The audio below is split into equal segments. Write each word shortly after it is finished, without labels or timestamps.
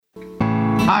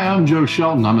Hi, I'm Joe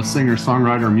Shelton. I'm a singer,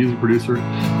 songwriter, and music producer,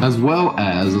 as well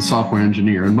as a software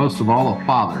engineer, and most of all, a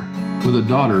father with a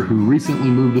daughter who recently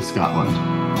moved to Scotland.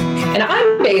 And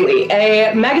I'm Bailey,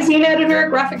 a magazine editor,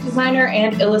 graphic designer,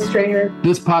 and illustrator.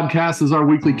 This podcast is our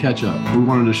weekly catch-up. We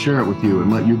wanted to share it with you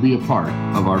and let you be a part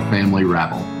of our family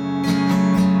rabble.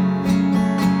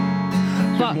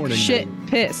 Fuck, morning, shit, Bailey.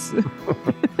 piss.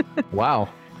 Wow.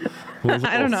 Well,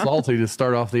 I don't know. Salty to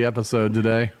start off the episode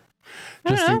today.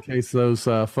 Just in case those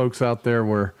folks out there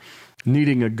were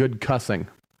needing a good cussing.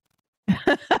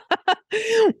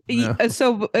 Yeah.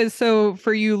 So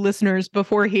for you listeners,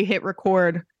 before he hit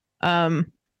record, I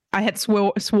had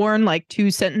sworn like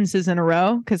 2 sentences in a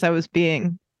row because I was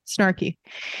being snarky.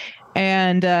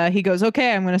 And he goes,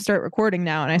 "Okay, I'm going to start recording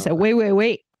now." And I said,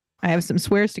 wait. I have some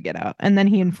swears to get out. And then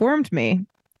he informed me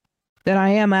that I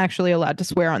am actually allowed to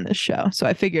swear on this show. So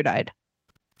I figured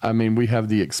we have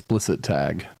the explicit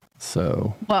tag.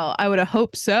 So, well, I would have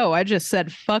hoped so. I just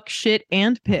said fuck, shit,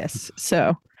 and piss.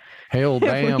 So, hail,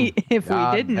 damn. If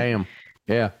we didn't. Damn.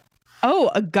 Yeah. Oh,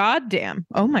 a goddamn.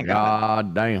 Oh my God.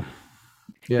 God damn.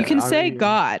 Yeah, You can say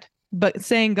God, but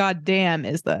saying God damn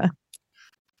is the.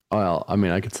 Well,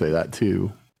 I could say that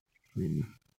too.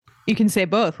 You can say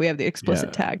both. We have the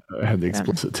explicit tag. I have the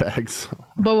explicit tags. So.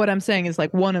 But what I'm saying is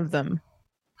like one of them.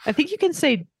 I think you can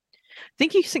say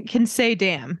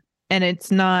damn, and it's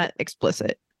not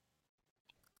explicit.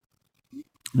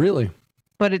 Really?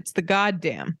 But it's the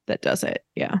goddamn that does it.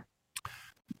 Yeah.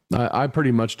 I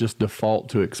pretty much just default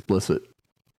to explicit.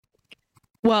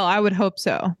 Well, I would hope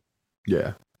so.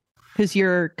 Yeah. Because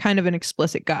you're kind of an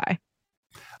explicit guy.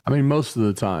 Most of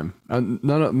the time.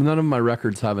 None of my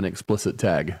records have an explicit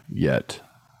tag yet.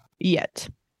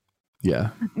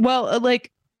 Yeah. Well,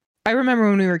 like, I remember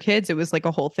when we were kids, it was like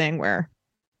a whole thing where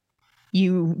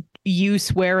you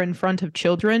swear in front of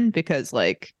children because,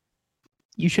 like,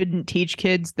 you shouldn't teach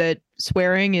kids that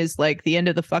swearing is like the end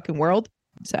of the fucking world.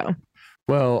 So,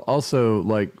 well, also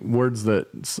like words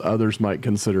that others might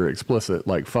consider explicit,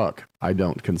 like fuck, I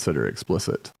don't consider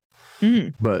explicit.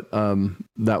 But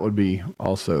that would be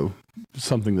also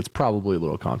something that's probably a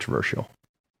little controversial.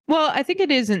 Well, I think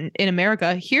it is in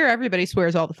America. Here, everybody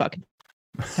swears all the fucking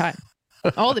time,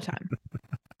 all the time,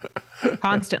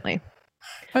 constantly.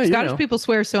 Hey, Scottish people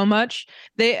swear so much.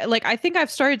 I think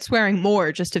I've started swearing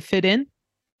more just to fit in.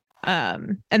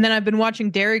 And then I've been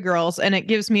watching Dairy Girls, and it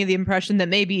gives me the impression that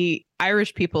maybe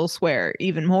Irish people swear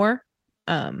even more.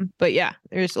 But yeah,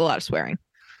 there's a lot of swearing.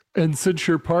 And since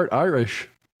you're part Irish,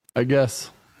 I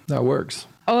guess that works.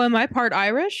 Oh, am I part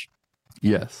Irish?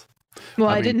 Yes. Well,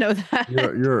 I didn't know that.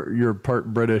 You're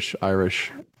part British,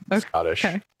 Irish, Scottish.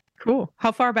 Okay, cool.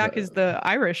 How far back is the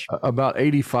Irish? About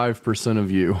 85%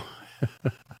 of you.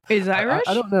 Is Irish?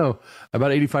 I don't know.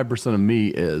 About 85% of me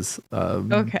is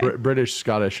okay. British,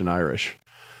 Scottish, and Irish.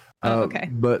 Okay.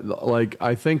 But like,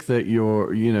 I think that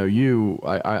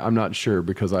I'm not sure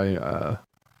because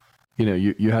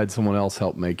you had someone else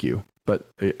help make you, but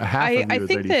half of you is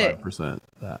 85%.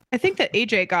 I think that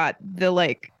AJ got the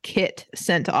like kit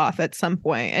sent off at some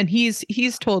point, and he's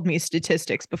told me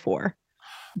statistics before.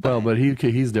 Well, but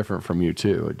he's different from you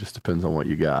too. It just depends on what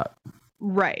you got.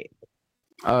 Right.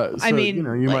 So,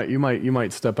 you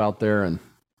might step out there and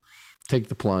take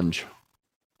the plunge.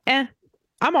 I'm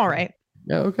all right.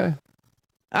 Yeah. Okay.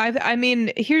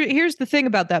 Here's the thing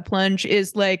about that plunge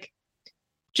is like,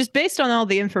 just based on all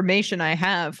the information I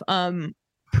have,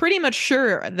 pretty much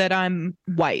sure that I'm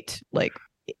white, like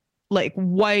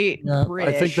white. Yeah,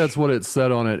 British. I think that's what it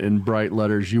said on it in bright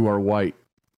letters. You are white.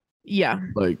 Yeah.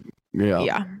 Like, yeah.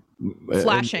 Yeah.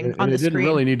 Flashing on the screen. It didn't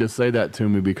really need to say that to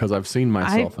me because I've seen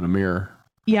myself in a mirror.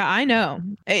 Yeah, I know.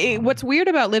 What's weird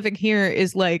about living here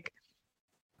is like,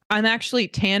 I'm actually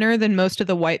tanner than most of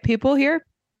the white people here.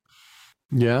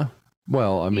 Yeah.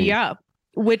 Well, yeah,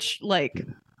 which like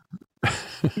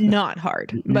not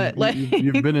hard, but like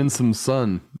you've been in some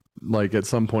sun like at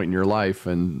some point in your life,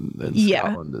 and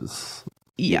Scotland is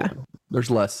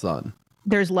there's less sun.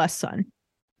 There's less sun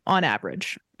on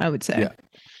average, I would say.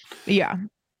 Yeah.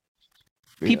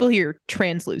 People here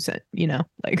translucent,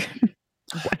 like.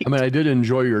 White. I did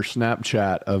enjoy your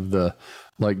Snapchat of the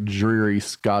like dreary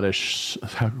Scottish,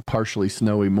 partially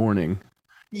snowy morning.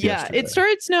 Yeah, yesterday. It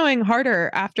started snowing harder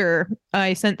after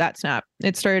I sent that snap.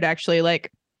 It started actually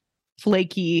like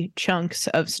flaky chunks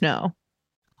of snow.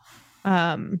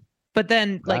 But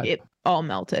then like it all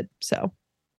melted. So,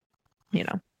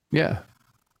 Yeah.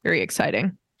 Very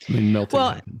exciting. Melting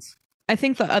happens. I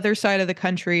think the other side of the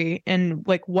country, and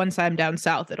like once I'm down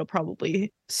south, it'll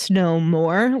probably snow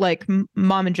more. Like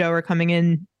Mom and Joe are coming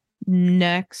in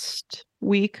next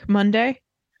week, Monday.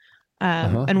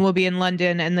 And we'll be in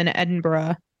London and then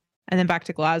Edinburgh and then back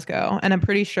to Glasgow. And I'm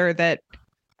pretty sure that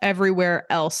everywhere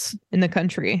else in the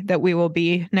country that we will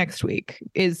be next week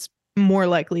is more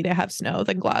likely to have snow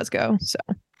than Glasgow. So,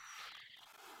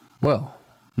 well,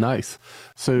 nice.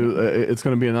 So it's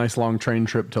going to be a nice long train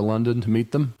trip to London to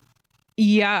meet them.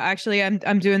 Yeah, actually,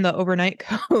 I'm doing the overnight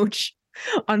coach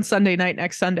on Sunday night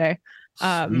next Sunday.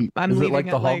 I'm Is it leaving like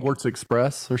the at Hogwarts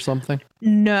Express or something?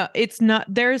 No, it's not.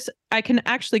 I can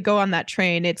actually go on that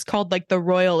train. It's called like the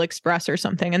Royal Express or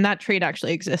something, and that train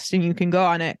actually exists, and you can go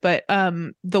on it. But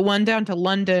the one down to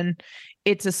London,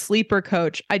 it's a sleeper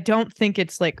coach. I don't think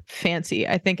it's like fancy.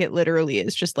 I think it literally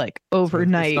is just like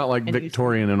overnight. It's not like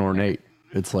Victorian and ornate.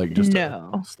 It's like just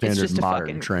a standard just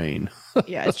modern train.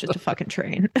 Yeah, it's just a fucking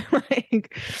train.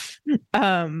 Like,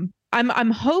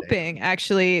 I'm hoping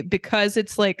actually, because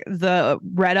it's like the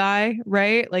red eye,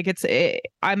 right? Like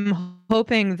I'm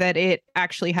hoping that it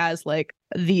actually has like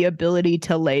the ability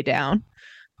to lay down.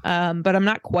 But I'm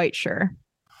not quite sure.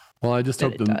 Well, I just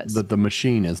hope that the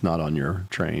machine is not on your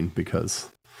train,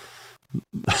 because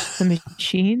the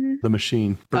machine. The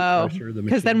machine.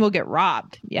 Because then we'll get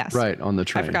robbed. Yes. Right, on the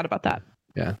train. I forgot about that.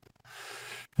 Yeah.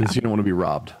 Because you don't want to be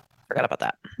robbed. Forgot about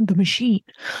that. The machine.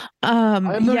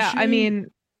 I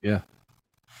mean. Yeah.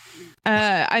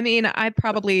 I mean, I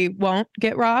probably won't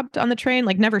get robbed on the train.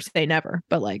 Like, never say never,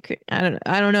 but like, I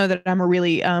don't know that I'm a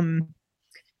really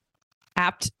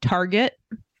apt target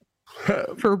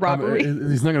for robbery.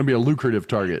 He's not going to be a lucrative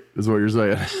target, is what you're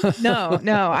saying.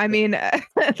 No. I mean,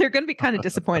 they're going to be kind of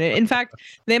disappointed. In fact,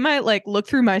 they might like look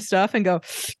through my stuff and go,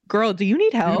 "Girl, do you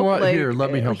need help? You know what? Like, here,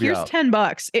 let me help you out. Here's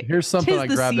 $10. Here's something I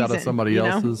grabbed out of somebody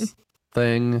else's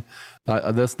thing.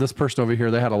 This person over here,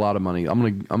 they had a lot of money.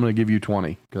 I'm gonna give you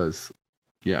 20, because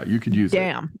you could use it.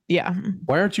 Damn. Yeah.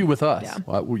 Why aren't you with us? Yeah.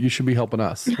 Well, you should be helping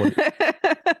us. Do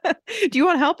you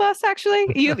want to help us? Actually,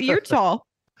 you're tall.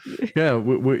 Yeah,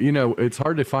 we, it's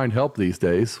hard to find help these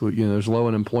days. There's low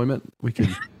unemployment. We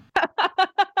can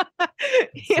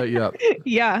set you up.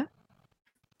 Yeah.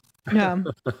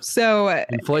 So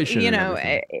inflation.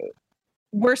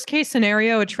 Worst case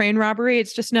scenario, a train robbery.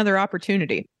 It's just another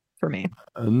opportunity for me.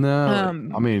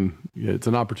 No, I mean, it's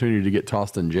an opportunity to get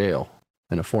tossed in jail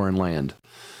in a foreign land.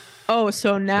 Oh,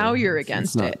 so now you're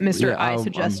against it, Mr. Yeah, I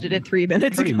suggested it 3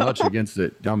 minutes ago. Pretty much against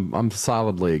it. I'm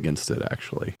solidly against it,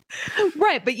 actually.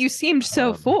 Right, but you seemed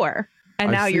so for,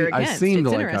 and now you're against. I seemed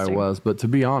like I was, but to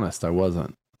be honest, I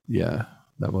wasn't. Yeah,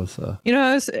 that was.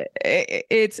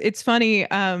 It's funny.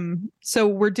 So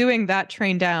we're doing that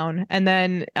train down, and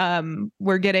then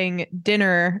we're getting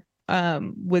dinner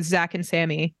with Zach and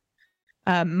Sammy,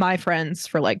 my friends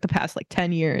for like the past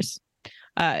 10 years.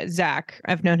 Zach,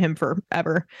 I've known him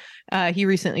forever. He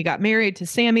recently got married to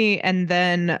Sammy, and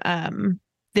then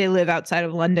they live outside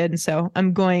of London. So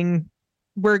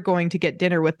we're going to get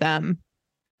dinner with them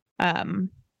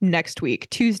next week,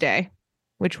 Tuesday,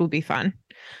 which will be fun.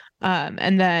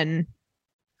 And then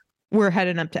we're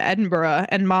heading up to Edinburgh,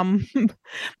 and mom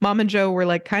and Joe were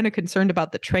like kind of concerned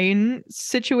about the train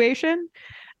situation.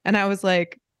 And I was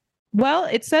like, well,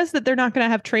 it says that they're not going to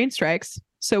have train strikes,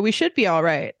 so we should be all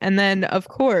right. And then, of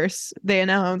course, they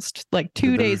announced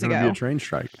 2 days ago, there's going to be a train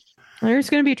strike. There's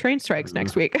going to be train strikes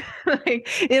next week.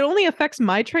 It only affects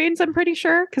my trains, I'm pretty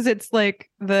sure, because it's like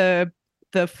the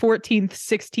 14th,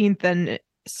 16th, and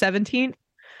 17th,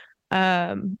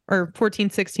 or 14,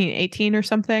 16, 18 or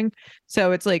something.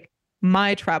 So it's like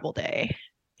my travel day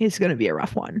is going to be a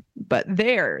rough one, but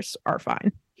theirs are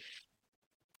fine.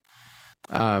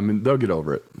 They'll get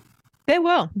over it. They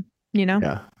will,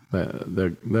 Yeah,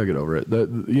 they'll get over it.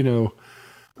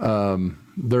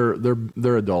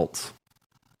 They're adults.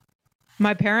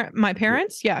 My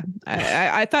parents, yeah.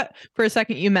 I thought for a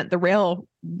second you meant the rail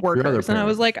workers, and I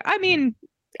was like, I mean,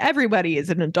 everybody is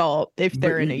an adult if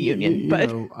they're in a union.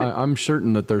 But I'm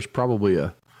certain that there's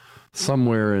probably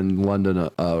somewhere in London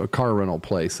a car rental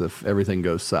place if everything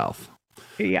goes south.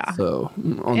 Yeah. So,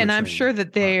 and I'm sure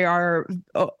that they are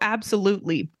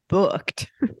absolutely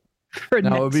booked.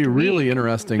 Now it would be really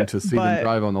interesting to see them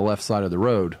drive on the left side of the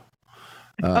road.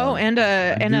 And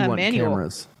a manual.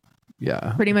 Cameras.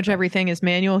 Yeah. Pretty much everything is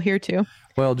manual here too.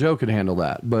 Well, Joe could handle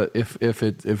that, but if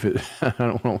it I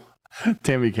don't know,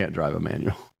 Tammy can't drive a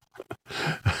manual.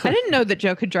 I didn't know that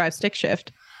Joe could drive stick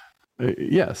shift.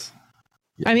 Yes.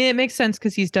 Yeah. I mean, it makes sense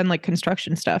because he's done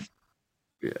construction stuff.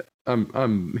 Yeah.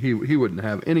 He wouldn't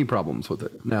have any problems with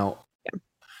it. Now,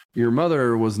 your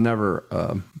mother was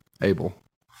never able.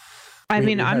 I'm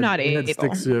not able.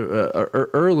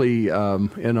 Early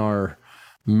in our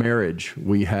marriage,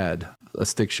 we had a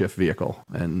stick shift vehicle,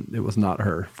 and it was not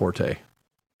her forte.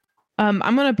 I'm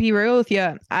gonna be real with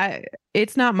you.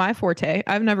 It's not my forte.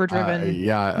 I've never driven.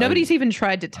 Nobody's even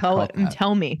tried to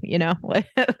tell me. You know,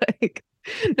 like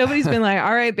nobody's been like,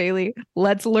 "All right, Bailey,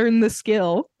 let's learn the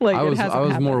skill." Like I was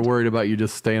happened. more worried about you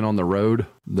just staying on the road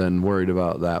than worried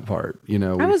about that part. You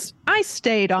know, I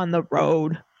stayed on the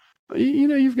road. You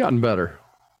know, you've gotten better.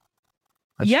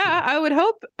 I would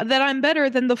hope that I'm better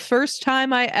than the first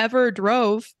time I ever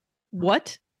drove.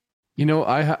 What? You know,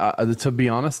 to be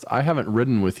honest, I haven't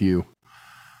ridden with you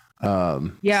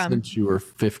since you were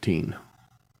 15.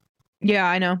 Yeah,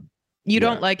 I know. You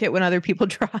don't like it when other people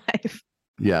drive.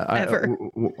 Yeah, ever.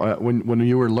 When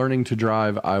you were learning to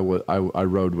drive, I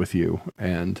rode with you,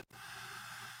 and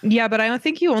yeah, but I don't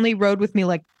think you only rode with me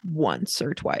like once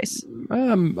or twice.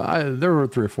 There were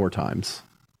 3 or 4 times.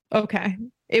 Okay,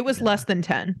 it was less than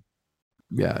 10.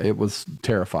 Yeah, it was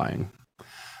terrifying.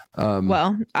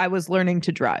 Well, I was learning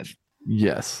to drive.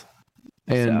 Yes,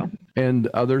 and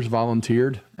others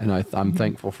volunteered, and I'm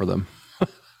thankful for them.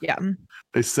 Yeah,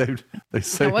 they saved.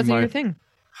 That wasn't your thing.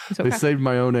 Okay. They saved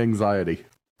my own anxiety.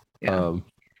 Yeah.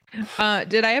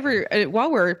 Did I ever,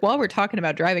 while we're talking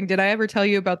about driving, did I ever tell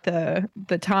you about the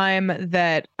time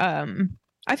that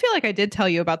I feel like I did tell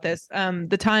you about this.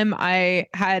 The time I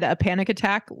had a panic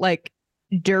attack, like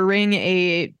during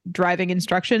a driving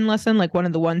instruction lesson, like one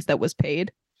of the ones that was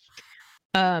paid,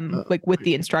 like with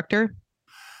the instructor.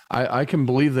 I can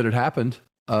believe that it happened.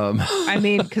 I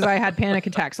mean, because I had panic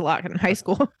attacks a lot in high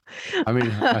school. I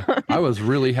mean, I was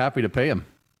really happy to pay him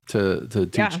to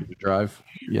teach you to drive.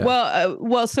 Yeah.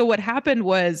 Well, so what happened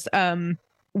was,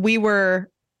 we were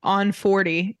on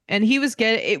 40, and he was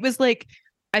it was like,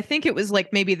 I think it was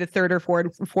like maybe the third or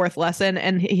fourth lesson,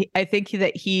 and I think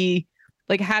that he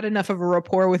like had enough of a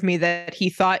rapport with me that he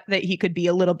thought that he could be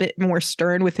a little bit more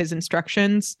stern with his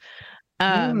instructions,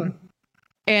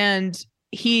 and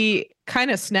he kind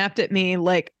of snapped at me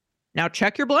like, "Now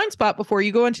check your blind spot before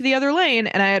you go into the other lane."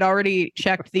 And I had already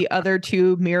checked the other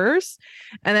 2 mirrors.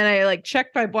 And then I like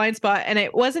checked my blind spot, and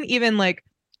it wasn't even like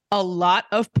a lot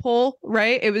of pull,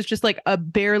 right? It was just like a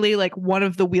barely like one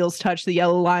of the wheels touched the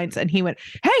yellow lines, and he went,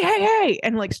 hey,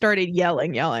 and like started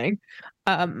yelling.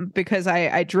 Because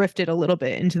I drifted a little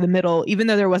bit into the middle, even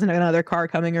though there wasn't another car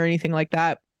coming or anything like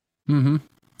that. Mm-hmm.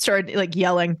 Started like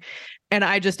yelling. And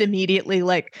I just immediately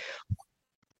like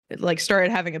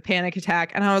started having a panic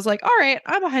attack, and I was like, all right,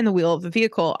 I'm behind the wheel of the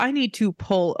vehicle. I need to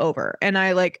pull over. And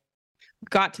I like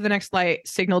got to the next light,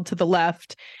 signaled to the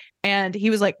left, and he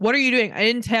was like, what are you doing? I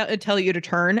didn't tell you to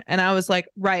turn. And I was like,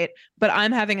 right, but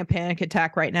I'm having a panic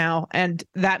attack right now, and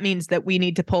that means that we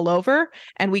need to pull over,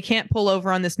 and we can't pull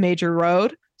over on this major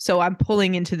road. So I'm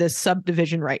pulling into this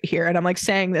subdivision right here. And I'm like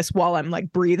saying this while I'm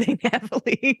like breathing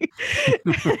heavily.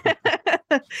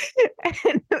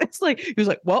 And it's like, he was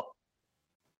like, well,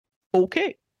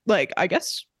 okay, like I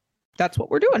guess that's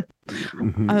what we're doing.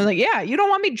 Mm-hmm. I was like, yeah, you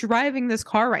don't want me driving this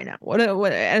car right now. What?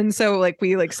 And so like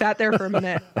we like sat there for a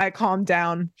minute. I calmed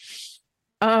down.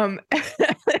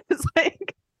 It's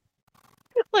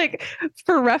like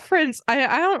for reference, I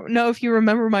don't know if you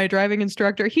remember my driving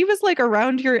instructor. He was like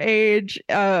around your age,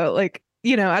 like,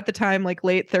 you know, at the time, like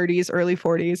late 30s, early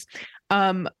 40s,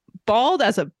 bald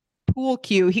as a pool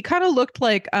cue. He kind of looked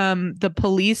like the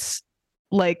police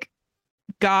like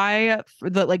guy,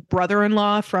 the like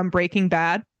brother-in-law from Breaking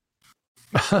Bad.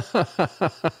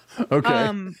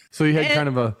 Okay. So he had kind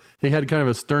of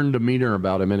a stern demeanor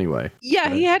about him anyway. Yeah,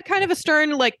 right? He had kind of a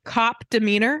stern like cop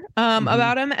demeanor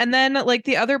about him. And then like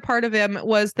the other part of him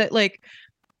was that like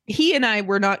he and I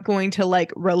were not going to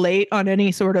like relate on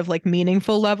any sort of like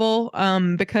meaningful level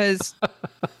because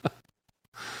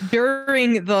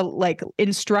during the like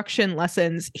instruction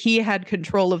lessons, he had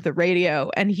control of the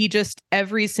radio, and he just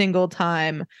every single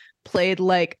time played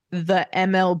like the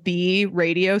MLB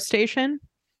radio station.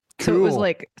 Cool. So it was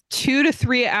like 2 to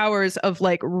 3 hours of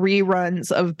like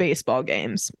reruns of baseball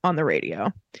games on the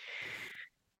radio.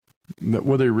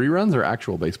 Were they reruns or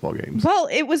actual baseball games? Well,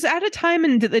 it was at a time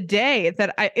in the day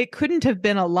that it couldn't have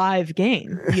been a live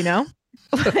game, you know?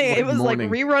 Like, it was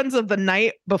morning. Like reruns of the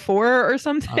night before or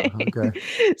something. Okay.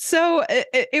 So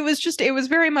it was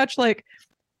very much like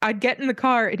I'd get in the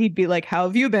car and he'd be like, how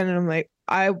have you been? And I'm like,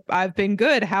 I've been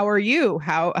good. How are you?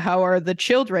 How are the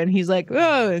children? He's like,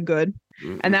 oh, good.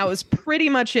 And that was pretty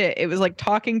much it. It was like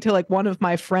talking to like one of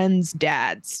my friends'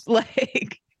 dads.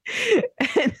 Like,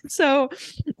 and so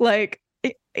like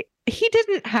he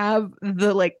didn't have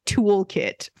the like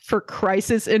toolkit for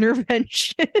crisis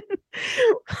intervention.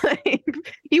 Like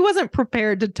he wasn't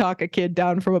prepared to talk a kid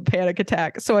down from a panic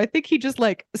attack. So I think he just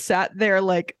like sat there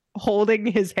like holding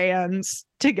his hands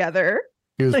together.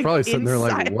 He was like, probably sitting there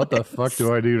like, silence. What the fuck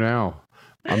do I do now?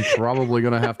 I'm probably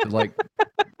going to have to like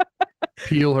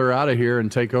peel her out of here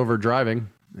and take over driving.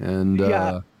 And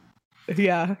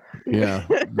Yeah. yeah,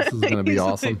 this is going to be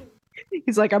awesome.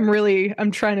 He's like,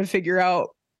 I'm trying to figure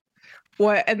out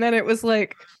what. And then it was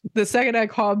like, the second I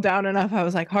calmed down enough, I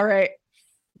was like, all right,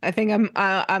 I think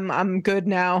I'm good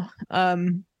now.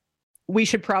 We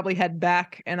should probably head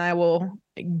back, and I will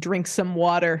drink some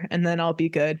water, and then I'll be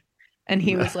good. And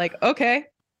he was like, okay,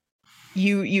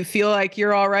 you feel like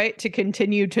you're all right to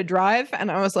continue to drive?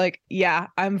 And I was like, yeah,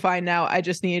 I'm fine now. I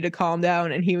just needed to calm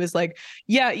down. And he was like,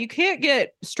 yeah, you can't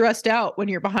get stressed out when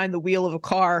you're behind the wheel of a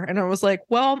car. And I was like,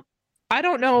 well, I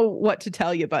don't know what to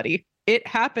tell you, buddy. It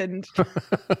happened.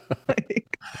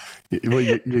 Well,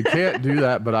 you can't do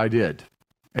that, but I did.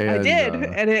 And, I did,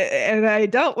 and I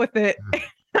dealt with it.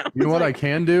 You know what I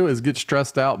can do is get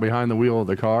stressed out behind the wheel of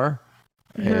the car.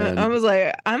 And I was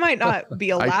like, I might not be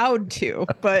allowed to,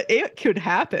 but it could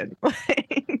happen.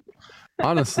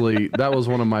 Honestly, that was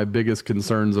one of my biggest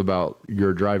concerns about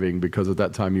your driving, because at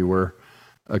that time you were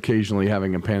occasionally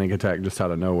having a panic attack just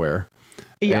out of nowhere.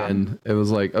 Yeah. And it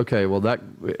was like, okay, well, that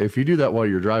if you do that while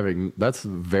you're driving, that's a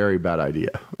very bad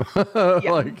idea.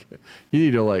 Like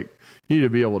you need to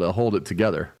be able to hold it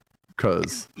together,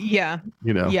 because Yeah.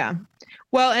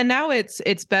 Well, and now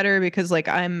it's better because like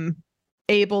I'm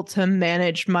able to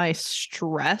manage my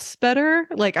stress better.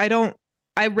 Like I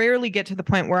rarely get to the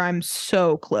point where I'm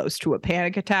so close to a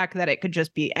panic attack that it could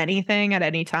just be anything at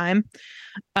any time.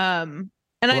 And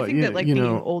I think that like being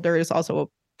older is also a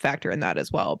factor in that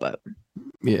as well. But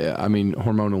yeah, I mean,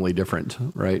 hormonally different,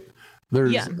 right?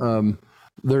 There's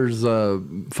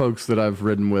folks that I've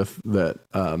ridden with that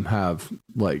have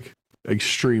like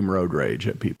extreme road rage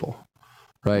at people,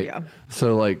 right? Yeah.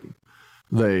 So like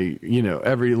they,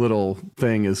 every little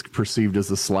thing is perceived as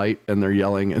a slight, and they're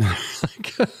yelling and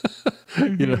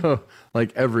like,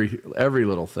 like every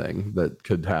little thing that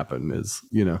could happen is,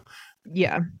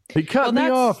 yeah, he cut me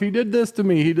off. He did this to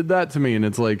me. He did that to me. And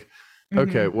it's like,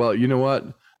 okay, well, you know what?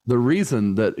 The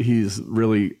reason that he's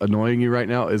really annoying you right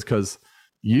now is because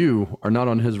you are not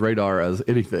on his radar as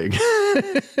anything.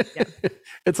 Yeah.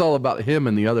 It's all about him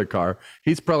and the other car.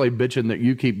 He's probably bitching that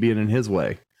you keep being in his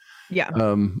way. Yeah.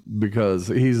 Because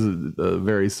he's a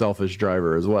very selfish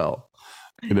driver as well,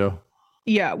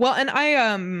 Yeah. Well, and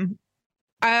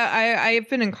I've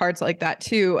been in cars like that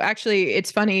too. Actually,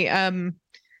 it's funny. I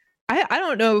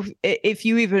don't know if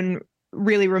you even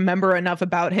really remember enough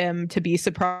about him to be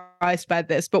surprised by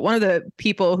this, but one of the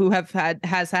people who has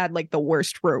had like the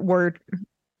worst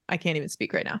I can't even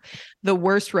speak right now. The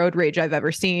worst road rage I've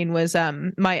ever seen was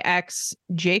my ex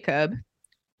Jacob.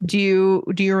 Do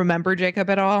you remember Jacob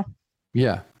at all?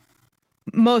 Yeah.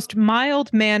 Most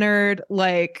mild-mannered,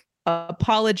 like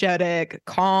apologetic,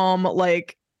 calm,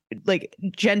 like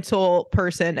gentle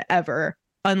person ever,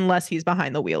 unless he's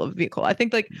behind the wheel of a vehicle. I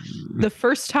think like the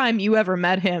first time you ever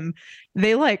met him,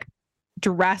 they like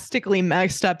drastically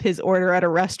messed up his order at a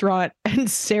restaurant, and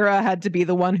Sarah had to be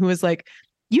the one who was like,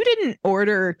 you didn't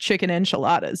order chicken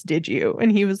enchiladas, did you?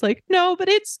 And he was like, no, but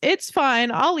it's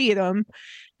fine. I'll eat them.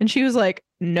 And she was like,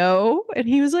 no. And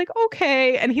he was like,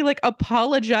 okay. And he like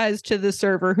apologized to the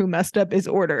server who messed up his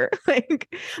order.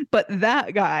 Like, but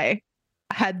that guy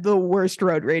had the worst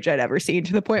road rage I'd ever seen,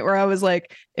 to the point where I was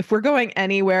like, if we're going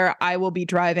anywhere, I will be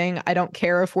driving. I don't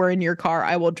care if we're in your car.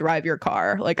 I will drive your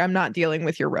car. Like, I'm not dealing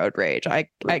with your road rage. I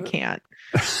can't.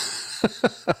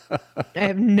 I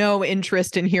have no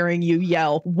interest in hearing you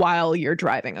yell while you're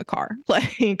driving a car.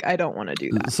 Like, I don't want to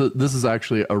do that. So this is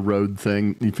actually a road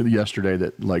thing yesterday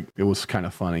that like, it was kind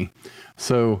of funny.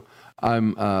 So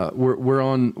we're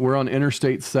on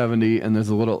Interstate 70, and there's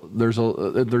a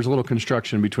little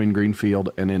construction between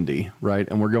Greenfield and Indy, right?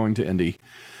 And we're going to Indy,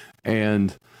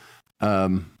 and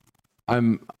I'm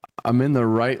in the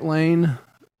right lane.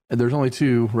 And there's only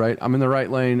two, right? I'm in the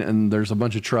right lane, and there's a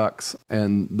bunch of trucks,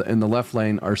 and in the left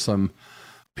lane are some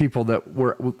people that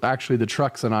were actually, the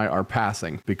trucks and I are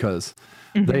passing, because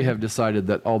they have decided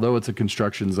that although it's a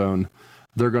construction zone,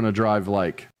 they're going to drive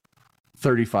like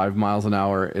 35 miles an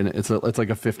hour, and it's like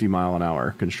a 50 mile an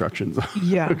hour construction zone.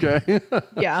 Yeah. Okay.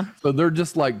 Yeah. So they're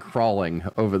just like crawling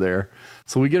over there.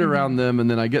 So we get around them,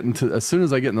 and then as soon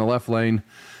as I get in the left lane,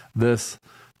 this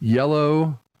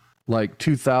yellow like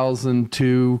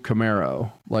 2002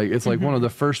 Camaro, like it's like one of the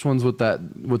first ones with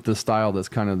the style that's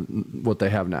kind of what they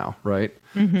have now, right?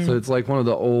 So it's like one of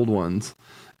the old ones,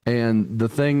 and the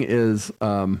thing is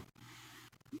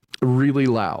really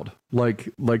loud, like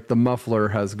the muffler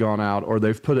has gone out, or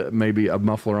they've put maybe a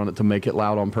muffler on it to make it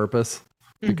loud on purpose,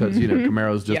 because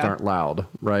Camaros just aren't loud,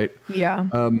 right? Yeah.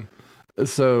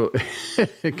 So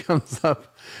it comes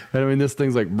up, and I mean, this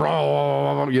thing's like,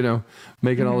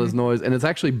 making all this noise, and it's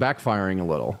actually backfiring a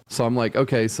little. So I'm like,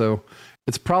 okay, so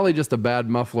it's probably just a bad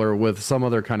muffler with some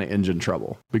other kind of engine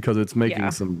trouble because it's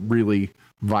making some really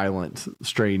violent,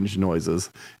 strange noises.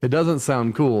 It doesn't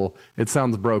sound cool. It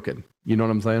sounds broken. You know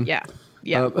what I'm saying? Yeah.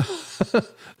 Yeah.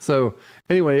 So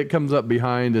anyway, it comes up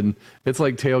behind and it's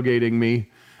like tailgating me.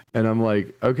 And I'm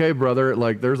like, okay, brother,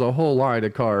 like there's a whole line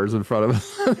of cars in front of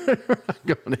us. We're not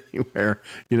going anywhere,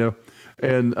 you know?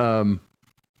 And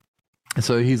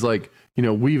so he's like, you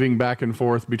know, weaving back and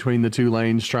forth between the two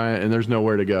lanes and there's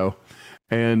nowhere to go.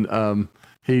 And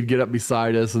he'd get up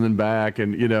beside us and then back.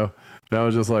 And, you know, and I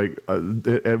was just like,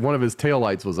 and one of his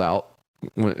taillights was out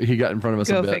when he got in front of us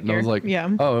a bit. Figure. And I was like,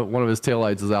 oh, one of his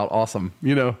taillights is out. Awesome.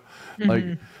 You know, like,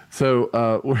 so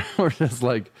we're just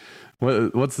like,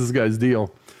 what's this guy's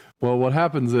deal? Well, what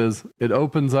happens is it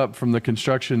opens up from the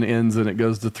construction ends and it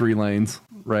goes to 3 lanes,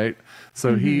 right?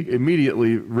 So he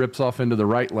immediately rips off into the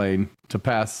right lane to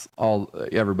pass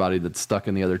everybody that's stuck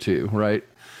in the other 2, right?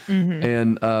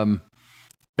 And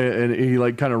he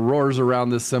like kind of roars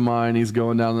around this semi and he's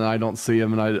going down and I don't see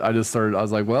him. And I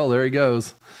was like, well, there he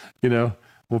goes. You know,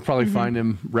 we'll probably find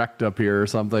him wrecked up here or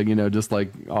something, you know, just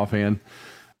like offhand.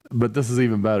 But this is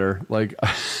even better. Like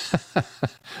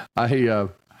I'm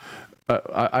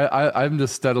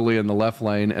just steadily in the left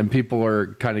lane and people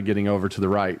are kind of getting over to the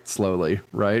right slowly.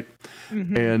 Right.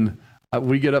 And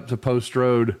we get up to Post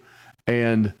Road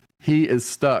and he is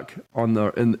stuck on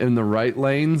in the right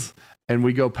lanes and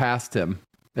we go past him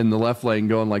in the left lane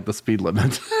going like the speed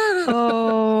limit.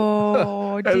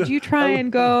 Oh, did you try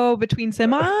and go between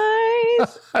semis?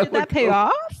 Did that pay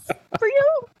off for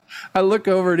you? I look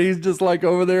over and he's just like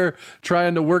over there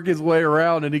trying to work his way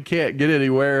around and he can't get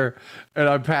anywhere. And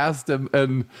I passed him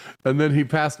and then he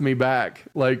passed me back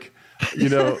like, you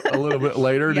know, a little bit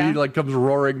later and he like comes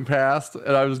roaring past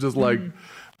and I was just like,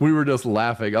 we were just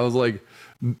laughing. I was like,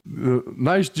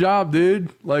 nice job,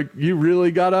 dude. Like you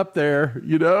really got up there,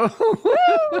 you know?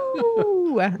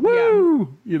 Woo!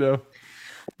 Woo! You know?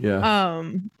 Yeah.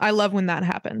 I love when that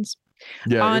happens.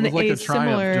 Yeah. It was like a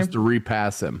triumph just to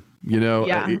repass him. You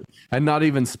know, and not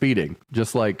even speeding,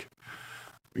 just like,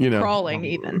 you know, crawling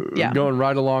even, going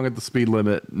right along at the speed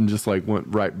limit and just like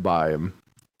went right by him.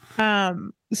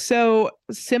 So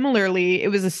similarly, it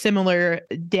was a similar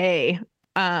day.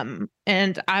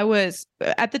 And I was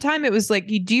at the time, it was like,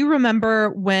 do you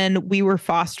remember when we were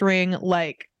fostering,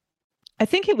 like, I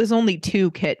think it was only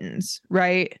 2 kittens,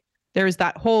 right? There was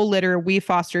that whole litter. We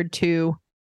fostered 2.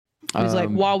 It was like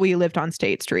while we lived on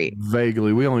State Street.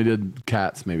 Vaguely. We only did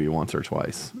cats maybe once or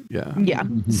twice. Yeah. Yeah.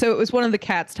 So it was one of the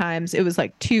cats times. It was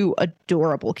like 2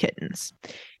 adorable kittens.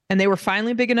 And they were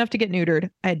finally big enough to get neutered.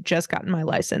 I had just gotten my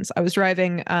license. I was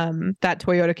driving that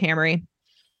Toyota Camry.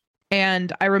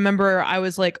 And I remember I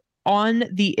was like on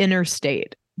the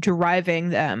interstate driving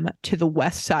them to the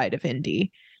west side of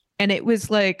Indy. And it was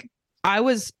like I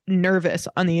was nervous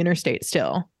on the interstate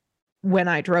still when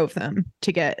I drove them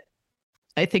to get,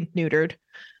 I think, neutered.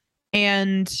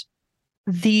 And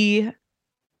the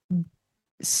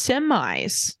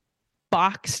semis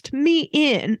boxed me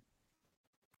in.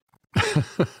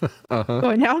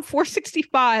 Going down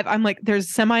 465. I'm like, there's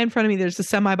a semi in front of me. There's a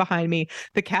semi behind me.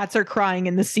 The cats are crying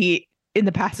in the seat, in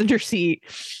the passenger seat.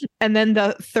 And then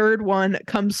the third one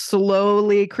comes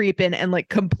slowly creeping and like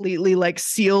completely like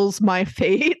seals my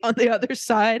fate on the other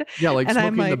side. Yeah, like and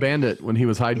Smoking the Bandit when he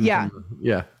was hiding. Yeah,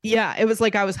 it was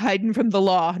like I was hiding from the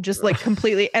law, just like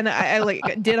completely. And I like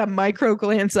did a micro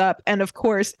glance up, and of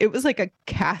course it was like a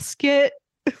casket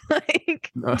like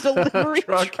delivery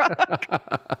truck. So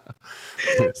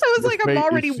I was like, I'm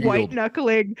already white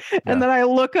knuckling, and then I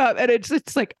look up and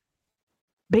it's like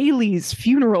Bailey's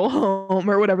funeral home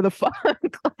or whatever the fuck.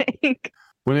 Like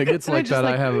when it gets like that,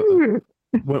 like, I have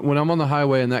when I'm on the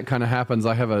highway and that kind of happens,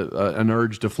 I have an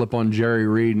urge to flip on Jerry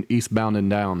Reed and Eastbound and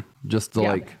Down, just to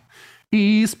like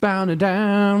eastbound and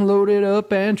down, load it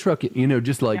up and truck it, you know,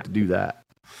 just like to do that.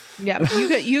 Yeah,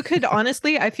 you could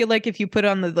honestly, I feel like if you put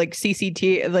on the like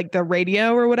CCT, like the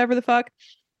radio or whatever the fuck,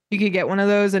 you could get one of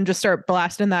those and just start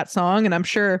blasting that song. And I'm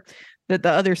sure that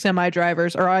the other semi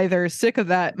drivers are either sick of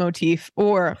that motif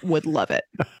or would love it.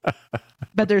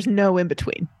 But there's no in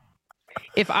between.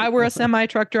 If I were a semi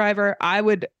truck driver, I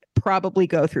would probably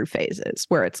go through phases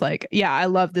where it's like, yeah, I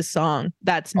love this song.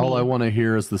 That's me. All I want to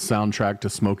hear is the soundtrack to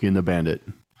Smokey and the Bandit.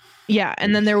 Yeah,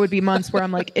 and then there would be months where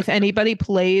I'm like, if anybody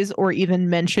plays or even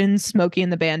mentions Smokey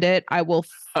and the Bandit, I will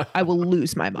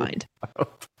lose my mind.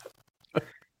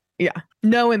 Yeah,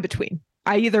 no in between.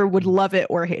 I either would love it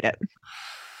or hate it.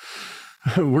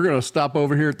 We're gonna stop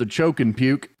over here at the Choke and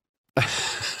Puke.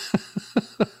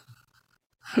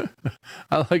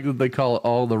 I like that they call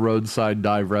all the roadside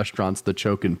dive restaurants the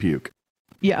Choke and Puke.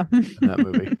 Yeah, in that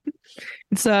movie.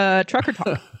 It's trucker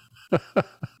talk.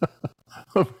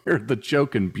 Over here, the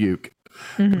choke and puke.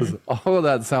 Mhm. All of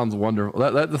that sounds wonderful.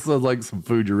 That sounds like some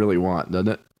food you really want, doesn't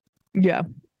it? Yeah.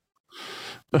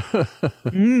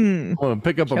 I want to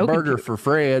pick up a Choke and burger puke. for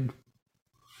Fred.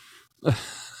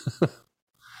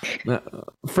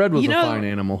 Fred was a fine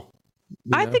animal.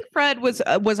 I think Fred was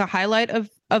a highlight of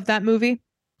that movie.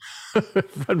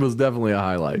 Fred was definitely a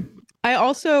highlight. I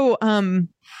also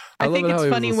I think it's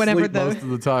funny whenever most of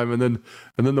the time, and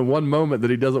then the one moment that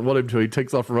he doesn't want him to, he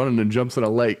takes off running and jumps in a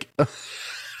lake,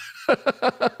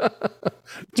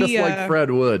 just like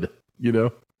Fred would, you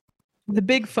know. The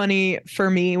big funny for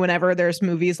me whenever there's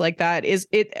movies like that is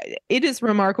it is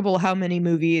remarkable how many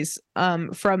movies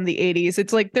from the 80s,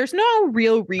 it's like there's no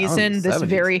real reason this 70s.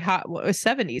 very hot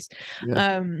 70s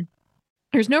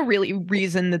there's no really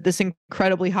reason that this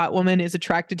incredibly hot woman is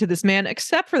attracted to this man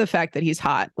except for the fact that he's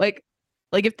hot. Like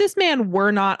if this man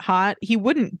were not hot, he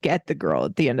wouldn't get the girl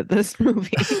at the end of this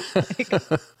movie.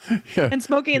 And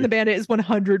Smokey and the Bandit is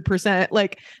 100%.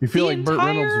 Like, you feel like Burt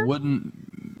Reynolds wouldn't,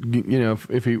 you know,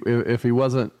 if he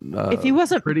wasn't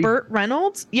pretty? Burt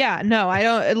Reynolds. Yeah, no,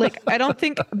 I don't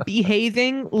think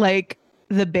behaving like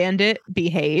the Bandit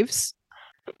behaves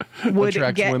would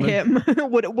get him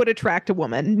would attract a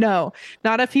woman. No,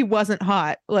 not if he wasn't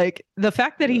hot. Like the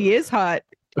fact that he is hot,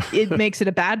 it makes it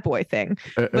a bad boy thing.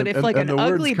 But if like an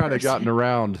ugly kind of gotten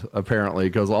around apparently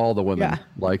because all the women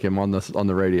like him on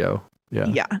the radio.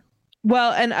 Yeah.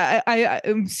 Well, and I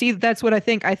see that's what I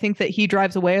think. I think that he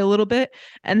drives away a little bit,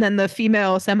 and then the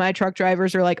female semi truck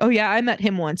drivers are like, "Oh yeah, I met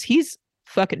him once. He's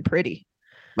fucking pretty."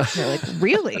 And they're like,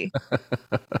 "Really?"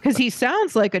 Because he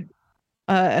sounds like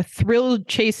a thrill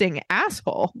chasing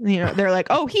asshole. You know, they're like,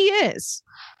 "Oh, he is."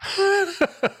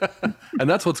 And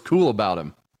that's what's cool about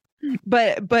him.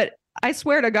 But I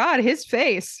swear to God, his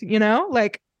face, you know,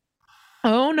 like,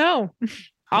 oh no,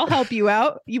 I'll help you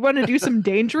out. You want to do some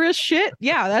dangerous shit?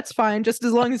 Yeah, that's fine. Just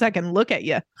as long as I can look at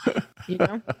you, you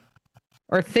know,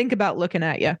 or think about looking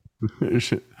at you.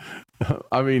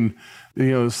 I mean, you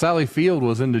know, Sally Field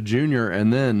was into Junior,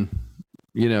 and then,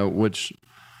 you know, which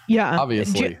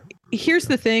obviously. Here's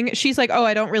the thing. She's like, oh,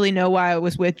 I don't really know why I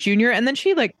was with Junior. And then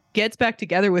she like gets back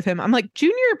together with him. I'm like,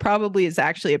 Junior probably is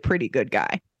actually a pretty good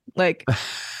guy. Like,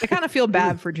 I kind of feel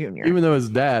bad for Junior. Even though his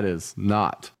dad is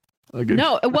not a good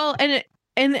guy. Well,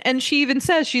 and she even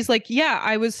says, she's like, yeah,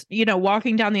 I was, you know,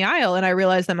 walking down the aisle and I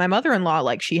realized that my mother-in-law,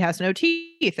 like, she has no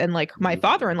teeth. And like my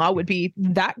father-in-law would be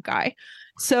that guy.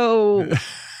 So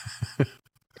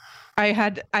I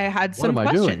had some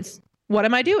questions. What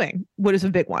am I doing? What is a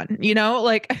big one? You know,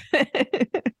 like,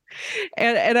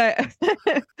 and I,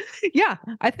 yeah,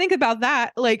 I think about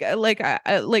that. Like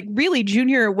really,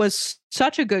 Junior was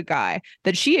such a good guy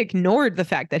that she ignored the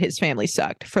fact that his family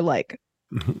sucked for like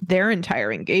their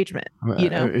entire engagement. You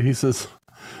know, he says,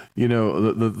 you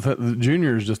know, the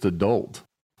Junior is just adult.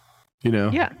 You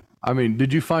know, yeah. I mean,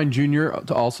 did you find Junior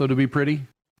to be pretty?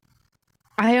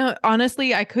 I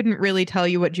honestly, I couldn't really tell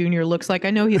you what Junior looks like. I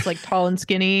know he's like tall and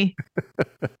skinny.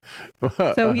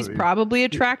 So he's probably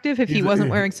attractive if he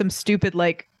wasn't wearing some stupid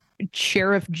like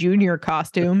Sheriff Junior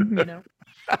costume, you know.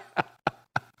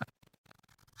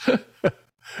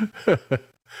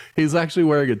 He's actually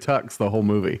wearing a tux the whole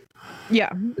movie. Yeah.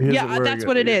 Yeah, that's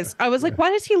what it is. I was like, why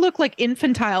does he look like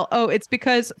infantile? Oh, it's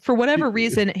because for whatever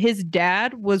reason, his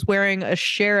dad was wearing a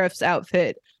sheriff's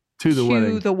outfit to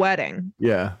the wedding.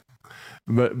 Yeah.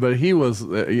 But he was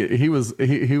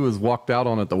walked out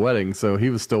on at the wedding, so he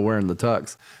was still wearing the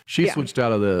tux. She switched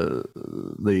out of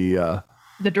the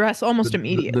dress almost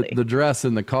immediately. The dress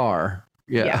in the car.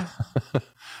 Yeah.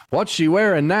 What's she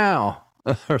wearing now?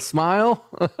 Her smile?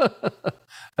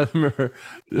 I remember.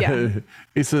 Yeah.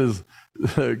 He says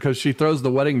because she throws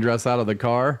the wedding dress out of the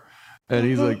car, and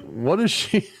he's like, "What is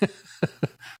she?"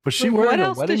 Was she wearing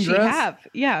a wedding dress? What else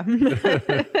does she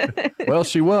have? Yeah. Well,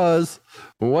 she was.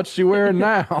 Well, what's she wearing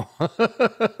now?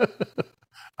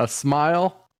 A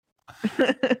smile?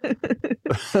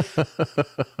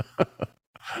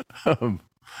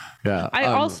 Yeah. I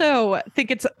also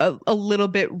think it's a little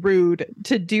bit rude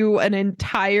to do an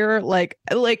entire like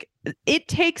it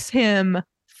takes him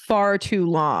far too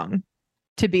long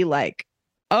to be like,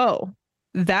 oh,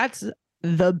 that's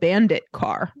the Bandit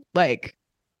car. Like,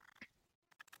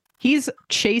 he's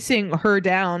chasing her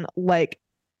down like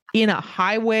in a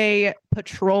highway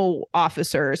patrol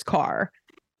officer's car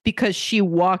because she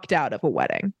walked out of a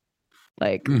wedding.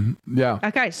 Like, yeah,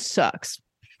 that guy sucks.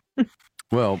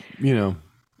 Well, you know,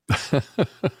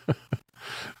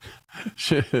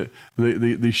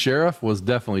 the sheriff was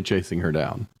definitely chasing her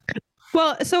down.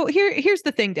 Well, so here's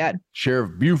the thing, Dad.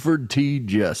 Sheriff Buford T.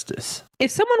 Justice.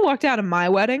 If someone walked out of my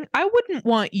wedding, I wouldn't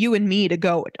want you and me to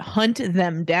go hunt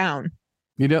them down.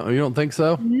 You don't think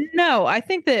so? No, I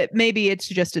think that maybe it's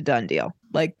just a done deal.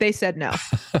 Like they said no.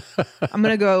 I'm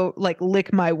gonna go like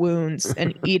lick my wounds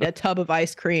and eat a tub of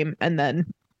ice cream and then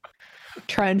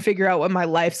try and figure out what my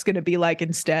life's gonna be like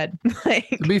instead. Like,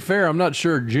 to be fair, I'm not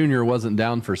sure Junior wasn't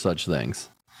down for such things.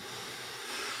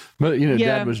 But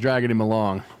Dad was dragging him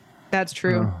along. That's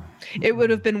true. It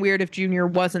would have been weird if Junior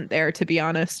wasn't there, to be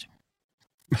honest.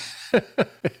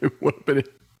 It would have been.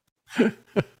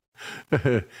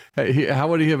 Hey, how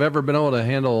would he have ever been able to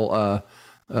handle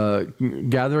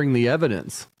gathering the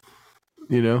evidence?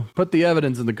 Put the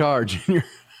evidence in the car, Junior.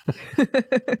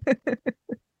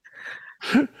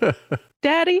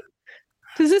 Daddy,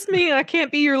 does this mean I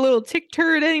can't be your little tick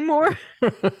turd anymore?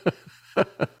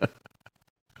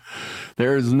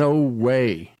 There is no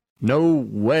way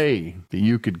that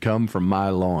you could come from my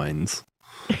loins.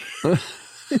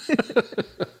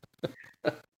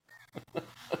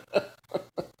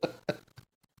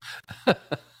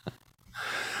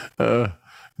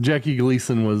 Jackie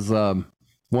Gleason was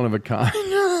one of a kind.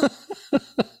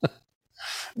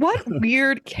 What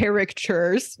weird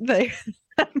caricatures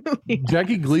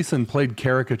Jackie Gleason played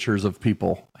caricatures of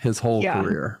people his whole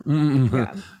career.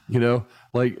 Yeah.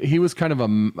 Like he was kind of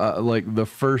like the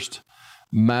first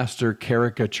master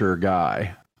caricature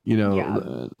guy.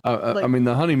 I mean,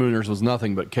 The Honeymooners was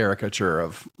nothing but caricature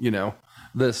of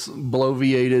this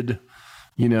bloviated,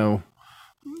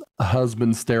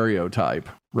 husband stereotype,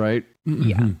 right?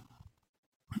 Yeah.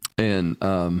 And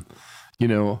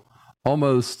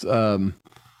almost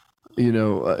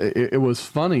it was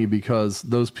funny because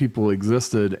those people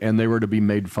existed and they were to be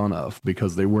made fun of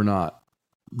because they were not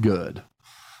good,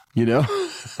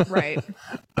 Right.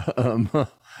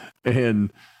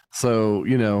 And so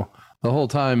the whole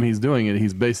time he's doing it,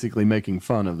 he's basically making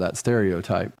fun of that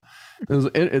stereotype.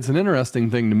 It's an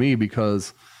interesting thing to me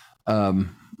because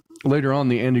later on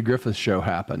the Andy Griffith Show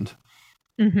happened.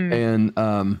 Mm-hmm.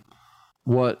 And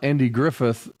what Andy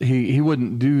Griffith, he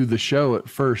wouldn't do the show at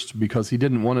first because he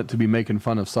didn't want it to be making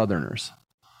fun of Southerners.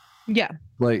 Yeah.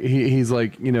 Like he's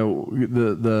like,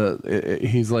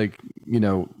 he's like,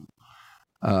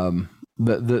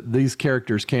 these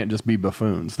characters can't just be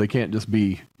buffoons. They can't just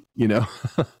be, Yeah.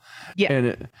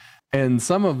 And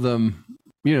some of them,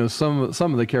 some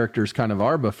of the characters kind of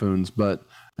are buffoons, but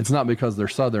it's not because they're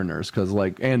Southerners. Because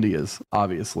like Andy is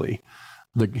obviously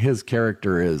his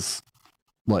character is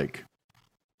like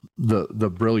the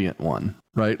brilliant one,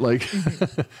 right? Like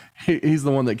he's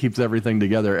the one that keeps everything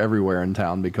together everywhere in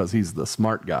town because he's the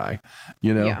smart guy.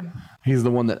 He's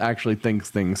the one that actually thinks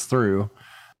things through.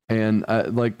 And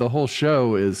like the whole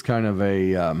show is kind of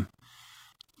a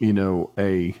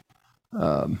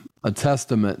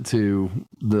testament to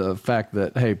the fact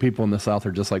that, hey, people in the South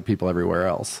are just like people everywhere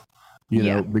else,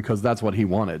 because that's what he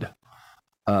wanted.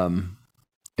 But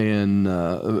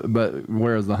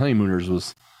whereas The Honeymooners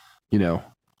was,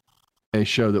 a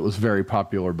show that was very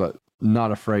popular, but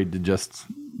not afraid to just,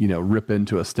 rip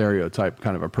into a stereotype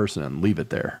kind of a person and leave it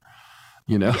there,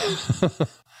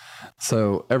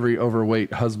 So every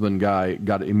overweight husband guy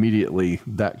got immediately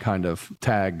that kind of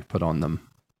tag put on them,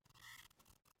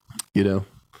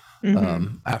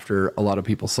 after a lot of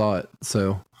people saw it.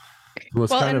 So it was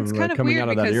kind of coming out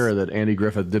of that era that Andy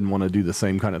Griffith didn't want to do the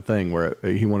same kind of thing where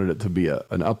he wanted it to be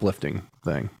an uplifting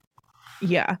thing.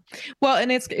 Yeah. Well,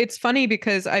 and it's funny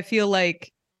because I feel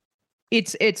like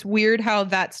it's weird how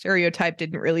that stereotype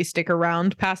didn't really stick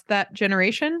around past that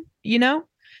generation,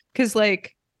 because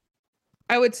like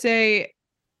I would say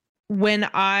when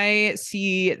I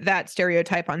see that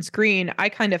stereotype on screen, I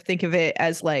kind of think of it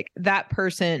as like that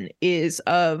person is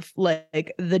of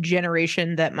like the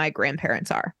generation that my grandparents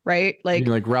are, right? Like,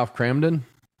 like Ralph Cramden?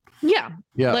 Yeah.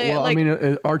 Yeah. Well, I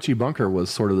mean, Archie Bunker was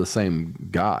sort of the same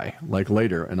guy, like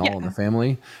later in All in the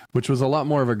Family, which was a lot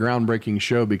more of a groundbreaking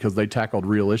show because they tackled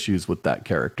real issues with that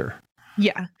character.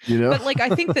 Yeah. But like, I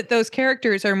think that those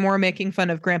characters are more making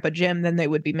fun of Grandpa Jim than they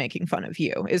would be making fun of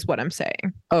you, is what I'm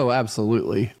saying. Oh,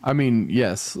 absolutely. I mean,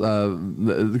 yes,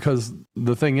 because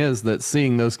the thing is that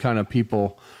seeing those kind of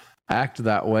people act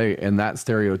that way and that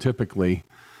stereotypically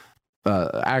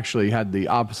actually had the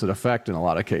opposite effect in a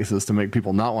lot of cases to make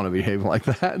people not want to behave like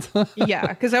that. Yeah,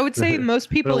 because I would say most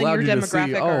people in your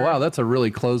demographic oh, wow, that's a really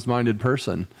closed-minded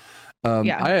person.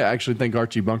 I actually think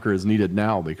Archie Bunker is needed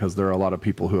now because there are a lot of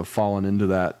people who have fallen into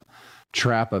that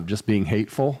trap of just being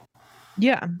hateful.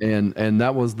 Yeah. And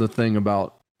that was the thing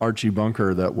about Archie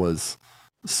Bunker that was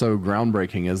so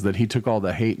groundbreaking, is that he took all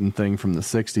the hate and thing from the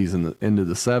 60s and into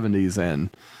the 70s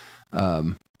and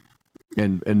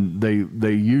and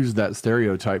they use that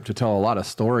stereotype to tell a lot of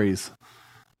stories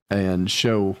and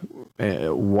show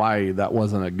why that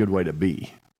wasn't a good way to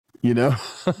be, Yeah.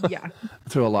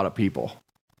 To a lot of people,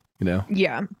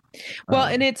 Yeah. Well,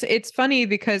 and it's funny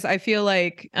because I feel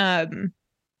like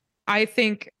I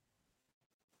think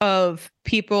of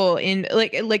people in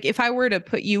like if I were to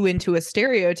put you into a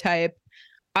stereotype,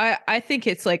 I think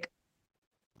it's like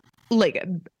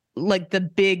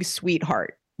the big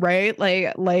sweetheart, right?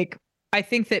 Like I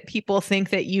think that people think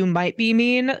that you might be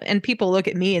mean, and people look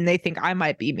at me and they think I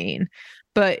might be mean,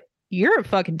 but you're a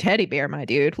fucking teddy bear, my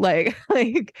dude. Like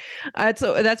that's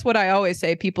what I always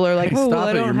say. People are like, hey, "Oh, stop well,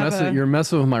 I it! don't You're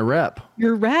messing with my rep.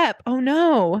 Your rep. Oh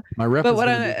no, my rep is going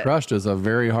to be crushed as a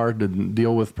very hard to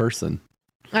deal with person."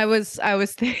 I was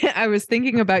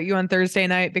thinking about you on Thursday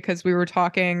night because we were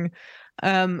talking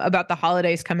about the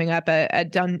holidays coming up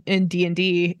in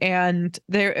D&D, and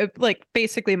there like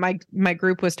basically my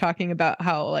group was talking about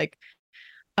how like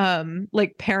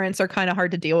parents are kind of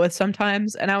hard to deal with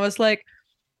sometimes, and I was like,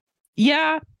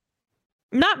 yeah,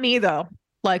 not me though.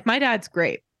 Like my dad's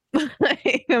great. I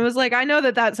was like, I know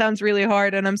that sounds really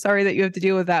hard, and I'm sorry that you have to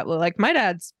deal with that, but like my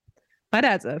dad's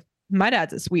a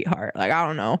sweetheart. Like I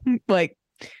don't know, like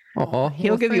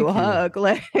he'll give you a hug.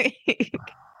 Like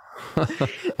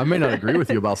I may not agree with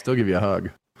you, but I'll still give you a hug.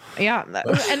 Yeah,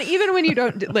 and even when you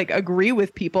don't like agree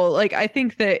with people, like I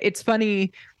think that it's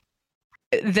funny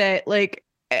that like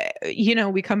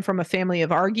we come from a family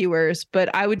of arguers,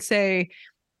 but I would say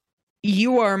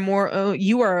you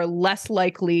are less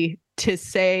likely to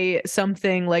say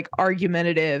something like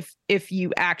argumentative if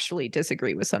you actually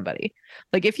disagree with somebody.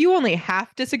 Like if you only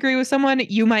half disagree with someone,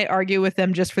 you might argue with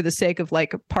them just for the sake of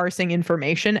like parsing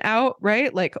information out,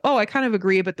 right? Like, oh, I kind of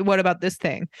agree, but what about this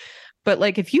thing? But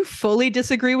like if you fully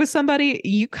disagree with somebody,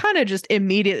 you kind of just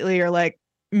immediately are like,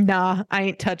 nah, I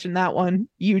ain't touching that one.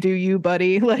 You do you,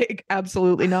 buddy. Like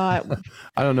absolutely not.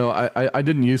 I don't know. I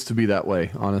didn't used to be that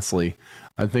way, honestly.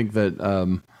 I think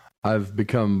that I've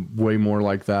become way more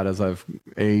like that as I've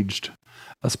aged,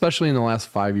 especially in the last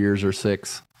 5 years or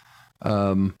 6.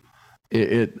 The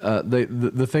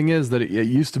thing is that it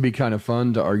used to be kind of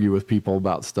fun to argue with people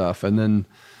about stuff, and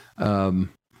then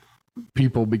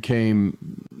people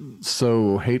became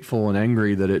so hateful and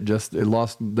angry that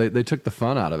they took the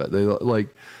fun out of it. They like,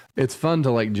 it's fun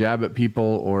to like jab at people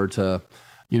or to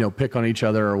pick on each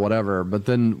other or whatever, but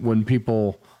then when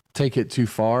people take it too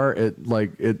far,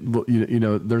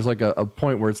 there's like a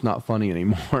point where it's not funny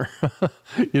anymore.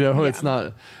 It's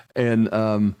not. And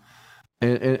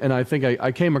I think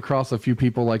I came across a few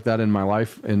people like that in my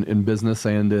life, in business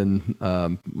and in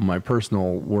my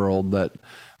personal world, that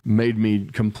made me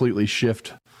completely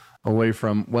shift away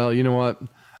from, well, you know what?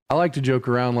 I like to joke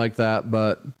around like that,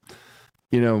 but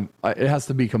it has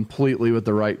to be completely with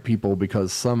the right people,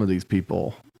 because some of these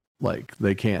people, like,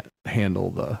 they can't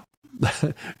handle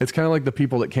it's kind of like the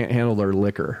people that can't handle their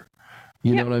liquor.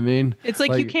 You know what I mean? It's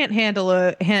like you can't handle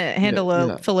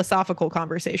a philosophical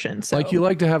conversation. So. Like you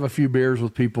like to have a few beers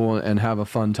with people and have a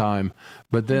fun time,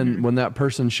 but then when that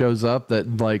person shows up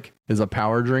that like is a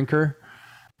power drinker,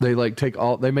 they like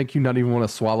they make you not even want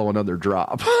to swallow another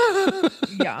drop.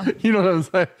 Yeah. You know what I'm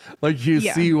saying? Like you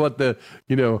see what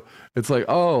it's like,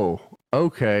 oh,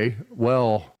 okay,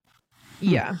 well.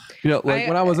 Yeah.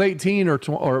 When I was 18 or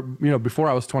before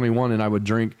I was 21 and I would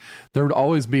drink, there would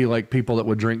always be like people that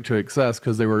would drink to excess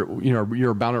because they were,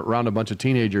 you're around a bunch of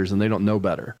teenagers and they don't know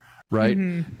better. Right.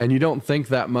 Mm-hmm. And you don't think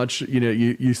that much,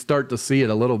 you start to see it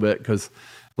a little bit because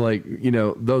like,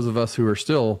 those of us who are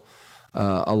still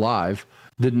alive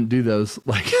didn't do those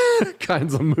like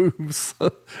kinds of moves,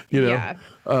 Yeah.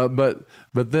 But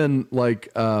then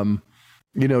like,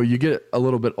 you get a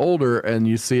little bit older and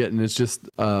you see it and it's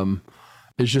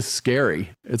just scary.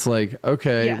 It's like,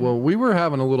 okay, well, we were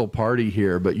having a little party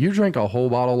here, but you drank a whole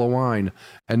bottle of wine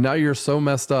and now you're so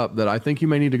messed up that I think you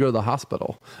may need to go to the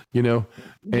hospital,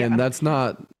 and that's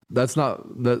not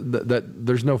that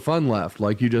there's no fun left.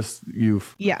 Like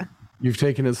you've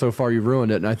taken it so far, you've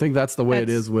ruined it. And I think that's the way it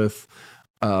is with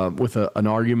an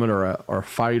argument or a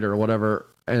fight or whatever.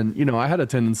 And, I had a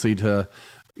tendency to,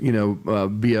 be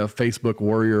a Facebook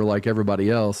warrior like everybody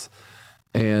else.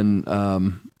 And,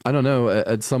 I don't know,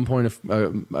 at some point, if,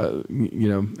 in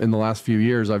the last few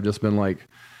years, I've just been like,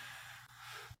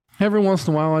 every once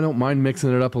in a while, I don't mind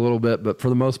mixing it up a little bit, but for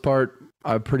the most part,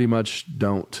 I pretty much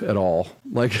don't at all.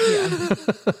 Like,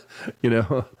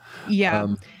 Yeah.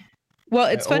 Well,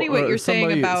 it's funny what you're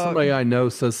saying about somebody I know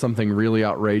says something really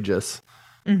outrageous.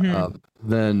 Mm-hmm.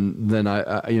 Then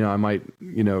I might,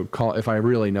 call, if I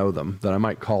really know them, then I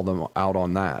might call them out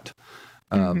on that.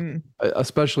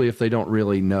 Especially if they don't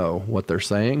really know what they're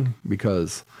saying,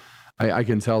 because I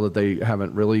can tell that they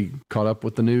haven't really caught up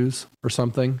with the news or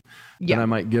something. Yeah. And I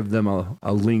might give them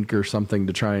a link or something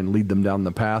to try and lead them down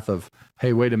the path of,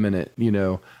 hey, wait a minute,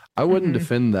 I wouldn't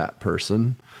defend that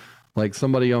person. Like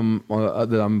somebody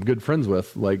that I'm good friends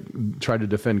with, like tried to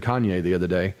defend Kanye the other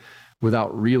day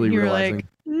without really realizing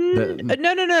that.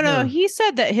 No. He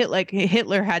said that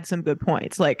Hitler had some good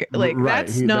points. Like right.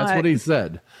 That's what he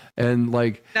said. And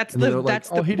like, that's and the he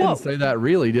quote. didn't say that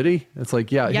really, did he? It's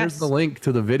like, yeah, here's the link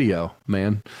to the video,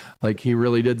 man. Like he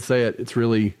really did say it. It's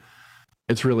really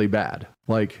bad.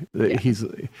 Like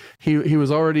he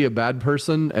was already a bad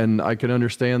person. And I can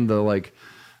understand the, like,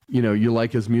 you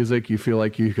like his music, you feel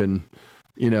like you can,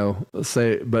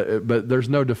 say, but there's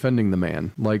no defending the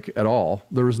man, like, at all.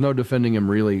 There was no defending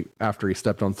him really after he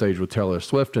stepped on stage with Taylor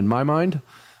Swift, in my mind.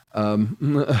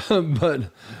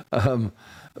 But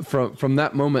from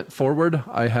that moment forward,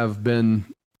 I have been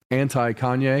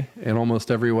anti-Kanye in almost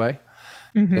every way.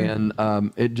 And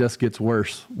it just gets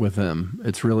worse with him.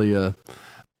 It's really the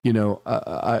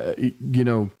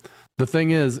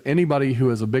thing is, anybody who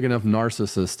is a big enough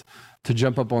narcissist to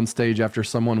jump up on stage after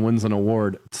someone wins an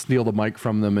award, steal the mic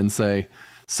from them and say,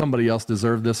 somebody else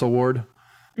deserved this award,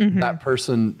 that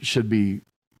person should be,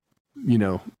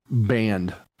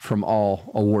 banned from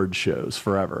all award shows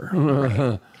forever.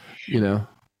 Right.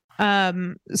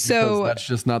 So that's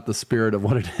just not the spirit of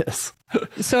what it is.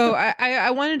 So I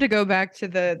wanted to go back to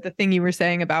the thing you were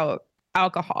saying about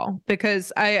alcohol,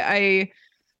 because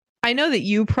I know that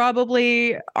you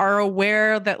probably are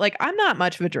aware that, like, I'm not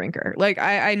much of a drinker. Like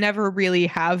I never really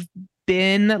have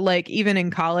been. Like, even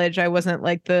in college, I wasn't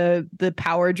like the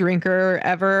power drinker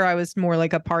ever. I was more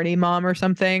like a party mom or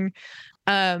something.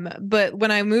 But when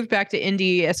I moved back to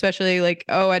Indy, especially like,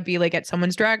 I'd be like at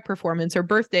someone's drag performance or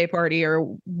birthday party or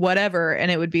whatever. And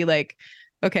it would be like,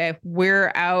 okay,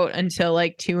 we're out until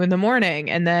like 2 a.m.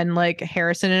 And then like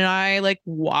Harrison and I like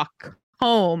walk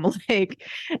home, like,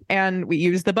 and we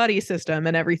use the buddy system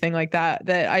and everything like that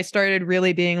I started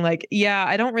really being like, yeah,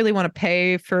 I don't really want to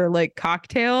pay for like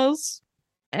cocktails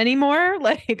anymore.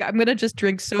 Like, I'm gonna just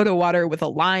drink soda water with a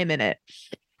lime in it.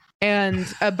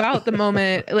 And about the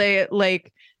moment,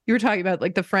 like you were talking about,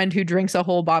 like the friend who drinks a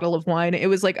whole bottle of wine, it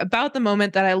was like about the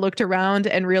moment that I looked around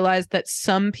and realized that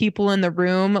some people in the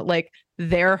room, like,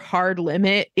 their hard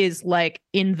limit is like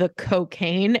in the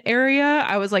cocaine area.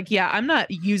 I was like, yeah, I'm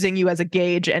not using you as a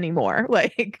gauge anymore.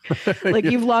 Like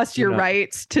you've lost your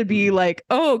rights to be like,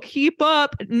 oh, keep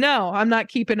up. No, I'm not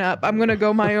keeping up. I'm going to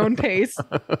go my own pace.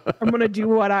 I'm going to do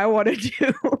what I want to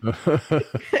do.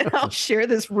 And I'll share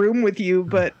this room with you,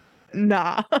 but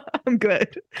nah, I'm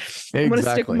good. I'm going to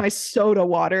stick with my soda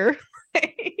water.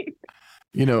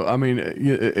 I mean,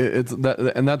 it's that,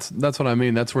 and that's what I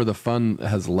mean. That's where the fun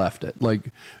has left it. Like,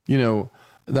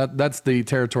 that's the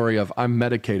territory of I'm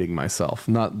medicating myself,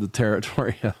 not the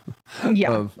territory of having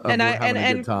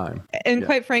a good time. And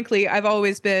quite frankly, I've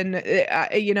always been,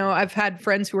 I've had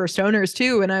friends who are stoners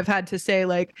too, and I've had to say,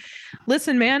 like,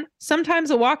 listen, man,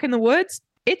 sometimes a walk in the woods,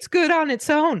 it's good on its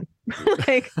own.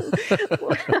 I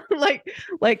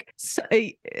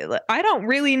don't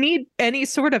really need any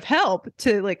sort of help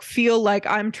to like feel like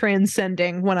I'm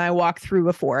transcending when I walk through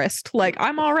a forest. Like,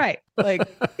 I'm all right. Like,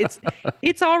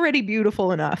 it's already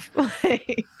beautiful enough.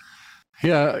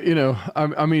 Yeah,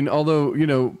 I mean, although,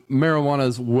 marijuana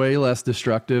is way less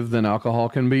destructive than alcohol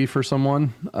can be for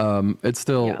someone, it's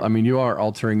still, I mean, you are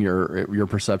altering your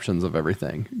perceptions of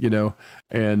everything,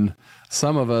 and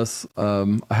some of us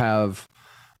have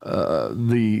I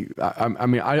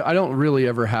don't really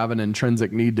ever have an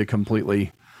intrinsic need to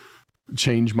completely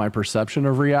change my perception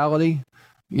of reality.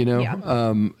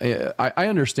 I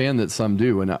understand that some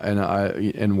do,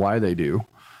 and why they do.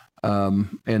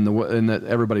 And that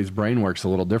everybody's brain works a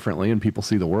little differently, and people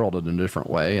see the world in a different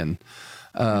way. And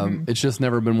it's just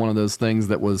never been one of those things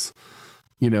that was,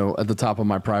 at the top of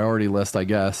my priority list, I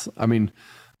guess. I mean,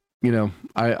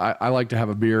 I like to have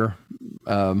a beer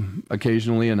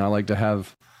occasionally, and I like to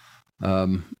have,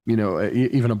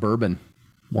 even a bourbon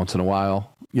once in a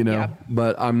while,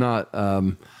 but I'm not,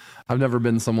 I've never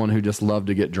been someone who just loved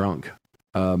to get drunk.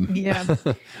 I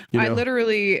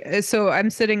literally, so I'm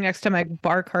sitting next to my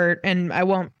bar cart, and I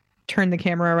won't turn the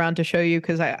camera around to show you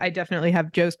because I definitely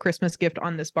have Joe's Christmas gift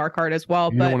on this bar cart as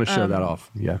well. You don't want to show that off.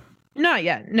 Yeah. Not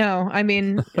yet. No, I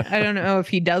mean, I don't know if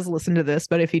he does listen to this,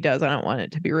 but if he does, I don't want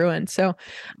it to be ruined. So,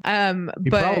 he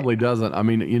probably doesn't. I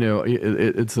mean,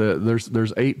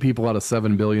 there's 8 people out of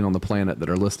 7 billion on the planet that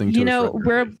are listening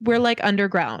to we're like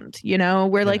underground,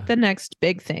 we're like the next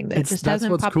big thing that just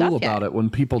hasn't popped up yet. That's what's cool about it. When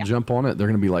people jump on it, they're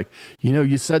going to be like,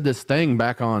 you said this thing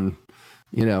back on,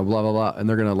 blah blah blah, and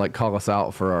they're gonna like call us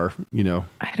out for our,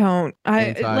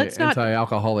 let's not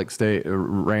anti-alcoholic state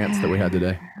rants that we had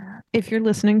today. If you're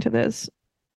listening to this,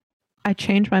 I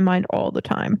change my mind all the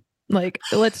time. Like,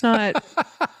 let's not.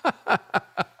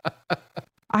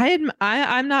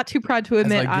 I'm not too proud to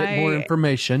admit. As I get more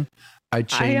information, I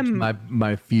change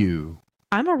my view.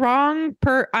 I'm wrong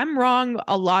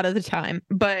a lot of the time,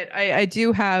 but I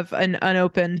do have an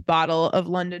unopened bottle of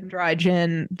London Dry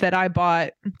Gin that I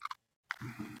bought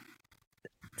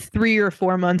 3 or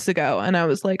 4 months ago, and I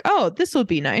was like, "Oh, this will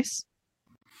be nice."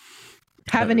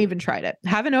 Haven't even tried it.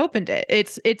 Haven't opened it.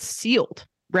 It's sealed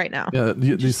right now. Yeah,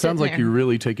 it sounds like you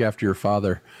really take after your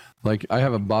father. Like, I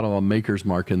have a bottle of Maker's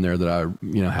Mark in there that I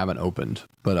haven't opened,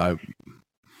 but I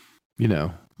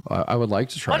would like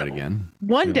to try it again.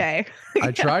 One day.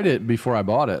 I tried it before I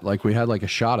bought it. Like, we had like a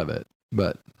shot of it,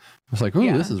 but I was like,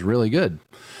 "Ooh, this is really good."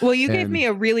 Well, you gave me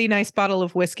a really nice bottle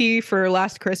of whiskey for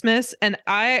last Christmas, and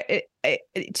to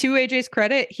AJ's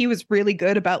credit, he was really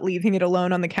good about leaving it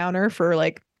alone on the counter for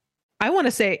like, I want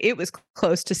to say it was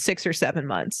close to 6 or 7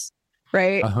 months,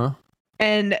 right? Uh-huh.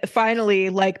 And finally,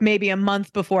 like maybe a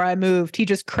month before I moved, he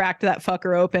just cracked that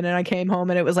fucker open, and I came home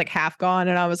and it was like half gone,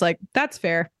 and I was like, "That's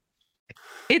fair.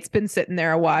 It's been sitting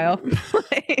there a while."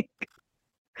 Like,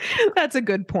 that's a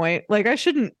good point. Like, I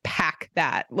shouldn't pack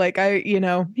that. Like,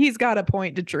 he's got a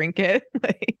point to drink it.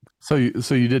 Like, so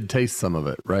you did taste some of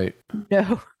it, right?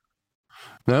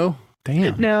 No,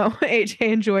 damn. No, AJ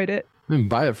enjoyed it. I didn't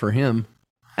buy it for him.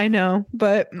 I know,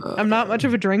 but I'm not much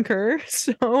of a drinker,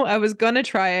 so I was gonna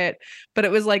try it, but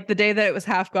it was like the day that it was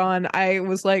half gone, I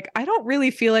was like, I don't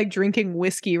really feel like drinking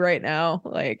whiskey right now,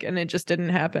 like, and it just didn't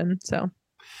happen. So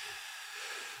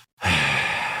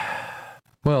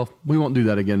well, we won't do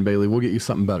that again, Bailey. We'll get you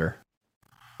something better.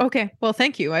 Okay, well,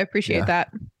 thank you. I appreciate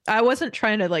that. I wasn't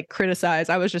trying to like criticize.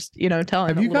 I was just,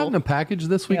 telling. Have you gotten a package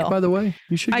this week, by the way?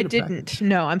 You should. I didn't. Package.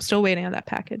 No, I'm still waiting on that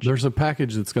package. There's a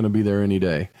package that's going to be there any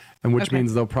day, and which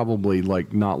means they'll probably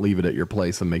like not leave it at your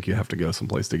place and make you have to go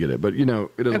someplace to get it. But it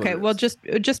is. Okay, well, just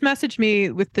message me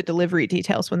with the delivery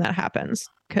details when that happens,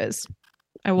 because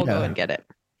I will go and get it.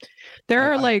 There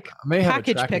are like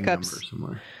package pickups.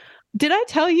 Did I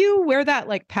tell you where that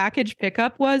like package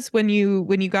pickup was when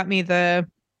you got me the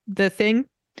thing?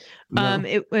 No.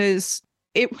 It was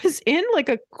in like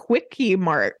a Quickie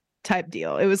Mart type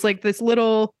deal. It was like this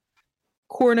little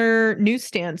corner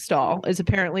newsstand stall is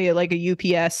apparently like a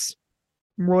UPS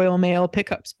Royal Mail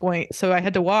pickups point. So I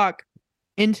had to walk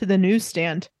into the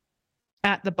newsstand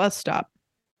at the bus stop,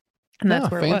 and that's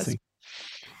where fancy. It was.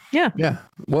 Yeah. Yeah.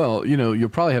 Well, you'll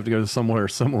probably have to go to somewhere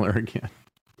similar again.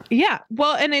 Yeah.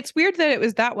 Well, and it's weird that it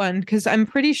was that one, because I'm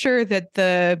pretty sure that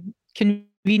the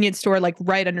convenience store like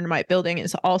right under my building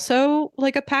is also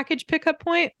like a package pickup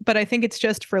point, but I think it's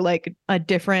just for like a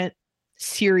different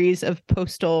series of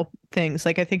postal things.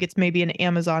 Like, I think it's maybe an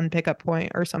Amazon pickup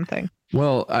point or something.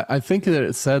 Well, I think that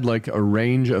it said like a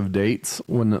range of dates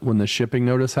when the shipping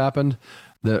notice happened,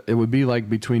 that it would be like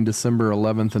between December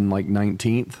 11th and like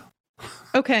 19th.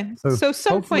 Okay. So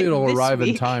some hopefully point it'll arrive week,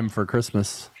 in time for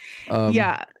Christmas.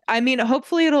 Yeah. I mean,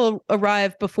 hopefully it'll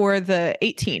arrive before the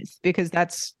 18th, because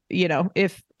that's,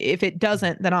 if it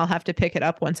doesn't, then I'll have to pick it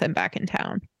up once I'm back in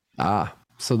town.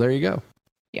 So there you go.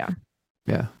 Yeah.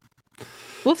 Yeah.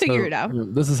 We'll figure it out.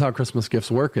 This is how Christmas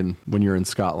gifts work when you're in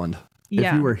Scotland. Yeah.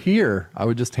 If you were here, I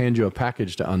would just hand you a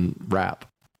package to unwrap.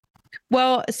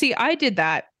 Well, see, I did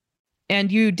that,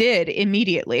 and you did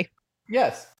immediately.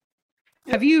 Yes.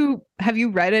 Have you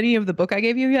read any of the book I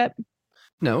gave you yet?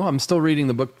 No, I'm still reading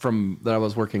the book that I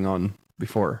was working on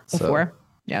before.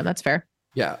 Yeah, that's fair.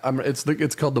 Yeah,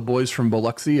 it's called The Boys from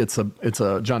Biloxi. It's a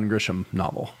John Grisham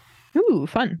novel. Ooh,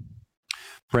 fun.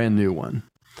 Brand new one.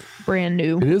 Brand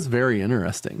new. It is very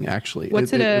interesting, actually.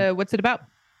 What's it about?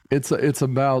 It's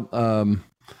about the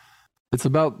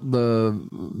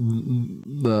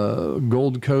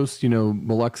Gold Coast,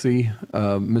 Biloxi,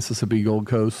 Mississippi Gold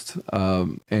Coast,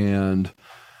 and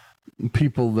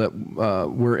people that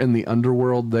were in the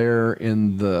underworld there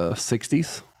in the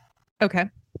 60s. Okay.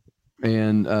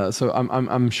 And so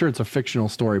I'm sure it's a fictional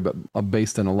story, but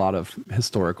based in a lot of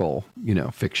historical,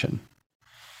 fiction.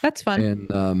 That's fun.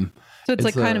 And so it's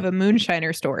like kind of a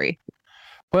moonshiner story.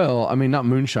 Well, I mean, not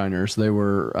moonshiners. They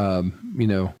were,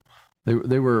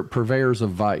 they were purveyors of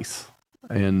vice,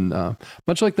 and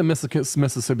much like the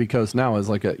Mississippi coast now is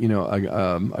like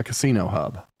a casino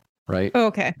hub, right? Oh,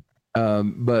 okay.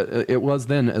 But it was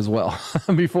then as well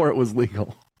before it was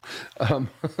legal.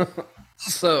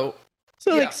 So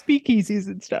like speakeasies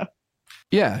and stuff.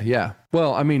 Yeah.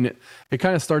 Well, I mean, it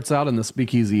kind of starts out in the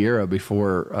speakeasy era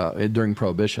before during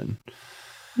Prohibition.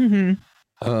 Mm-hmm.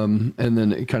 And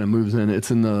then it kind of moves in.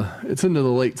 It's into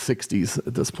the late 60s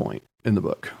at this point in the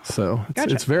book. So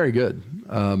it's very good.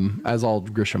 As all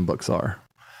Grisham books are.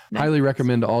 Nice. Highly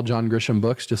recommend all John Grisham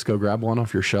books. Just go grab one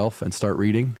off your shelf and start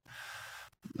reading.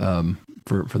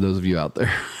 For those of you out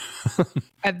there.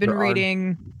 I've been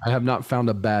reading. I have not found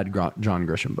a bad John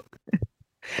Grisham book.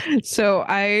 So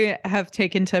I have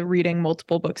taken to reading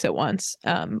multiple books at once,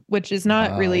 which is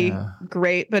not really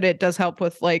great, but it does help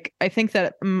with like, I think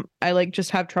that I like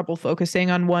just have trouble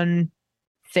focusing on one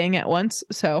thing at once.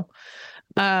 So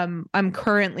I'm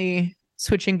currently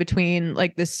switching between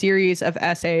like this series of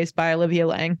essays by Olivia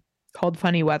Lang called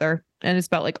Funny Weather. And it's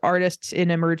about like artists in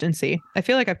emergency. I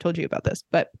feel like I've told you about this,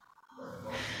 but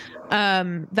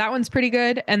that one's pretty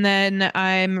good. And then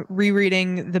I'm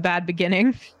rereading The Bad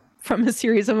Beginning from a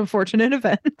series of unfortunate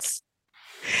events.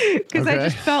 Because I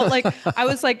just felt like I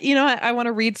was like, I want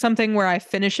to read something where I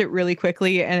finish it really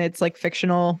quickly and it's like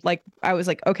fictional. Like I was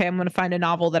like, okay, I'm going to find a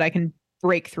novel that I can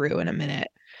break through in a minute.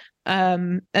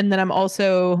 And then I'm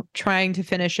also trying to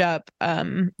finish up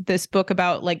this book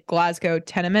about like Glasgow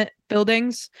tenement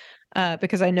buildings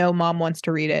because I know Mom wants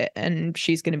to read it and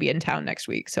she's going to be in town next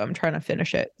week. So I'm trying to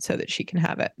finish it so that she can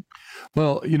have it.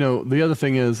 Well, the other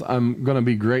thing is I'm going to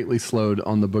be greatly slowed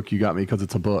on the book you got me because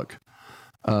it's a book.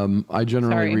 I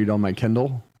generally read on my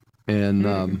Kindle,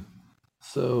 and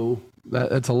so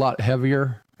it's a lot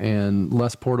heavier and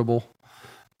less portable,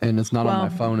 and it's not on my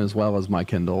phone as well as my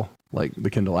Kindle, like the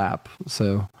Kindle app.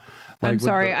 So like, I'm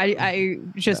sorry, I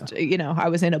just I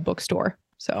was in a bookstore,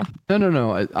 so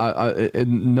no. I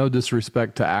no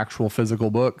disrespect to actual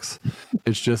physical books,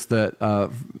 it's just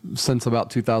that since about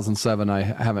 2007, I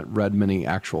haven't read many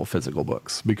actual physical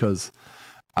books because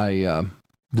I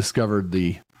discovered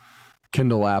the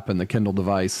Kindle app and the Kindle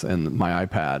device and my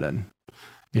iPad, and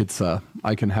it's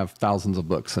I can have thousands of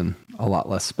books in a lot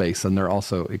less space, and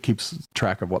it keeps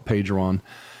track of what page you're on.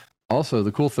 Also,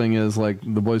 the cool thing is like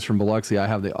the Boys from Biloxi, I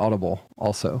have the Audible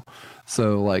also,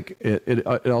 so like it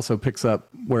also picks up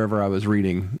wherever I was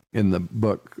reading in the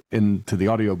book into the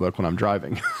audiobook when I'm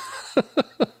driving.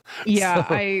 Yeah,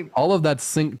 so all of that's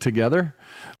synced together,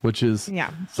 which is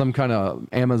some kind of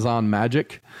Amazon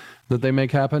magic that they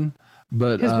make happen.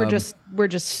 But because we're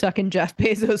just sucking Jeff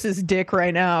Bezos's dick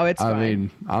right now. It's fine. I mean,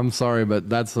 I'm sorry, but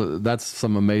that's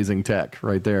some amazing tech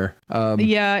right there.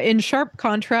 Yeah, in sharp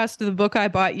contrast, the book I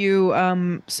bought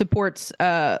you supports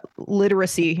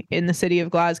literacy in the city of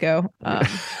Glasgow.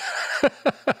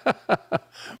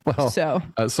 Well, so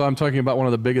I'm talking about one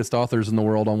of the biggest authors in the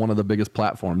world on one of the biggest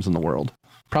platforms in the world.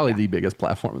 Probably the biggest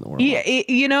platform in the world. Yeah,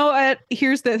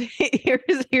 here's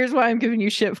why I'm giving you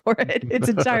shit for it. It's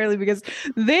entirely because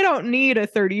they don't need a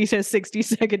 30 to 60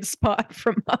 second spot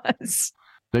from us.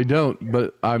 They don't,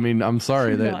 but I mean, I'm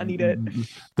sorry that need it.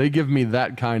 They give me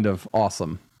that kind of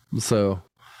awesome. So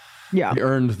yeah, they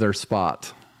earned their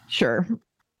spot. Sure,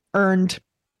 earned,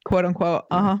 quote unquote.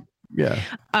 Yeah.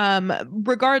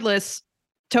 Regardless,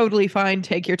 totally fine.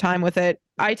 Take your time with it.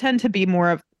 I tend to be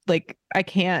more of like I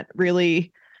can't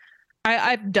really.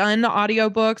 I've done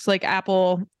audiobooks, like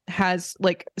Apple has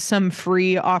like some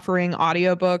free offering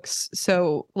audiobooks.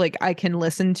 So like I can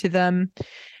listen to them.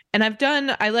 And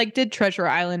I did Treasure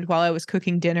Island while I was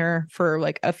cooking dinner for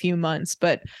like a few months,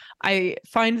 but I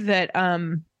find that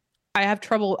I have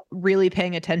trouble really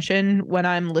paying attention when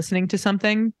I'm listening to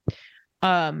something.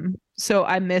 So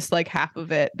I miss like half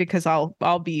of it because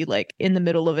I'll be like in the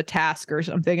middle of a task or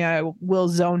something. I will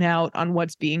zone out on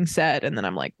what's being said. And then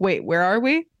I'm like, wait, where are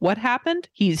we? What happened?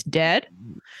 He's dead.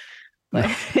 Like,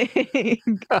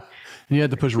 you had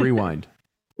to push rewind.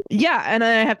 Yeah. And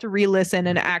I have to re-listen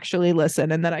and actually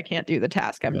listen. And then I can't do the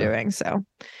task I'm doing. So,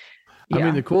 yeah. I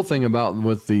mean, the cool thing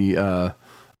with the,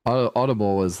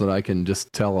 Audible is that I can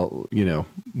just tell,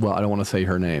 well, I don't want to say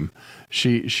her name.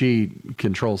 She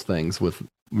controls things with,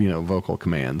 vocal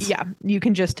commands. Yeah. You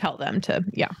can just tell them to,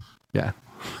 yeah.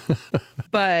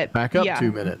 But back up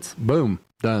 2 minutes. Boom.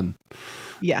 Done.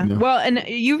 Yeah. Well, and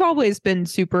you've always been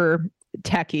super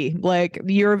techie. Like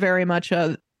you're very much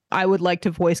I would like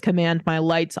to voice command my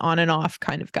lights on and off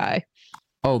kind of guy.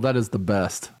 Oh, that is the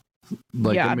best.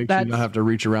 Like it makes you not have to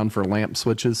reach around for lamp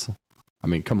switches. I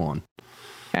mean, come on.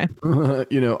 Okay.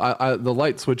 The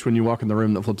light switch when you walk in the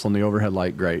room that flips on the overhead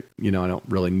light, great. I don't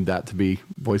really need that to be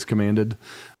voice commanded,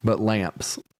 but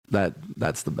lamps,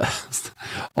 that's the best.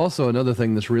 Also, another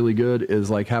thing that's really good is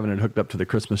like having it hooked up to the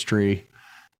Christmas tree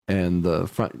and the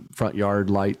front yard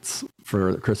lights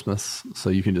for Christmas, so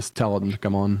you can just tell them to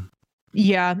come on.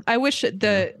 Yeah, I wish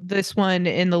this one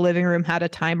in the living room had a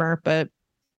timer, but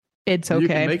it's okay. You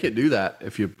can make it do that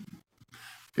if you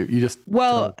just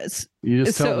tell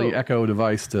the Echo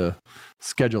device to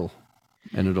schedule.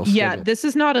 and it'll schedule. This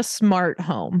is not a smart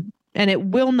home, and it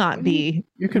will not be.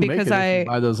 You can because make it if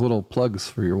you buy those little plugs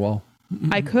for your wall.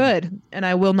 I could, and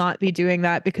I will not be doing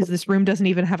that because this room doesn't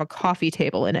even have a coffee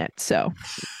table in it. So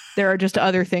there are just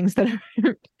other things that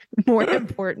are more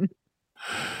important.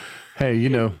 Hey, you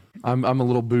know, I'm a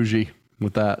little bougie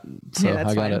with that, so yeah,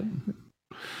 I got it.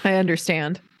 I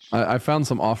understand. I found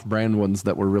some off-brand ones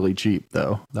that were really cheap,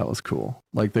 though. That was cool.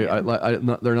 Like they're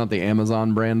not the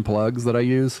Amazon brand plugs that I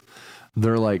use.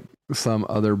 They're like some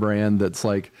other brand that's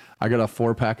like I got a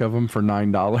 4-pack of them for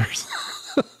 $9.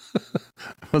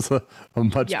 It was a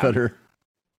much better.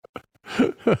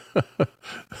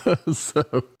 So,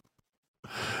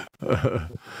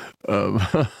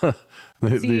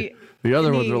 the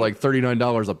other ones are like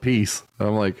 $39 a piece.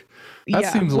 I'm like,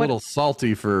 that seems a little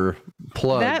salty for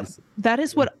plugs. That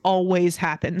is what always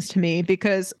happens to me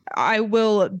because I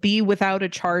will be without a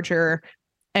charger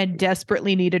and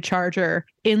desperately need a charger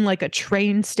in like a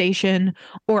train station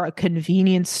or a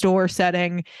convenience store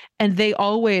setting. And they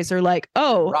always are like,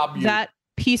 oh, that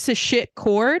piece of shit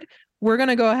cord, we're going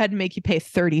to go ahead and make you pay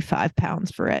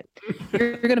 £35 for it.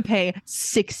 You're going to pay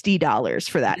 $60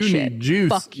 for that shit. Need juice.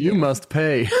 Fuck you must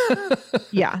pay.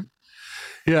 Yeah.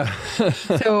 Yeah.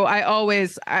 So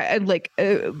I like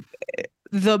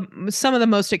some of the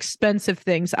most expensive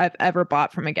things I've ever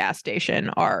bought from a gas station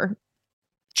are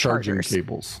charging chargers.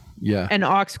 Cables. Yeah. And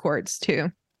aux cords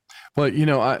too. Well, you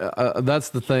know, I that's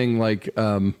the thing. Like,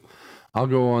 I'll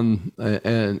go on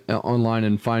and online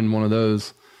and find one of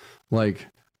those. Like,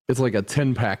 it's like a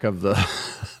 10-pack of the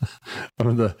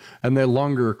and they're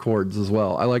longer cords as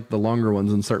well. I like the longer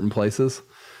ones in certain places.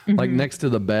 Mm-hmm. Like next to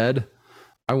the bed,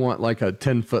 I want like a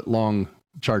 10-foot long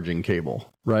charging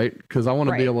cable, right? Because I want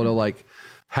to be able to like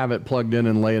have it plugged in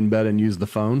and lay in bed and use the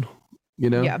phone, you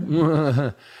know?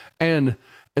 Yeah. And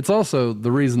it's also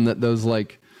the reason that those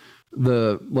like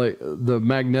the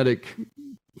magnetic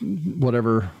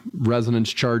whatever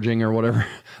resonance charging or whatever,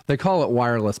 they call it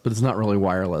wireless, but it's not really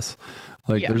wireless.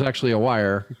 Like there's actually a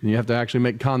wire and you have to actually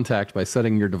make contact by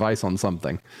setting your device on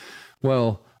something.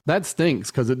 Well, that stinks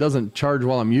because it doesn't charge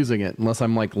while I'm using it unless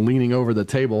I'm like leaning over the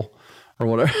table or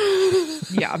whatever.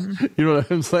 Yeah. You know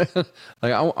what I'm saying?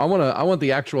 Like I want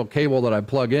the actual cable that I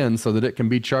plug in so that it can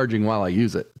be charging while I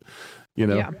use it, you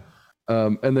know? Yeah.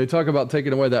 And they talk about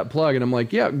taking away that plug and I'm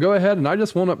like, yeah, go ahead. And I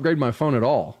just won't upgrade my phone at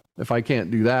all if I can't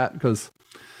do that. Cause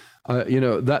you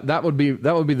know, that would be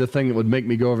the thing that would make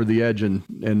me go over the edge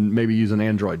and maybe use an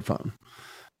Android phone.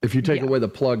 If you take away the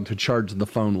plug to charge the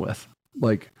phone with,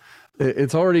 like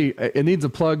it needs a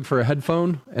plug for a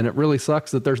headphone and it really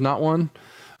sucks that there's not one,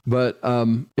 but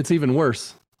it's even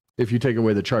worse if you take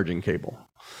away the charging cable.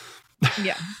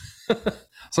 Yeah.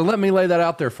 So let me lay that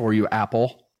out there for you,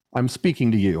 Apple. I'm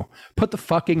speaking to you. Put the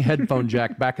fucking headphone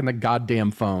jack back in the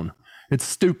goddamn phone. It's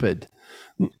stupid.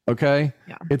 Okay.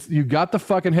 Yeah. You got the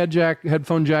fucking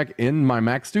headphone jack in my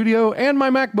Mac Studio and my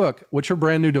MacBook, which are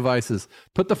brand new devices.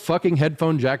 Put the fucking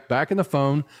headphone jack back in the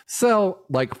phone. Sell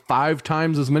like 5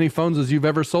 times as many phones as you've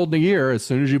ever sold in a year as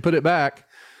soon as you put it back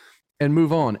and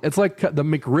move on. It's like the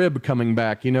McRib coming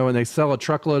back, you know, and they sell a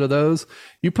truckload of those.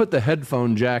 You put the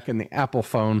headphone jack in the Apple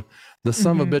phone, the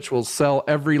son of a bitch will sell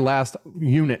every last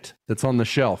unit that's on the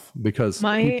shelf because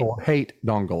people hate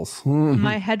dongles.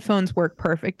 My headphones work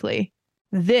perfectly.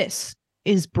 This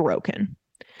is broken.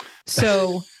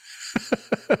 So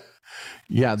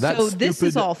yeah, that's so this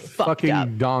is all fucking up.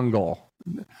 Dongle.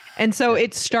 And so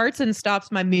it starts and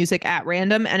stops my music at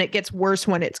random, and it gets worse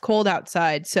when it's cold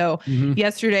outside. So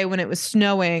yesterday when it was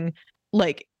snowing,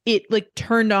 like it like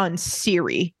turned on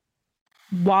Siri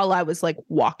while I was like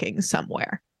walking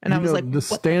somewhere. And I was like, the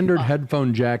standard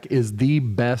headphone jack is the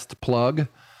best plug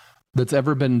that's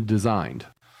ever been designed.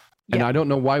 And I don't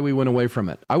know why we went away from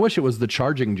it. I wish it was the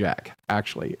charging jack,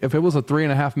 actually. If it was a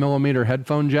 3.5 millimeter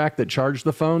headphone jack that charged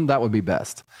the phone, that would be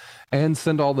best. And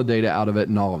send all the data out of it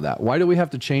and all of that. Why do we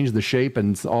have to change the shape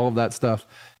and all of that stuff?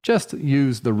 Just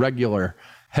use the regular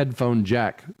headphone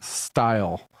jack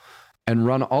style and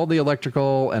run all the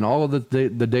electrical and all of the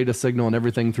data signal and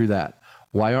everything through that.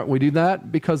 Why aren't we do that?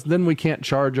 Because then we can't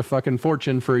charge a fucking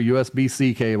fortune for a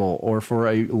USB-C cable or for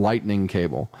a lightning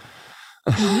cable.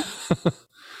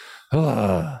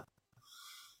 I'm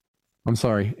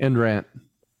sorry. End rant.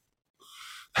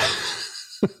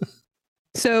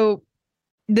 So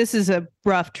this is a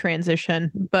rough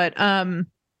transition, but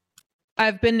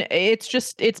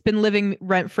it's been living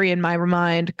rent free in my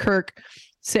mind. Kirk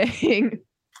saying,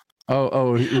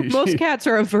 most cats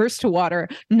are averse to water,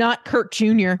 not Kirk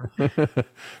Jr.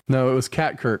 No, it was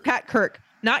Cat Kirk. Cat Kirk,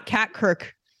 not Cat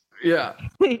Kirk. Yeah.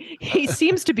 He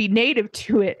seems to be native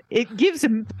to it. It gives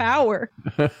him power.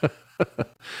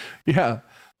 Yeah.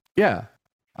 Yeah.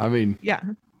 I mean, yeah.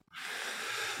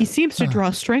 He seems to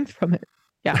draw strength from it.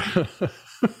 Yeah.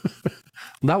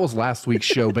 that was last week's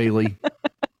show, Bailey.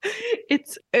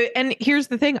 It's and here's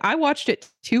the thing. I watched it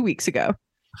 2 weeks ago.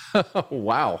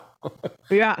 Wow.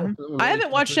 Yeah. I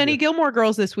haven't watched any Gilmore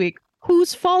Girls this week.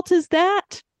 Whose fault is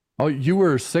that? Oh, you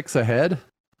were 6 ahead?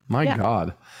 My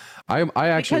God. I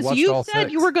actually because watched you all said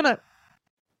 6 you were gonna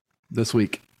this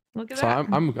week. look at So that.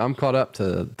 I'm caught up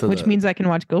to Which means I can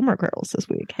watch Gilmore Girls this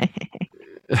week.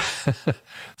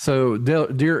 So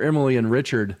Dear Emily and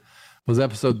Richard was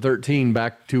episode 13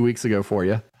 back 2 weeks ago for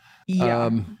you. Yeah.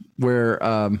 Where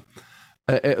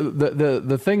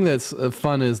the thing that's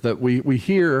fun is that we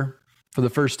hear for the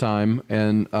first time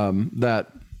and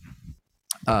that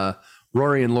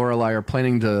Rory and Lorelai are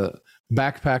planning to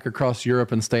backpack across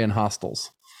Europe and stay in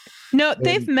hostels. No,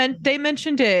 they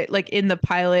mentioned it like in the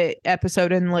pilot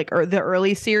episode in like or the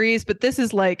early series, but this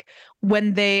is like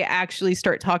when they actually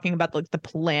start talking about like the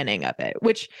planning of it,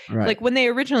 which like when they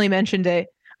originally mentioned it,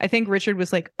 I think Richard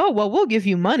was like, "Oh, well, we'll give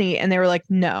you money." And they were like,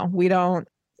 "No, we don't.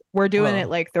 We're doing it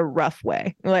like the rough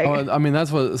way." Like I mean,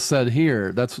 that's what it said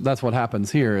here. That's what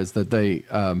happens here is that they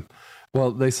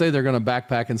they say they're going to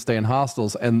backpack and stay in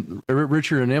hostels, and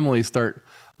Richard and Emily start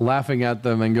laughing at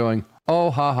them and going,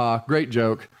 "Oh, haha, great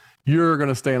joke. You're going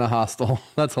to stay in a hostel."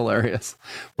 That's hilarious,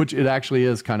 which it actually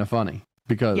is kind of funny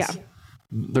because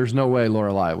there's no way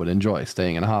Lorelai would enjoy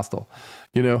staying in a hostel,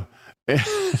 you know,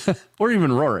 or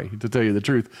even Rory, to tell you the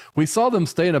truth. We saw them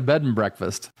stay in a bed and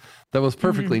breakfast that was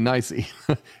perfectly nicey,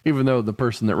 even though the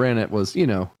person that ran it was, you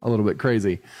know, a little bit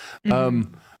crazy.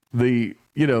 The,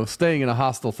 you know, staying in a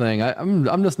hostel thing,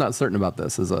 I'm just not certain about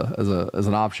this as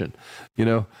an option, you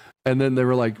know. And then they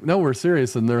were like, "No, we're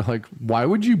serious." And they're like, "Why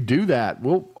would you do that?"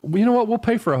 Well, you know what? We'll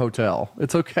pay for a hotel.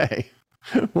 It's okay.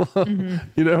 Well,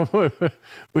 you know,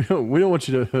 we don't want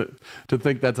you to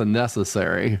think that's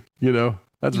unnecessary. You know,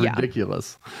 that's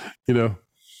ridiculous. You know.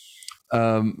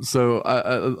 So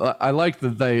I like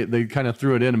that they kind of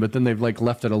threw it in, but then they've like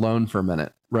left it alone for a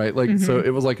minute, right? Like so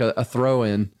it was like a throw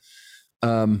in.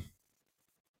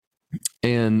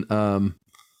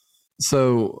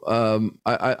 So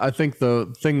I think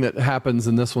the thing that happens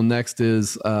in this one next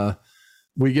is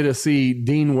we get to see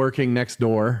Dean working next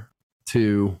door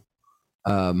to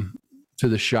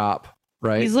the shop,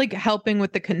 right? he's like helping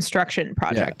with the construction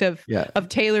project of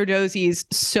Taylor Dosey's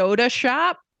soda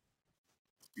shop.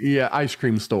 Yeah, ice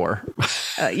cream store.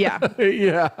 Yeah.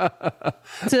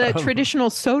 It's a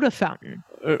traditional soda fountain.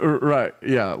 Right.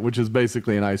 Yeah, which is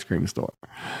basically an ice cream store.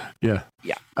 Yeah.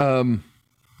 Yeah.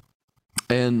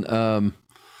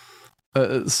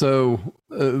 So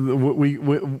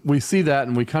we see that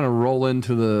and we kind of roll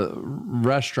into the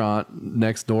restaurant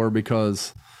next door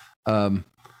because Luke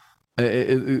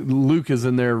is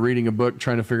in there reading a book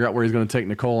trying to figure out where he's going to take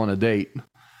Nicole on a date.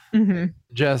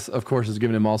 Jess, of course, is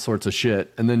giving him all sorts of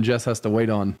shit, and then Jess has to wait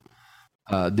on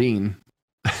Dean.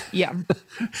 Yeah.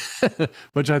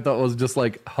 Which I thought was just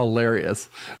like hilarious.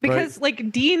 Because like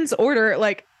Dean's order,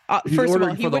 like he's first of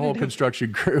ordering all, he for the whole wouldn't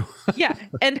construction crew. Yeah.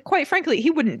 And quite frankly,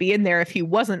 he wouldn't be in there if he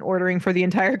wasn't ordering for the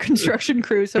entire construction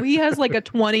crew. So he has like a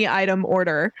 20 item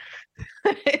order.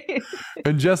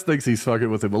 And Jess thinks he's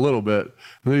fucking with him a little bit.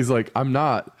 And then he's like, "I'm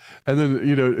not." And then,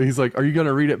 you know, he's like, "Are you going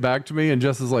to read it back to me?" And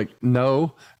Jess is like,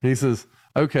 "No." And he says,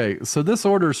 "Okay, so this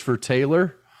order's for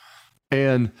Taylor.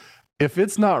 And if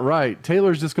it's not right,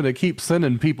 Taylor's just going to keep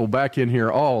sending people back in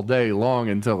here all day long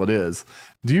until it is.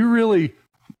 Do you really?"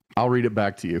 "I'll read it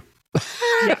back to you."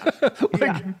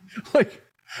 Yeah. Like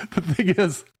the thing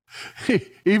is,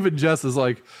 even Jess is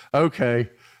like, "Okay,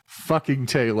 fucking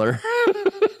Taylor."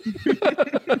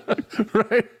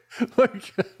 Right?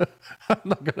 Like, I'm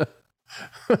not gonna.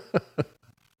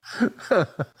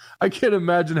 I can't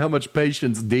imagine how much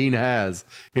patience Dean has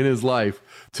in his life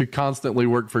to constantly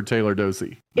work for Taylor Dosey.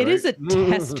 Right? It is a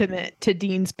testament to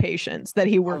Dean's patience that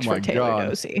he works for Taylor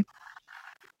Dosey.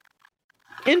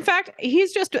 In fact, he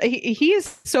is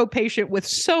so patient with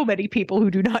so many people who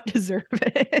do not deserve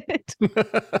it.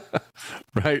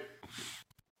 Right.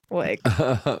 Like,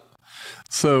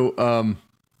 so,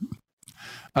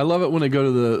 I love it when they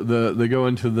go to they go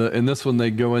into in this one,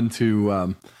 they go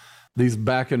into, these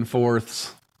back and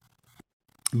forths,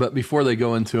 but before they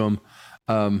go into them,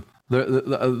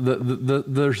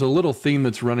 there's a little theme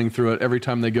that's running through it every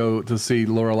time they go to see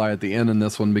Lorelai at the end in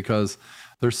this one, because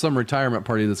there's some retirement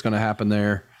party that's going to happen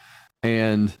there.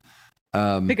 And,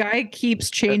 the guy keeps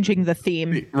changing the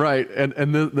theme. Right.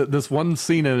 And this one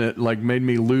scene in it, like, made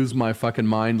me lose my fucking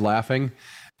mind laughing.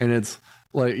 And it's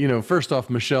like, you know, first off,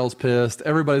 Michelle's pissed.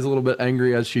 Everybody's a little bit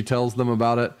angry as she tells them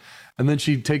about it. And then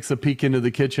she takes a peek into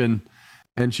the kitchen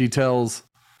and she tells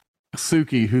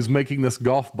Suki, who's making this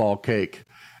golf ball cake.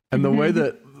 And the way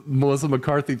that Melissa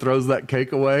McCarthy throws that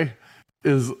cake away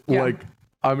is like,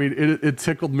 I mean, it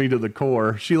tickled me to the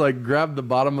core. She like grabbed the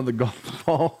bottom of the golf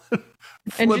ball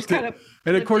and just kind of,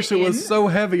 and of course it was so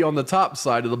heavy on the top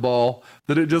side of the ball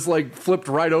that it just like flipped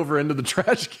right over into the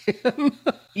trash can.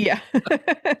 Yeah.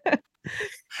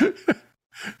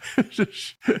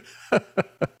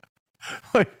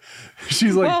 Like,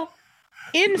 she's like, well,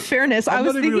 in fairness, I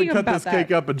was thinking about cut this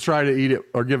cake up and try to eat it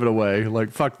or give it away.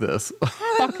 Like, fuck this.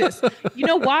 Fuck this. You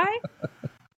know why?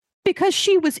 Because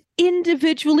she was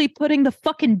individually putting the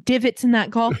fucking divots in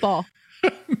that golf ball.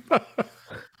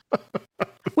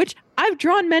 Which I've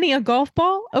drawn many a golf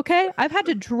ball, okay? I've had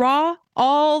to draw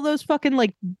all those fucking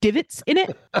like divots in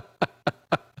it.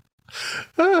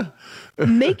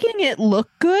 Making it look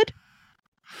good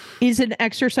is an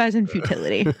exercise in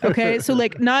futility. Okay. So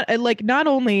not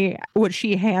only was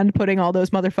she hand putting all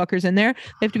those motherfuckers in there,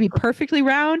 they have to be perfectly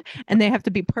round and they have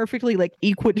to be perfectly like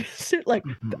equidistant. Like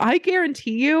I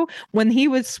guarantee you when he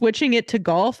was switching it to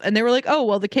golf and they were like, oh,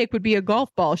 well, the cake would be a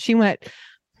golf ball. She went,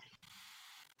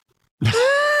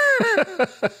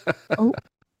 oh,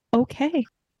 okay.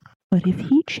 But if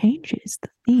he changes the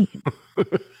theme,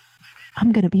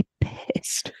 I'm going to be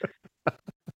pissed.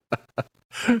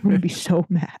 I'm going to be so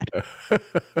mad.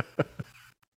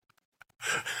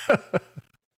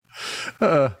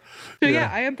 So yeah,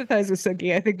 I empathize with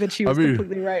Suki. I think that she was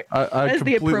completely right. I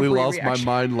completely lost my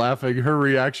mind laughing. Her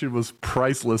reaction was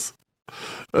priceless.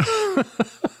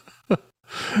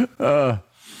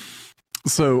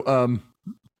 So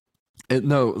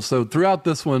throughout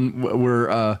this one,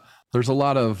 there's a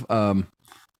lot of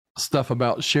stuff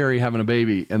about Sherry having a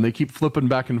baby, and they keep flipping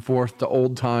back and forth to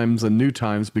old times and new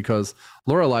times because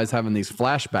Lorelai's having these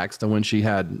flashbacks to when she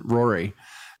had Rory.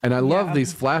 And I love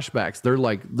these flashbacks.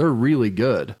 They're really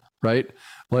good, right?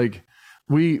 Like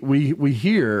we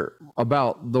hear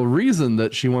about the reason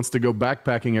that she wants to go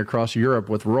backpacking across Europe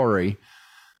with Rory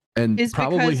and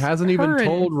probably hasn't even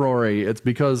told Rory. It's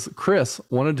because Chris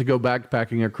wanted to go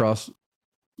backpacking across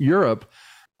Europe,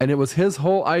 and it was his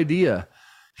idea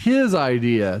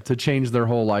to change their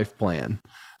whole life plan,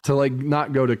 to like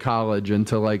not go to college and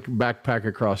to like backpack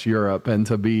across Europe and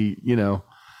to be, you know,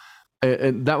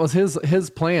 and that was his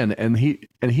plan, and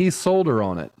he sold her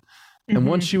on it. Mm-hmm. And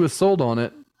once she was sold on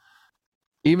it,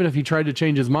 even if he tried to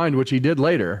change his mind, which he did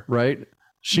later, right?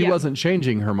 She wasn't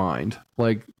changing her mind.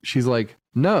 Like she's like,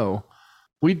 no,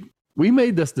 we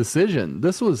made this decision.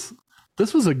 This was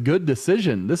a good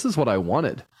decision. This is what I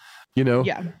wanted. You know,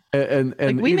 and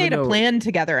like we made a plan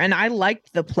together, and I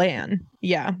liked the plan.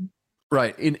 Yeah,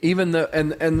 right. And even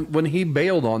and when he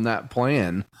bailed on that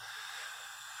plan,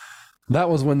 that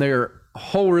was when their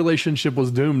whole relationship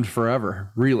was doomed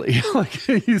forever. Really, like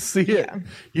you see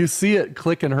it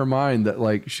click in her mind that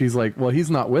like she's like, well,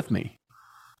 he's not with me.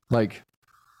 Like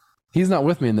he's not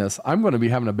with me in this. I'm going to be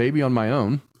having a baby on my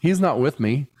own. He's not with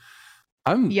me.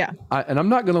 And I'm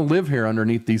not going to live here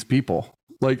underneath these people.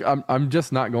 Like I'm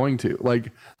just not going to.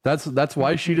 Like that's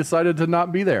why she decided to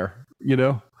not be there, you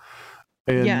know.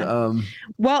 And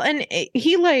well, and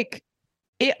he like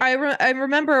I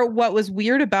remember what was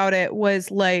weird about it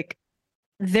was like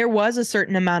there was a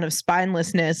certain amount of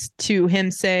spinelessness to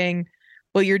him saying,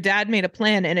 well, your dad made a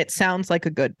plan and it sounds like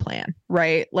a good plan,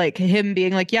 right? Like him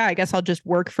being like, yeah, I guess I'll just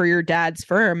work for your dad's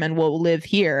firm and we'll live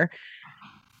here.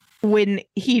 When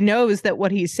he knows that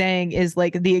what he's saying is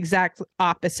like the exact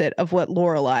opposite of what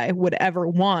Lorelai would ever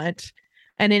want.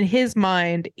 And in his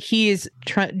mind, he's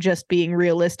just being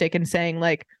realistic and saying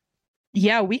like,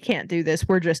 yeah, we can't do this.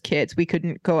 We're just kids. We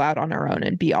couldn't go out on our own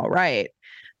and be all right.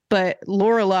 But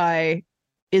Lorelai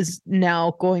is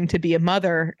now going to be a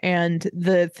mother. And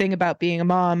the thing about being a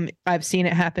mom, I've seen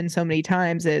it happen so many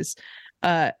times, is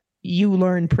you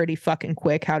learn pretty fucking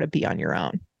quick how to be on your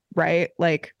own. Right?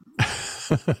 Like,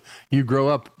 you grow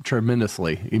up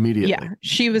tremendously immediately. Yeah.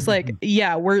 She was like,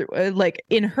 yeah, we're like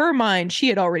in her mind, she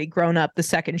had already grown up the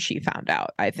second she found out,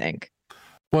 I think.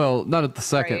 Well, not at the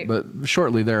second, but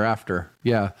shortly thereafter.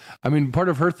 Yeah. I mean, part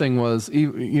of her thing was,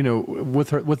 you know,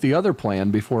 with the other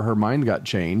plan before her mind got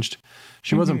changed,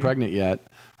 she wasn't pregnant yet.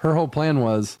 Her whole plan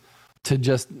was to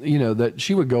just, you know, that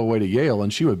she would go away to Yale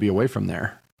and she would be away from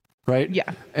there. Right.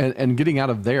 Yeah. And getting out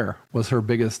of there was her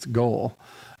biggest goal.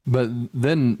 But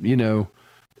then, you know,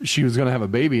 she was going to have a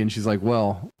baby and she's like,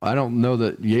 well, I don't know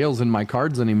that Yale's in my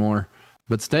cards anymore,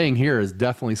 but staying here is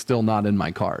definitely still not in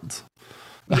my cards.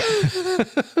 Yeah.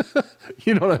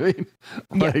 You know what I mean?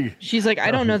 Like, yeah. She's like, I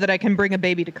don't know that I can bring a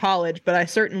baby to college, but I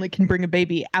certainly can bring a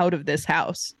baby out of this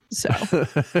house. So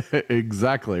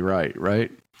exactly right.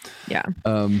 Right. Yeah.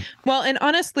 Well, and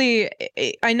honestly,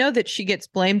 I know that she gets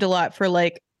blamed a lot for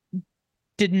like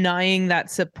denying that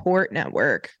support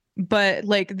network. But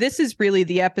like, this is really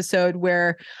the episode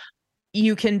where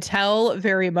you can tell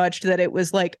very much that it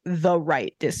was like the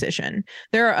right decision.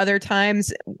 There are other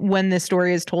times when this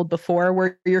story is told before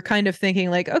where you're kind of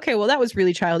thinking like, okay, well, that was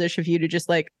really childish of you to just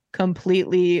like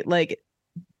completely like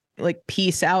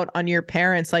peace out on your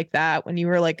parents like that when you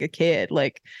were like a kid.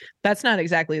 Like, that's not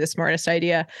exactly the smartest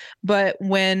idea. But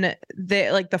when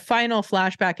they like the final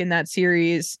flashback in that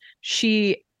series,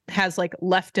 she has like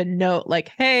left a note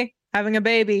like, hey, having a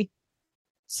baby.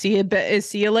 See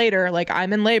you later. Like,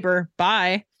 I'm in labor.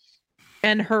 Bye.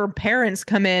 And her parents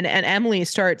come in and Emily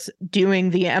starts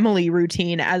doing the Emily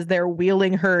routine as they're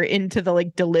wheeling her into the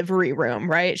like delivery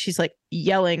room, right? She's like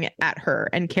yelling at her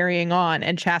and carrying on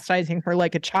and chastising her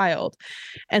like a child.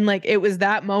 And like, it was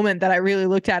that moment that I really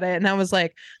looked at it and I was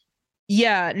like,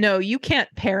 yeah, no, you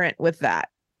can't parent with that.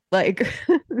 Like,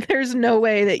 there's no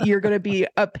way that you're going to be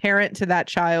a parent to that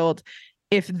child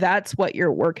if that's what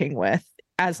you're working with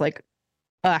as like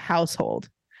a household.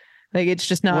 Like, it's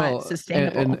just not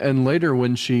sustainable. And later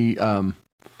when she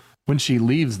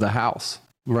leaves the house,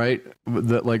 right,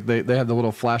 that like they had the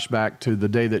little flashback to the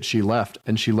day that she left,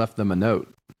 and she left them a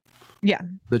note,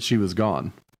 that she was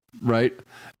gone, right,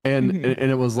 and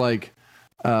it was like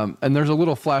and there's a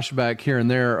little flashback here and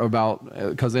there about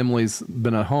because Emily's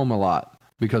been at home a lot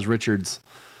because Richard's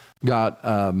got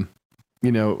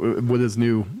with his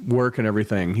new work and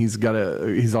everything, he's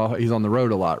on the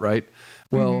road a lot, right?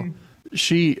 Well,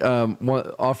 she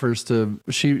offers to,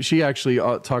 she actually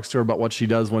talks to her about what she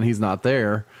does when he's not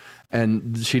there.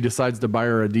 And she decides to buy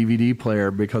her a DVD player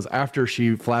because after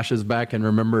she flashes back and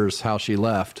remembers how she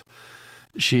left,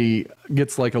 she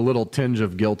gets like a little tinge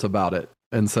of guilt about it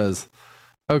and says,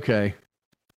 okay,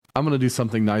 I'm going to do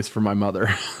something nice for my mother.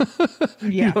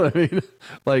 You know what I mean?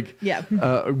 Like,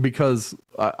 because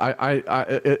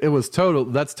it was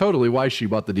that's totally why she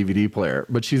bought the DVD player,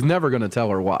 but she's never going to tell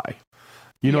her why.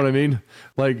 You know what I mean?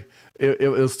 Like,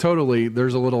 it was totally,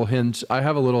 there's a little hinge. I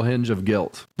have a little hinge of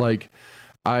guilt. Like,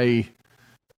 what I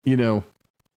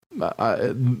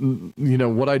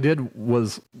did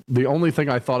was the only thing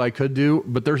I thought I could do,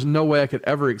 but there's no way I could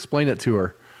ever explain it to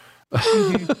her,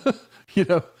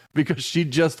 because she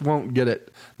just won't get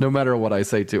it no matter what I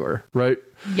say to her. Right.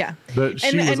 Yeah. But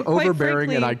she was overbearing,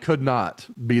 frankly, and I could not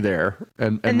be there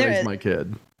and raise my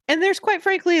kid. And there's quite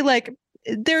frankly, like,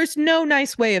 there's no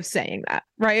nice way of saying that,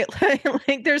 right?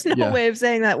 Like there's no way of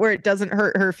saying that where it doesn't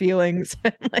hurt her feelings.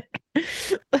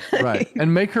 Right.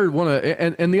 And make her want to,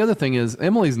 and the other thing is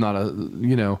Emily's not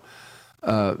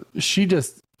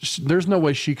there's no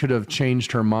way she could have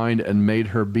changed her mind and made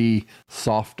her be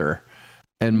softer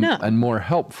and more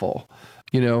helpful,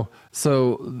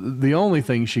 so the only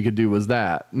thing she could do was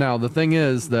that. Now, the thing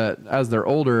is that as they're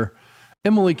older,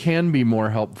 Emily can be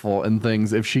more helpful in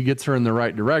things if she gets her in the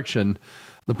right direction.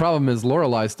 The problem is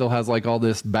Lorelai still has like all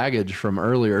this baggage from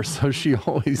earlier, so she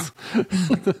always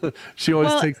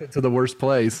takes it to the worst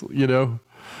place,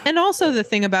 And also the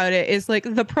thing about it is like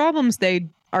the problems they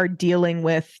are dealing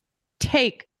with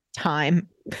take time.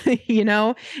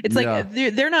 It's like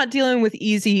they're not dealing with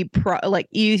easy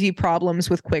problems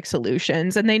with quick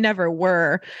solutions, and they never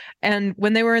were. And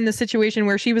when they were in the situation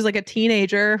where she was like a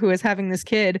teenager who was having this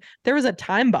kid, there was a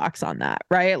time box on that,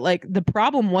 right? Like the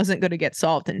problem wasn't going to get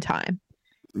solved in time.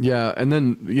 Yeah. And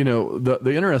then,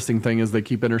 the interesting thing is they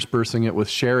keep interspersing it with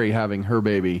Sherry having her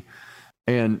baby,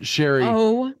 and Sherry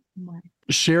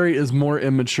is more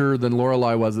immature than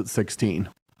Lorelai was at 16.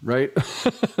 Right?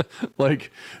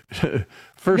 Like,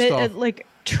 first off, like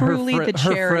truly her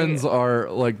friends are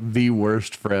like the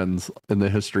worst friends in the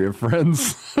history of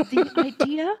friends. The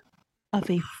idea of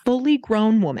a fully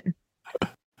grown woman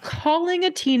calling a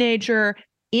teenager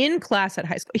in class at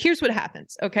high school. Here's what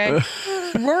happens, okay?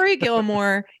 Rory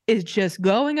Gilmore is just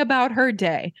going about her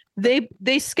day.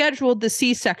 They scheduled the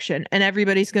C-section and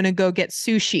everybody's going to go get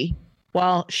sushi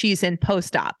while she's in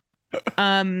post-op.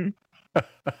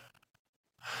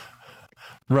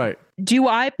 Right. Do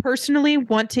I personally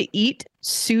want to eat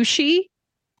sushi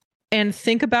and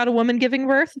think about a woman giving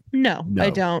birth? No, I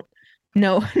don't.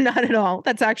 No, not at all.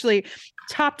 That's actually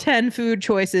top 10 food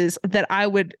choices that I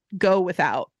would go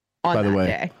without on that day. By the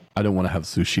way, I don't want to have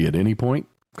sushi at any point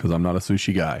because I'm not a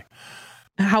sushi guy.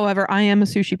 However, I am a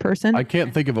sushi person. I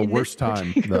can't think of a worse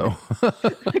time though.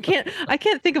 I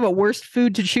can't think of a worse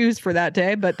food to choose for that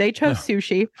day, but they chose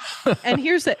sushi. And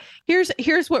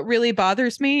here's what really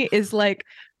bothers me is like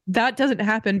that doesn't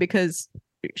happen because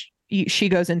she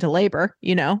goes into labor,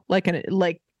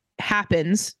 like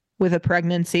happens with a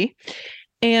pregnancy.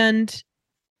 And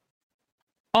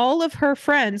all of her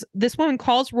friends, this woman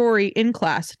calls Rory in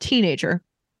class, teenager,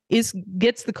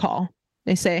 gets the call.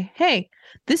 They say, hey,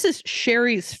 this is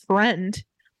Sherry's friend.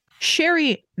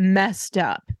 Sherry messed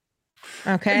up.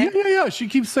 Okay. Yeah. She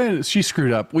keeps saying she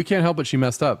screwed up. We can't help it. She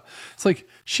messed up. It's like,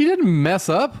 she didn't mess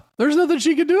up. There's nothing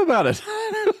she could do about it.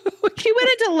 She went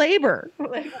into labor.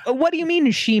 Like, what do you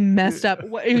mean she messed up?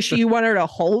 What, you want her to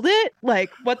hold it?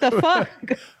 Like, what the fuck?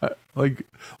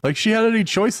 like she had any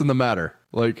choice in the matter.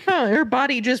 Like, her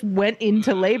body just went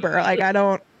into labor. Like, I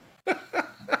don't.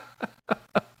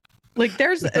 Like,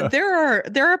 there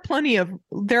are plenty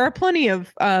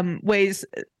of ways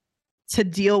to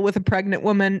deal with a pregnant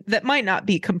woman that might not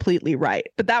be completely right,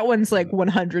 but that one's like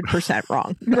 100%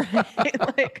 wrong.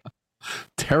 Right? Like,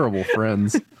 terrible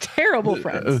friends. Terrible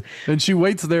friends. And she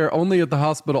waits there only at the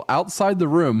hospital outside the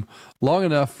room long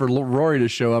enough for Rory to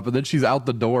show up, and then she's out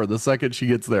the door the second she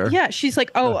gets there. Yeah, she's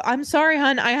like, oh, I'm sorry,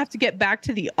 hon, I have to get back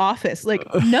to the office. Like,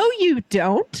 no, you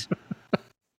don't.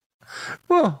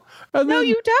 Well, no,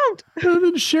 you don't. And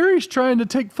then Sherry's trying to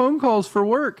take phone calls for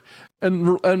work.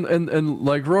 And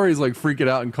like Rory's like freaking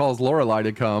out and calls Lorelai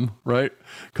to come, right?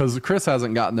 Because Chris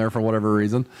hasn't gotten there for whatever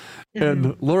reason. Mm-hmm. And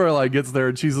Lorelai gets there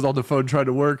and she's on the phone trying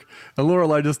to work. And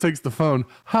Lorelai just takes the phone.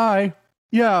 Hi.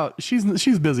 Yeah, she's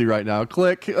busy right now.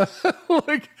 Click. I'm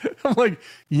like,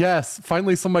 yes,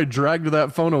 finally somebody dragged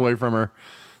that phone away from her.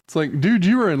 It's like, dude,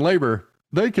 you were in labor.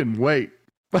 They can wait.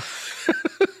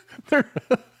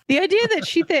 The idea that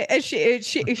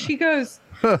she goes,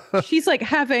 she's like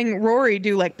having Rory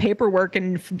do like paperwork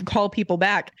and call people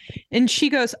back. And she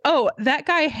goes, oh, that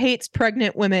guy hates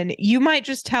pregnant women. You might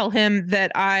just tell him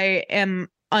that I am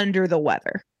under the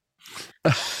weather.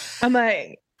 I'm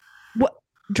like, what?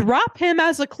 Drop him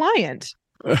as a client.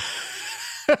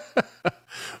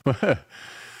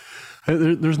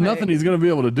 There's nothing he's going to be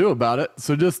able to do about it.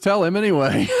 So just tell him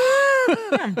anyway.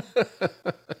 Yeah.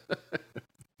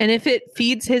 And if it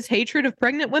feeds his hatred of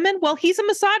pregnant women, well, he's a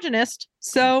misogynist.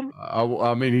 So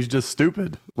I mean, he's just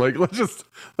stupid. Like, let's just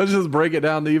break it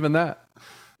down to even that.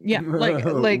 Yeah, like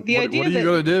the idea. What are you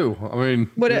gonna do? I mean,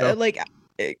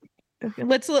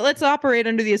 let's operate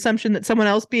under the assumption that someone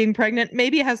else being pregnant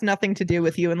maybe has nothing to do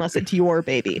with you unless it's your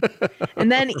baby,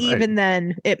 and then right. Even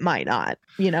then it might not.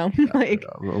 Like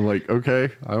okay,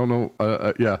 I don't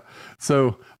know. Yeah.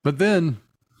 So, but then,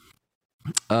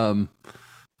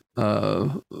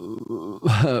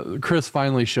 Chris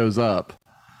finally shows up,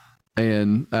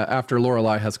 and after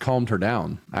Lorelai has calmed her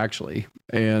down, actually,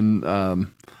 and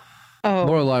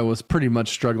Lorelai was pretty much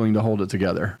struggling to hold it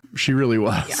together. She really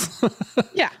was.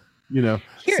 Yeah.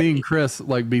 Seeing Chris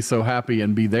like be so happy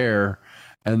and be there,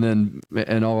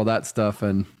 and all of that stuff,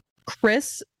 and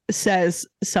Chris says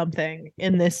something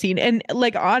in this scene, and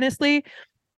like honestly,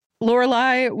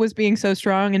 Lorelai was being so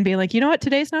strong and being like, you know what,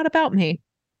 today's not about me.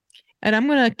 And I'm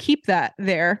going to keep that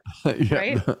there. Yeah.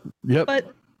 Right. Yep.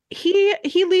 But he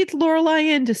leads Lorelai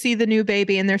in to see the new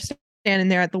baby, and they're standing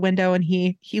there at the window, and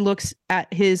he looks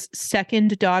at his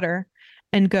second daughter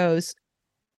and goes,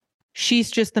 she's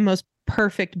just the most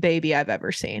perfect baby I've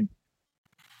ever seen.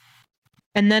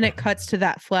 And then it cuts to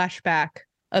that flashback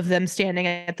of them standing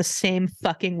at the same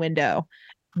fucking window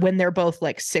when they're both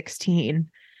like 16.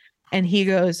 And he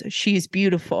goes, she's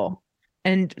beautiful.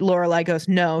 And Lorelai goes,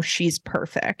 no, she's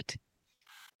perfect.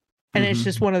 And it's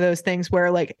just one of those things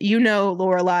where, like,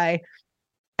 Lorelai,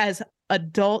 as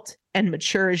adult and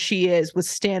mature as she is, was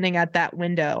standing at that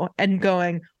window and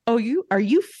going, oh, are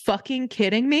you fucking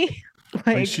kidding me?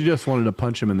 Like she just wanted to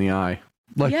punch him in the eye.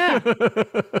 Like, yeah.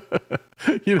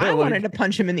 I wanted to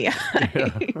punch him in the eye.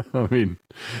 Yeah, I mean,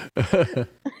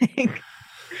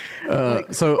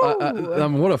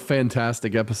 what a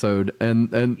fantastic episode.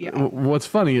 And yeah. What's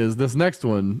funny is this next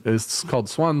one is called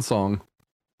Swan Song.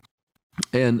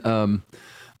 And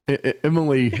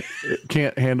Emily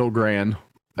can't handle Gran.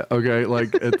 Okay,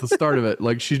 like at the start of it,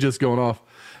 like she's just going off,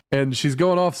 and she's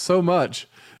going off so much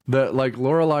that like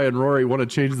Lorelai and Rory want to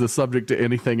change the subject to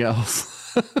anything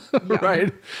else. Yeah.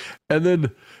 Right? And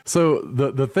then so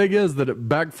the thing is that it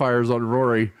backfires on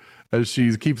Rory as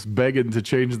she keeps begging to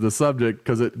change the subject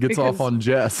because it gets off on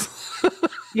Jess.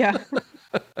 Yeah.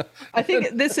 I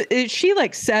think she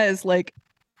like says like,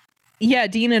 yeah,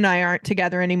 Dean and I aren't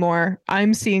together anymore.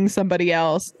 I'm seeing somebody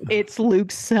else. It's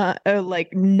Luke's son,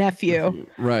 like nephew.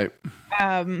 Right.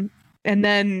 And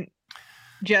then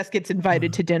Jess gets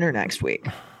invited to dinner next week.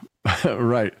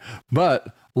 Right.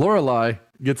 But Lorelai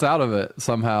gets out of it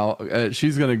somehow.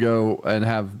 She's going to go and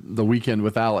have the weekend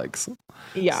with Alex.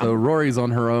 Yeah. So Rory's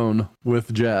on her own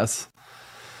with Jess.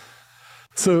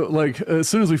 So like as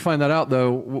soon as we find that out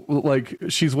though, like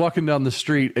she's walking down the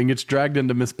street and gets dragged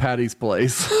into Miss Patty's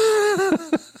place.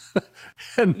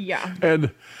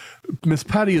 And Miss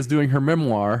Patty is doing her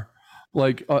memoir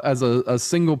like as a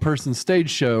single person stage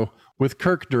show with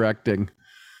Kirk directing,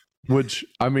 which,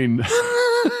 I mean,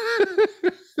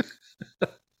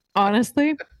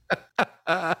 honestly,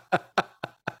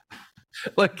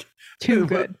 like too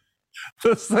good.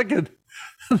 The second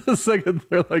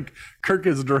they're like Kirk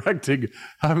is directing,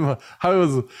 I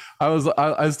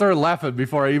started laughing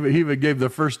before he even gave the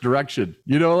first direction.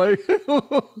 You know, like.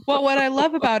 Well, what I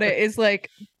love about it is like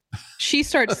she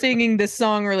starts singing this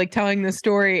song or like telling this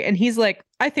story, and he's like,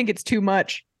 "I think it's too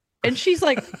much," and she's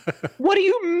like, "What do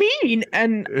you mean?"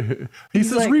 And he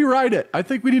says, like, "Rewrite it. I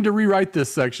think we need to rewrite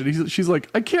this section." She's like,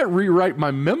 "I can't rewrite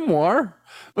my memoir."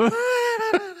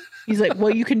 He's like,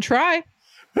 "Well, you can try."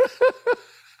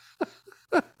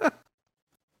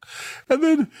 And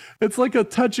then it's like a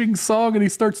touching song, and he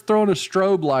starts throwing a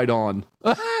strobe light on.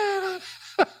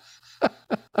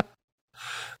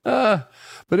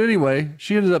 But anyway,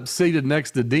 she ended up seated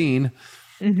next to Dean,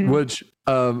 which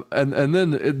and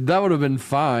then that would have been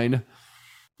fine,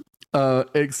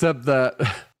 except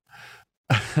that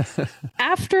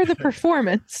after the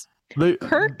performance,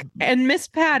 Kirk and Miss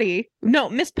Patty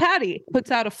puts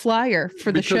out a flyer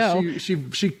for the show.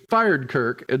 She fired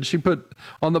Kirk, and she put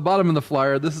on the bottom of the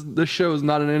flyer, this show is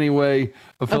not in any way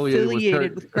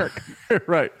affiliated with Kirk.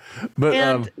 Right.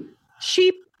 But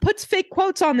she puts fake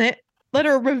quotes on it,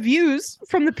 letter reviews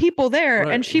from the people there,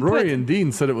 right. And she Rory and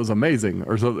Dean said it was amazing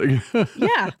or something.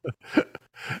 Yeah.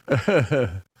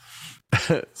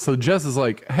 So Jess is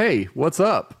like, "Hey, what's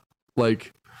up?"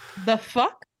 Like, the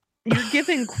fuck? You're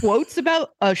giving quotes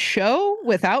about a show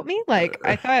without me? Like,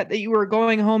 I thought that you were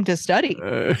going home to study.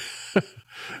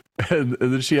 And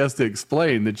then she has to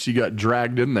explain that she got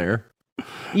dragged in there.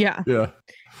 Yeah. Yeah.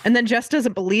 And then Jess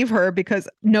doesn't believe her because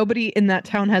nobody in that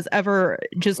town has ever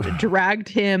just dragged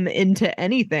him into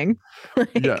anything.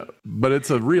 Like, yeah. But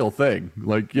it's a real thing.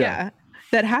 Like, yeah.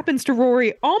 That happens to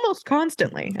Rory almost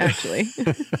constantly, actually.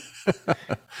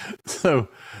 So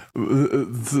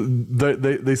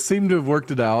they seem to have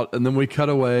worked it out, and then we cut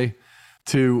away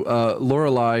to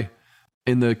Lorelai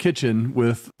in the kitchen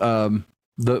with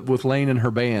Lane and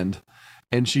her band,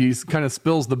 and she kind of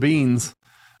spills the beans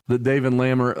that Dave and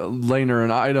Lane are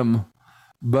an item,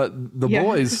 but the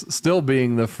boys, still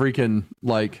being the freaking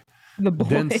like the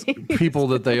dense people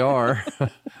that they are,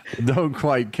 don't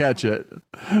quite catch it,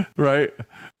 right?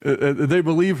 They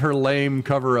believe her lame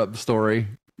cover-up story,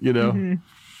 you know.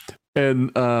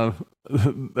 And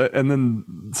then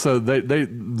so they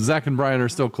Zach and Brian are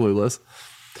still clueless.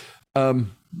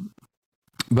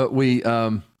 But we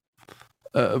go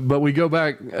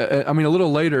back. I mean, a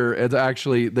little later, it's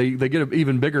actually they get an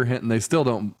even bigger hint, and they still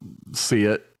don't see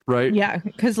it, right? Yeah,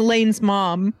 because Lane's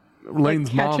mom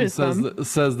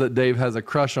says that Dave has a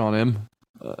crush on him.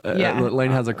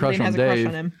 Lane has a crush on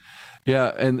Dave.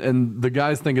 Yeah, and the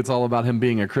guys think it's all about him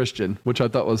being a Christian, which I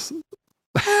thought was.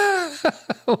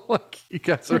 Like, you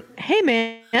guys are... Hey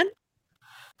man,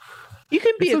 you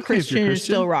can be a Christian and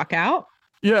still rock out.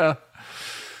 Yeah.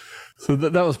 So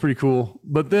that was pretty cool.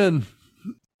 But then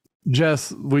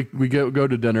Jess, we go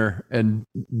to dinner, and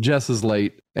Jess is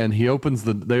late, and they open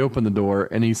the door,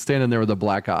 and he's standing there with a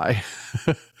black eye.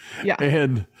 Yeah.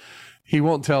 And he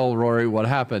won't tell Rory what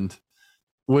happened,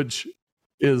 which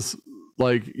is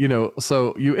like, you know,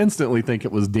 so you instantly think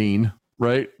it was Dean.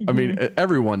 Right? I mean,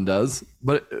 everyone does,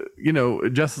 but you know,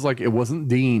 Jess is like, it wasn't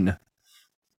Dean,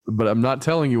 but I'm not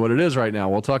telling you what it is right now.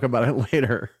 We'll talk about it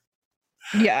later.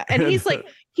 Yeah. And he's like,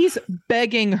 he's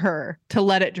begging her to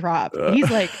let it drop.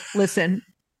 He's like, listen,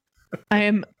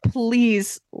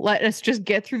 please let us just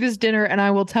get through this dinner and I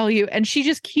will tell you. And she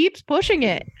just keeps pushing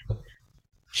it.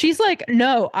 She's like,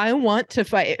 no, I want to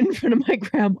fight in front of my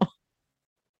grandma.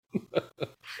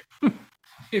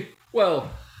 Well,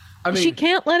 I mean, she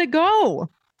can't let it go.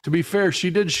 To be fair, he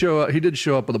did show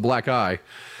up with a black eye.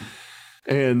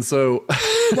 And so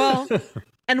well,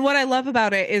 and what I love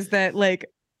about it is that like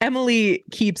Emily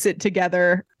keeps it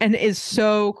together and is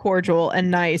so cordial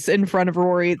and nice in front of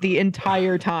Rory the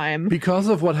entire time. Because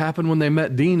of what happened when they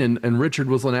met Dean and Richard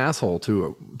was an asshole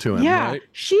to him. Yeah, right?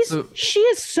 she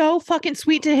is so fucking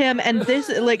sweet to him. And this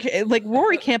like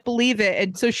Rory can't believe it.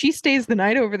 And so she stays the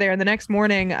night over there. And the next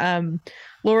morning,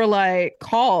 Lorelai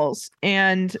calls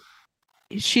and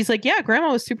she's like, yeah,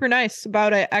 Grandma was super nice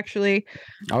about it, actually.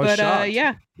 I was shocked.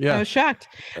 Yeah, I was shocked.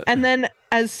 And then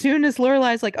as soon as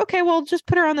Lorelai's like, okay, well, just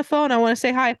put her on the phone, I want to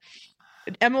say hi,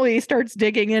 Emily starts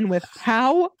digging in with,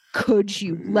 how could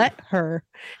you let her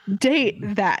date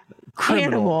that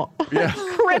criminal? Yeah.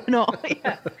 Criminal.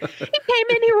 Yeah. He came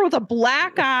in here with a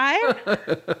black eye.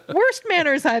 Worst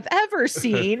manners I've ever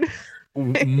seen.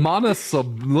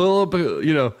 Monosyllabic,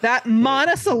 you know, that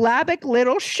monosyllabic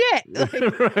little shit.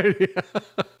 Like, right,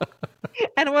 yeah.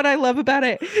 And what I love about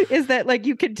it is that like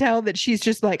you can tell that she's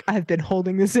just like, I've been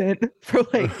holding this in for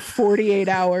like 48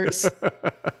 hours.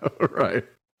 Right.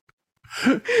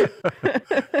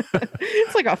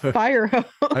 It's like a fire hose.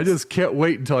 I just can't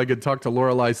wait until I can talk to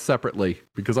Lorelai separately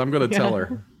because I'm going to tell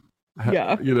her.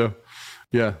 Yeah. You know.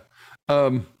 Yeah.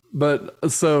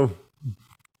 But so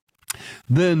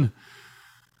then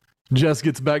Jess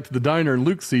gets back to the diner and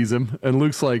Luke sees him and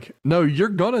Luke's like, no, you're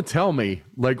going to tell me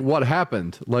like what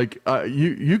happened. Like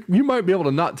you might be able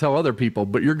to not tell other people,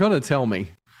 but you're going to tell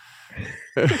me.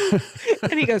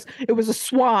 And he goes, it was a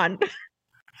swan.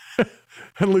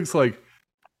 And Luke's like,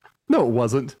 no, it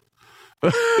wasn't.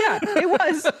 Yeah, it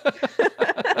was.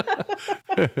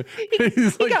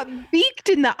 He got beaked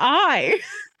in the eye.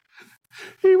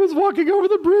 He was walking over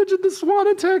the bridge and the swan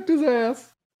attacked his ass.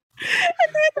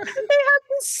 And then they have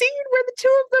this scene where the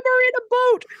two of them are in a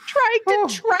boat trying to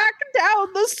track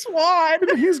down the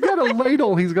swan. He's got a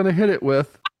ladle he's going to hit it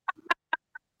with.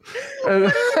 What are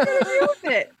you going to do with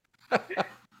it?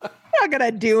 Not going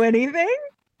to do anything.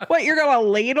 What, you're going to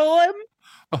ladle him?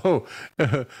 Oh,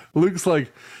 Luke's like,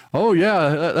 oh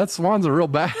yeah, that swan's a real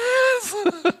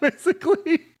badass,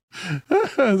 basically.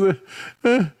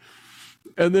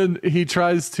 And then he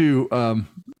tries to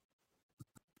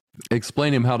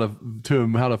explain to him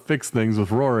how to fix things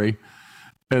with Rory,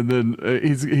 and then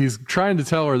he's trying to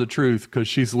tell her the truth because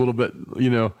she's a little bit,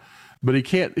 but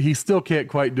he still can't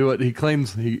quite do it. He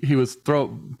claims he was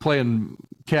playing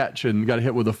catch and got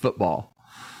hit with a football.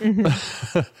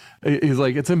 Mm-hmm. He's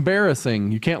like, it's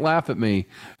embarrassing. You can't laugh at me.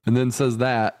 And then says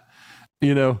that,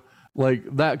 like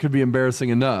that could be embarrassing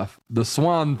enough. The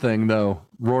swan thing, though,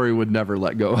 Rory would never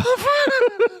let go of.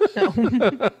 No.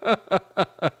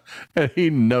 And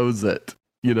he knows it,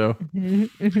 Mm-hmm.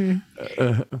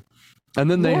 Mm-hmm.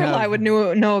 And then Lorelai would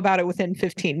know about it within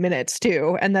 15 minutes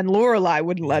too. And then Lorelai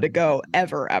wouldn't let it go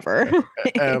ever.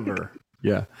 Ever.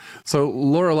 Yeah. So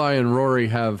Lorelai and Rory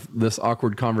have this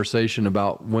awkward conversation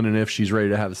about when and if she's ready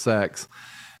to have sex.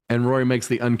 And Rory makes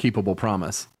the unkeepable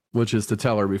promise, which is to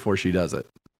tell her before she does it,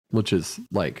 which is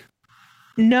like,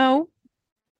 no.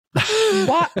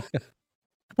 What?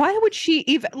 Why would she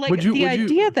even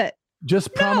idea that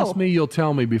just promise me you'll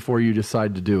tell me before you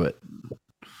decide to do it?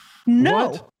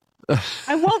 No, what?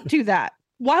 I won't do that.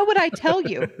 Why would I tell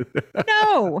you?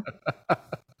 No.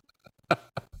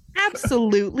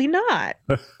 Absolutely not.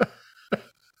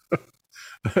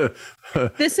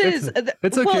 It's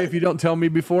okay if you don't tell me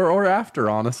before or after,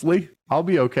 honestly. I'll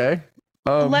be okay.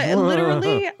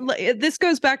 Literally, this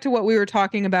goes back to what we were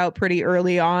talking about pretty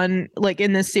early on, like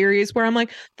in this series, where I'm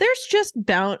like, there's just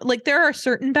there are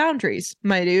certain boundaries,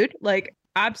 my dude. Like,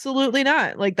 absolutely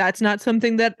not. Like, that's not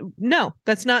something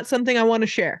that's not something I want to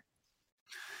share.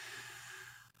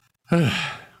 Yeah.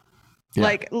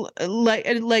 Like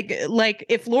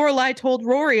if Lorelai told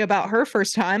Rory about her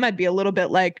first time, I'd be a little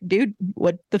bit like, dude,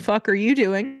 what the fuck are you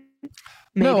doing?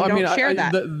 Maybe no, I don't mean, share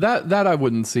that I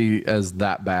wouldn't see as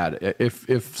that bad. If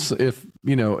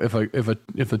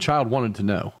a child wanted to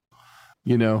know,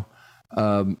 then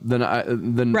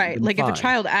right. Like fine. If a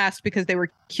child asked because they were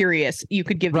curious, you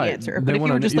could give the answer. But if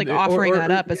you were just like offering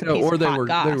that up as a piece of hot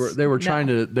goss,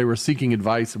 they were seeking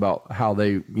advice about how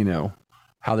they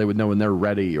would know when they're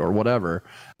ready or whatever.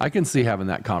 I can see having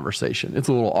that conversation. It's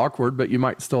a little awkward, but you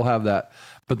might still have that.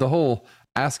 But the whole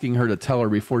asking her to tell her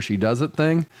before she does it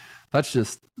thing, that's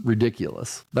just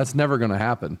ridiculous. That's never going to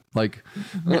happen. Like,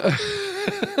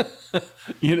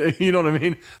 you know what I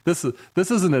mean? This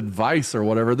isn't advice or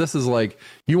whatever. This is like,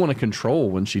 you want to control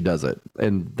when she does it.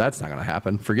 And that's not going to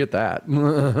happen. Forget that.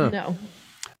 No.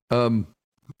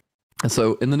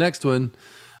 So in the next one,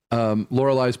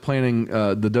 Lorelai's planning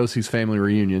the Dosey's family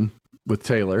reunion with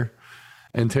Taylor,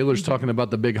 and Taylor's talking about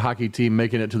the big hockey team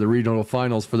making it to the regional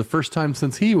finals for the first time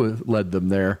since he led them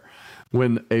there,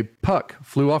 when a puck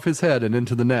flew off his head and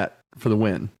into the net for the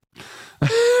win.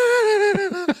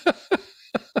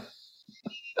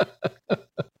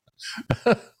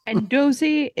 And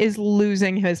Dosey is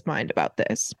losing his mind about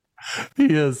this. He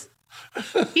is.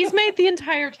 He's made the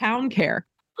entire town care.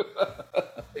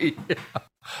 Yeah.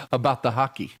 About the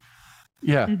hockey.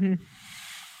 Yeah. Mm-hmm.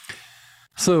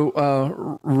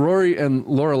 So Rory and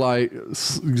Lorelai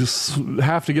just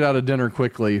have to get out of dinner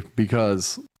quickly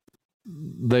because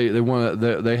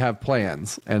they have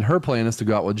plans, and her plan is to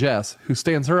go out with Jess, who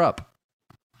stands her up.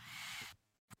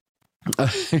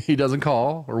 He doesn't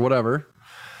call or whatever.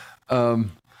 And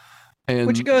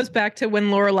which goes back to when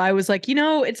Lorelai was like,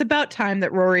 it's about time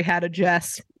that Rory had a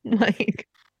Jess. Like,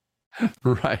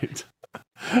 right.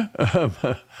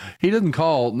 He didn't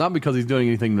call, not because he's doing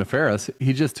anything nefarious.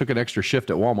 He just took an extra shift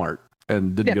at Walmart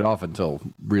and didn't get off until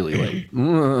really late.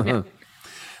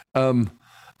 But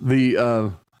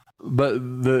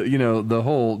the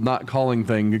whole not calling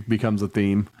thing becomes a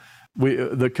theme.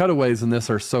 The cutaways in this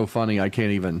are so funny. I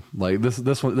can't even this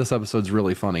episode's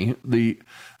really funny. The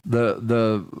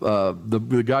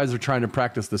guys are trying to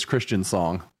practice this Christian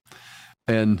song,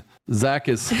 and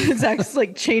Zach's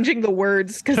like changing the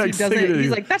words because he doesn't.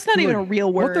 He's like, that's not even a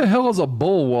real word. What the hell is a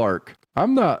bulwark?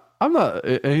 I'm not.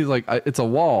 And he's like, it's a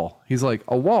wall. He's like,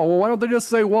 a wall. Well, why don't they just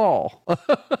say wall?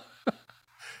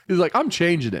 He's like, I'm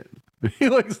changing it.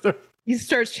 He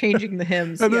starts changing the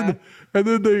hymns. And then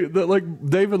they like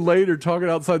Dave and Lane are talking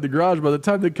outside the garage. By the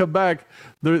time they come back,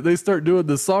 they start doing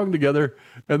this song together,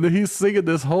 and then he's singing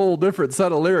this whole different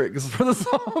set of lyrics for the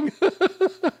song.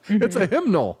 It's a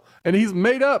hymnal, and he's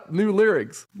made up new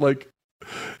lyrics. Like,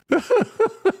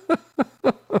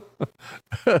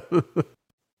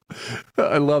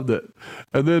 I loved it.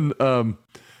 And then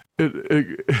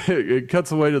it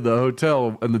cuts away to the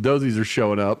hotel, and the Dozies are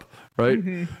showing up,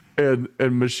 right? And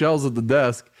Michelle's at the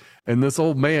desk, and this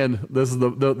old man, this is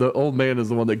the old man is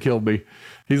the one that killed me.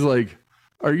 He's like,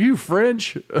 "Are you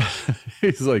French?"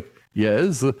 He's like,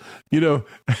 "Yes," and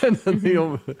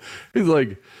then he's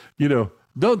like,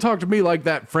 "Don't talk to me like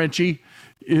that, Frenchie.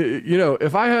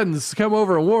 If I hadn't come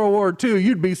over in World War II,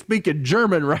 you'd be speaking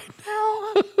German right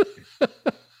now."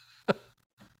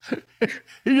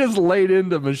 He just laid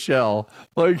into Michelle,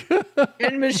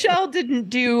 and Michelle didn't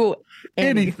do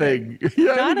anything.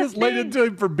 Yeah, he just laid into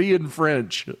him for being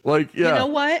French. You know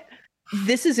what?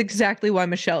 This is exactly why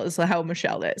Michelle is how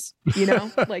Michelle is.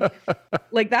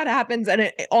 Like that happens, and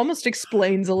it almost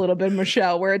explains a little bit of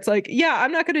Michelle, where it's like, yeah,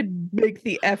 I'm not going to make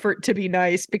the effort to be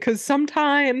nice because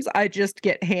sometimes I just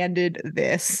get handed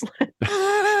this.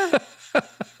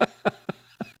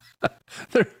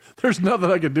 There's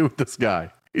nothing I can do with this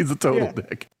guy. He's a total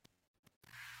dick.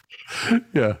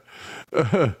 Yeah.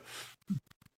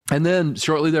 And then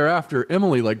shortly thereafter,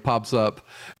 Emily pops up,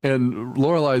 and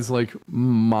Lorelai's like,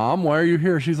 "Mom, why are you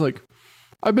here?" She's like,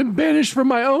 "I've been banished from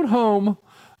my own home.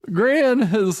 Gran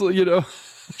has,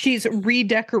 She's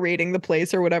redecorating the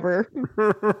place or whatever.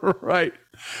 Right.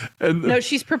 And no,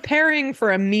 she's preparing for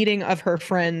a meeting of her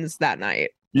friends that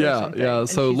night. Yeah.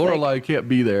 So Lorelai can't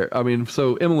be there.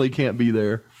 So Emily can't be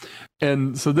there.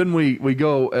 And so then we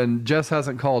go, and Jess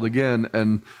hasn't called again,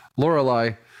 and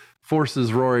Lorelai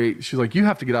forces Rory. She's like, "You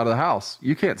have to get out of the house.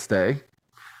 You can't stay.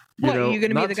 You're going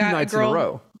to be the guy, nights girl, in a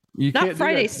row. You not can't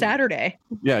Friday, Saturday.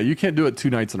 Yeah, you can't do it 2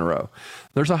 nights in a row.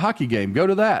 There's a hockey game. Go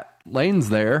to that. Lane's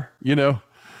there.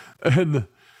 And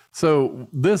so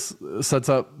this sets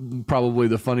up probably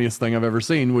the funniest thing I've ever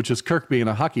seen, which is Kirk being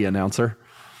a hockey announcer,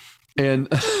 and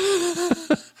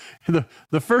the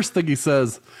first thing he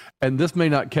says, and this may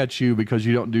not catch you because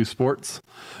you don't do sports,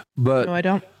 but no, I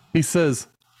don't. He says,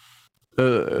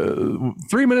 3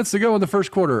 minutes to go in the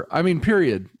first quarter.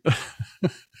 Period.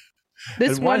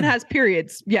 This one has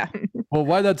periods. Yeah. Well,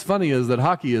 why that's funny is that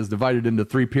hockey is divided into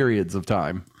 3 periods of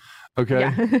time. Okay.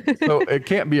 Yeah. So it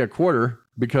can't be a quarter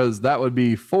because that would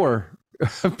be 4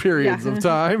 periods of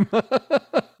time.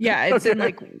 Yeah. It's in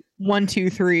 1, 2,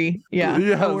 3. Yeah.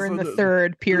 We're in the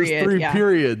third period. 3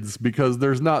 periods because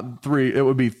there's not 3. It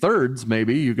would be thirds.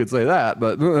 Maybe you could say that,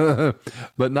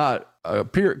 but not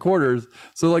quarters.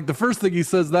 So the first thing he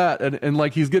says that,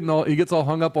 and he gets all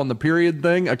hung up on the period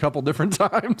thing a couple different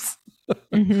times.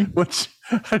 Which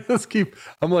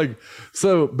I'm like,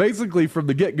 so basically from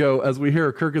the get-go, as we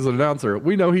hear Kirk as an announcer,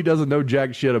 we know he doesn't know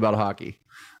jack shit about hockey,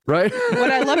 right?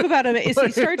 What I love about him is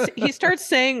he starts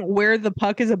saying where the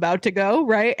puck is about to go,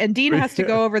 right? And Dean has to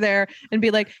go over there and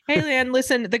be like, "Hey, Lan,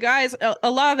 listen, the guys,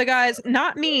 a lot of the guys,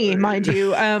 not me, mind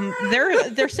you,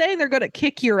 they're saying they're going to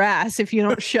kick your ass if you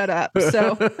don't shut up."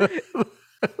 So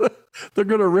they're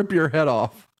going to rip your head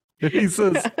off. And he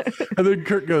says, and then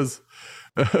Kirk goes,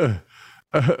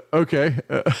 "Okay,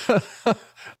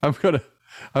 I'm gonna,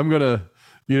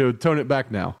 tone it back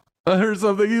now." Or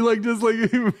something. He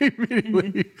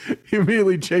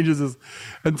immediately changes his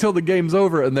until the game's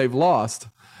over and they've lost.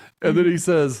 And then he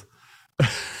says,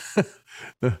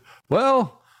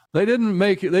 "Well, they didn't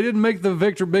make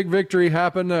the big victory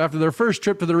happen after their first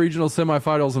trip to the regional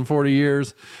semifinals in 40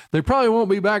 years. They probably won't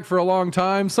be back for a long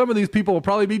time. Some of these people will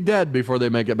probably be dead before they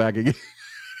make it back again."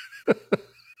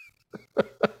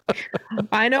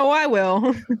 I know I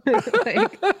will.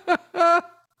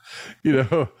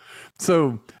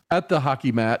 So at the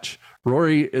hockey match,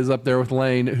 Rory is up there with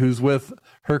Lane, who's with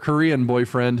her Korean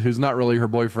boyfriend, who's not really her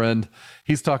boyfriend.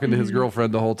 He's talking to his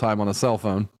girlfriend the whole time on a cell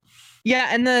phone. Yeah,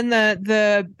 and then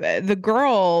the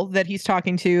girl that he's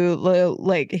talking to,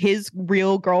 like his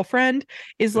real girlfriend,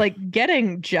 is like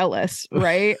getting jealous,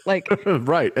 right? Like,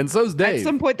 right. And so's Dave. At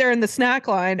some point, they're in the snack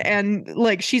line, and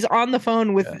like she's on the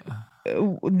phone with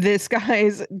this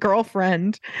guy's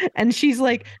girlfriend, and she's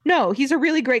like, "No, he's a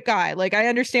really great guy. Like, I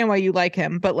understand why you like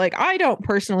him, but like, I don't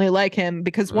personally like him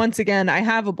because once again, I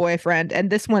have a boyfriend,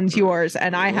 and this one's yours,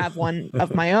 and I have one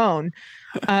of my own."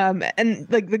 And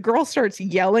like the girl starts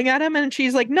yelling at him, and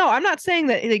she's like, "No, I'm not saying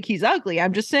that like he's ugly.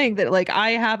 I'm just saying that like I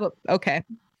have a okay."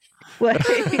 Like,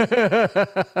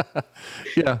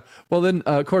 yeah. Well, then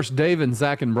of course Dave and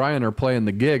Zach and Brian are playing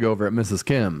the gig over at Mrs.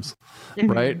 Kim's,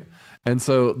 right? And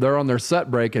so they're on their set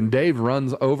break, and Dave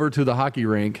runs over to the hockey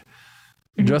rink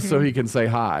just so he can say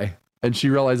hi, and she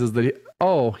realizes that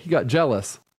he got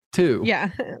jealous too. Yeah,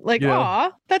 like,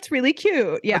 aw, that's really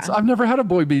cute. Yeah, I've never had a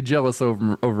boy be jealous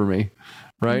over me,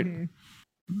 right?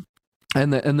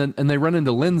 And then they run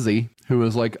into Lindsay, who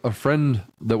is like a friend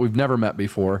that we've never met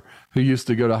before, who used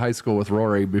to go to high school with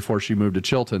Rory before she moved to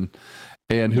Chilton,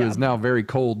 and who is now very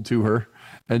cold to her.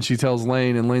 And she tells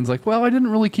Lane, and Lane's like, "Well, I didn't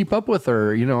really keep up with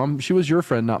her. You know, she was your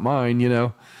friend, not mine. You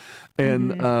know."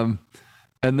 And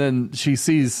and then she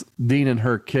sees Dean and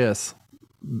her kiss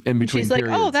in between. She's like,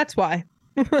 periods. "Oh, that's why."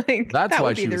 Like, that's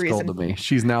why she was cold to me.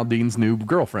 She's now Dean's new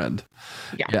girlfriend.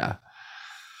 Yeah.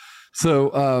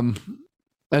 So,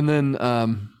 and then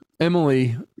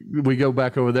Emily, we go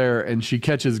back over there, and she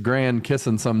catches Gran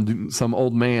kissing some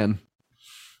old man,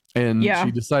 and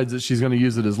she decides that she's going to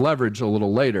use it as leverage a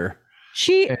little later.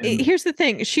 Here's the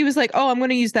thing. She was like, "Oh, I'm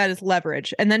going to use that as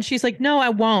leverage," and then she's like, "No, I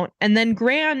won't." And then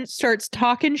Gran starts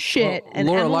talking shit, and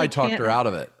Lorelai talked her out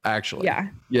of it. Actually,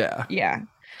 yeah.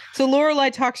 So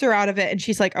Lorelai talks her out of it, and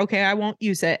she's like, "Okay, I won't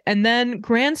use it." And then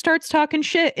Gran starts talking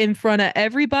shit in front of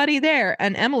everybody there,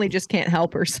 and Emily just can't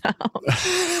help herself.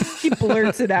 She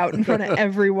blurts it out in front of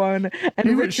everyone.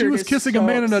 And she was kissing a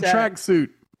man in a tracksuit.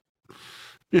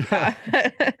 Yeah.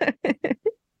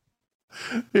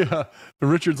 Yeah.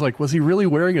 And Richard's like, "Was he really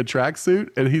wearing a tracksuit?"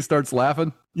 And he starts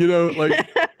laughing, you know, like.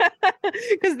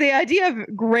 Because the idea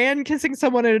of Gran kissing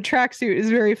someone in a tracksuit is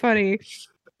very funny.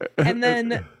 And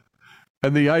then.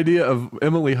 And the idea of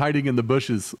Emily hiding in the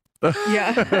bushes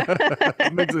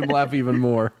makes him laugh even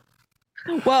more.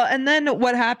 Well, and then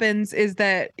what happens is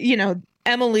that, you know,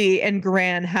 Emily and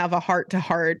Gran have a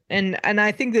heart-to-heart. And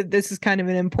I think that this is kind of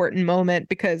an important moment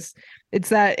because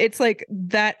it's like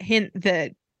that hint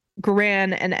that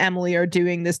Gran and Emily are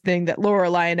doing this thing that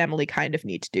Lorelai and Emily kind of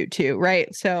need to do too,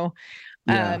 right? So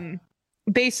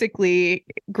basically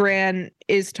Gran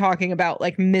is talking about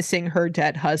like missing her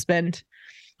dead husband.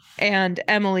 And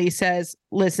Emily says,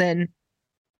 "Listen,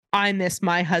 I miss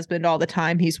my husband all the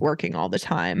time. He's working all the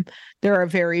time. There are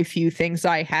very few things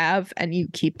I have, and you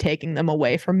keep taking them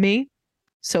away from me.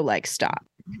 So like, stop."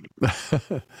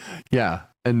 Yeah.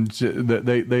 And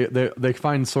they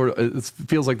find sort of, it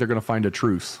feels like they're going to find a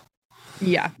truce.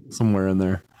 Yeah. Somewhere in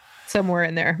there.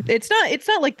 It's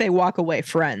not like they walk away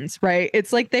friends, right?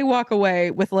 It's like they walk away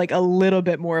with like a little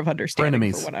bit more of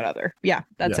understanding for one another. Yeah,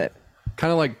 that's it.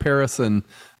 Kind of like Paris and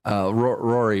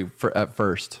Rory at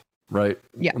first, right?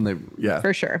 Yeah.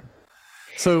 For sure.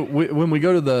 So when we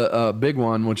go to the big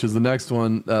one, which is the next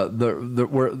one,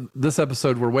 this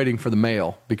episode we're waiting for the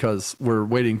mail because we're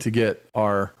waiting to get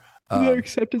our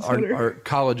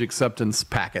college acceptance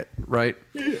packet, right?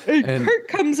 And Kurt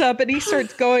comes up and he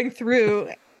starts going through,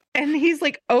 and he's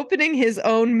like opening his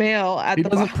own mail at the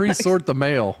box. He doesn't pre-sort the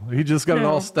mail. He just got it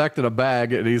all stacked in a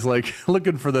bag, and he's like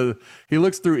looking for he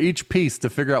looks through each piece to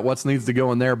figure out what needs to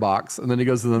go in their box, and then he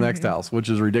goes to the next house, which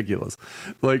is ridiculous.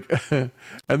 Like, and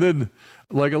then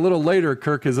like a little later,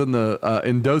 Kirk is in the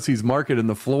in Dosey's Market in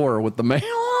the floor with the mail.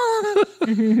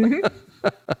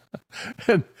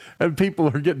 And people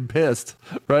are getting pissed,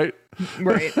 right?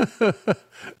 Right.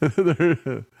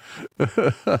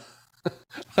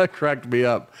 That cracked me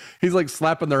up. He's like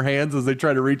slapping their hands as they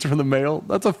try to reach for the mail.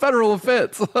 That's a federal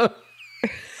offense. They're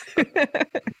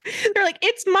like,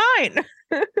 "It's mine."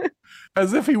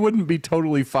 As if he wouldn't be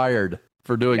totally fired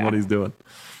for doing what he's doing.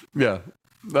 Yeah.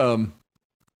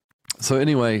 So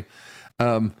anyway,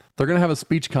 they're going to have a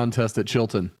speech contest at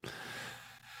Chilton.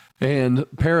 And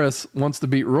Paris wants to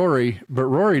beat Rory, but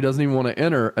Rory doesn't even want to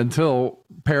enter until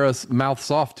Paris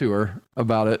mouths off to her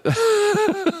about it.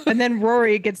 And then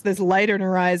Rory gets this light in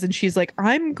her eyes, and she's like,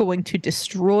 "I'm going to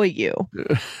destroy you."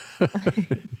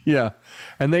 Yeah.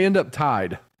 And they end up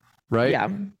tied, right? Yeah.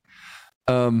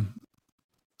 And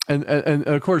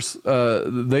of course,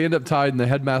 they end up tied, and the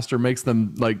headmaster makes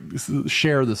them like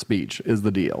share the speech is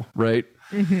the deal, right?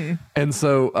 Mm-hmm. And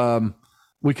so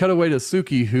we cut away to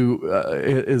Suki, who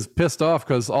is pissed off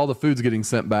because all the food's getting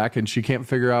sent back and she can't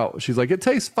figure out. She's like, it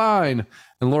tastes fine.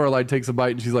 And Lorelai takes a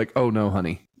bite and she's like, oh no,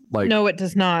 honey. Like, no, it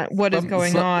does not. What is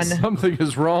going on? Something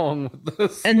is wrong with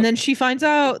this. And then she finds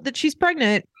out that she's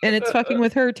pregnant and it's fucking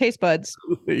with her taste buds.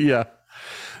 Yeah.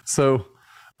 So,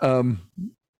 I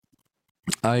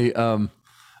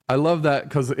love that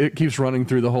because it keeps running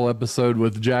through the whole episode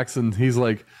with Jackson. He's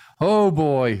like, oh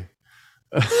boy.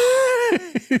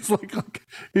 he's like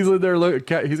there.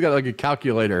 He's got like a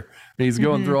calculator and he's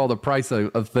going through all the price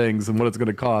of things and what it's going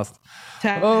to cost to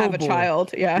have a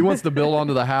child. Yeah. He wants to build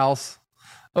onto the house.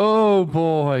 Oh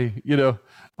boy.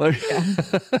 Like,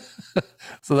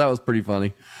 so that was pretty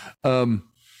funny.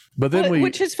 But then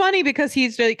which is funny because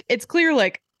he's like, it's clear,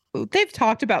 like, they've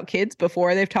talked about kids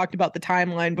before. They've talked about the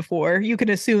timeline before. You can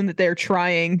assume that they're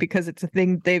trying because it's a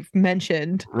thing they've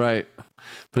mentioned. Right.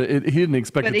 But he didn't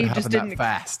expect it to happen that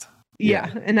fast.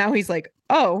 Yeah. And now he's like,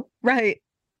 oh, right.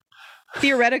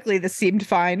 Theoretically, this seemed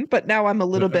fine, but now I'm a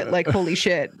little bit like, holy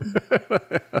shit.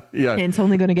 Yeah. And it's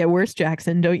only going to get worse,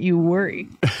 Jackson. Don't you worry.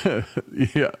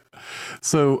 Yeah.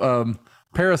 So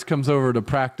Paris comes over to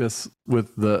practice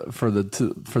with for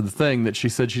the thing that she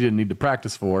said she didn't need to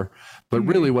practice for. But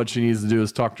really what she needs to do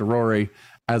is talk to Rory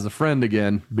as a friend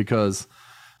again, because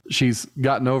she's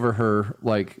gotten over her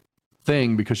like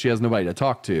thing because she has nobody to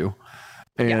talk to.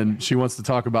 And she wants to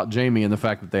talk about Jamie and the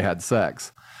fact that they had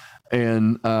sex.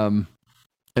 And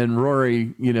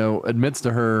Rory, admits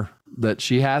to her that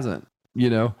she hasn't,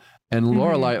 and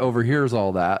Lorelai overhears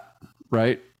all that,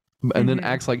 right? And then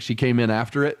acts like she came in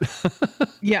after it.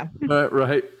 Yeah.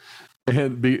 Right.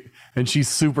 And she's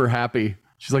super happy.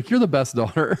 She's like, you're the best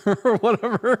daughter or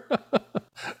whatever.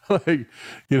 Like,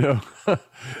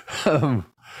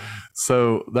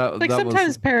 so that like, that sometimes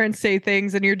was, parents say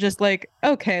things and you're just like,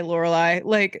 okay, Lorelai,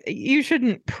 like, you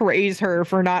shouldn't praise her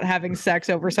for not having sex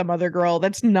over some other girl.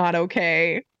 That's not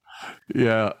okay.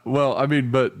 Yeah. Well, I mean,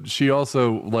 but she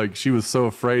also, like, she was so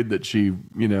afraid that she,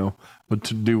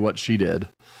 would do what she did,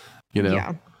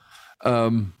 Yeah.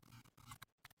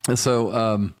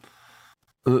 So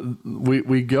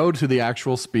we go to the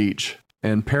actual speech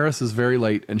and Paris is very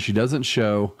late and she doesn't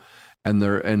show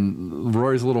and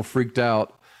Rory's a little freaked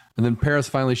out. And then Paris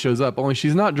finally shows up, only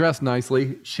she's not dressed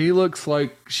nicely. She looks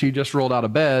like she just rolled out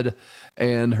of bed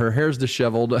and her hair's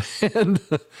disheveled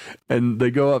and they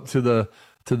go up to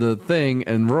the thing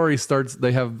and Rory starts,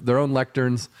 they have their own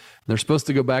lecterns. They're supposed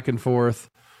to go back and forth.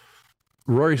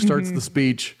 Rory starts the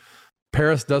speech.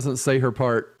 Paris doesn't say her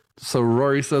part. So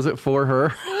Rory says it for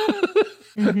her.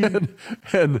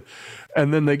 and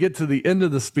then they get to the end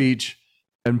of the speech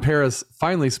and Paris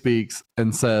finally speaks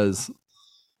and says,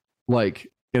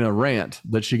 like, in a rant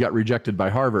that she got rejected by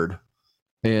Harvard.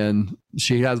 And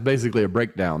she has basically a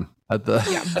breakdown at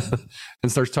the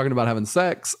and starts talking about having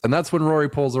sex. And that's when Rory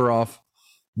pulls her off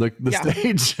the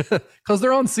stage because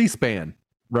they're on C-SPAN,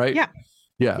 right?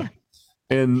 Yeah.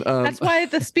 And that's why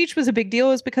the speech was a big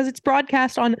deal, is because it's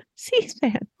broadcast on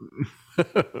C-SPAN.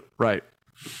 Right.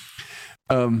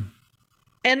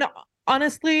 And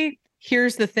honestly,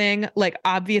 here's the thing. Like,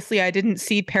 obviously, I didn't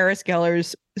see Paris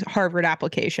Geller's Harvard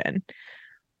application,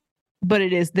 but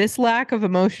it is this lack of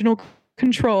emotional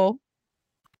control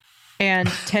and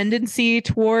tendency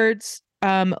towards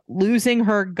losing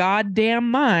her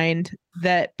goddamn mind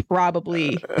that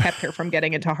probably kept her from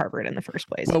getting into Harvard in the first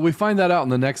place. Well, we find that out in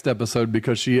the next episode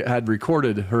because she had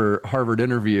recorded her Harvard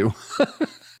interview.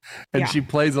 And she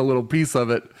plays a little piece of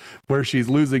it where she's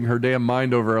losing her damn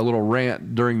mind over a little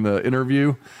rant during the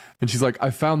interview. And she's like,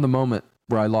 I found the moment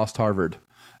where I lost Harvard.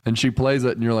 And she plays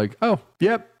it and you're like, oh,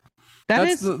 yep.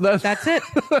 That's it.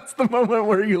 That's the moment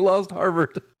where you lost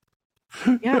Harvard.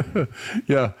 Yeah.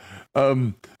 Yeah.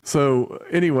 So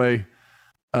anyway,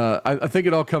 I think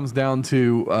it all comes down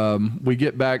to we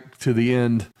get back to the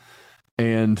end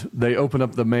and they open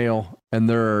up the mail and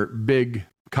there are big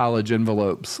college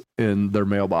envelopes in their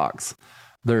mailbox.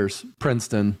 There's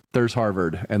Princeton, there's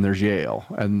Harvard, and there's Yale,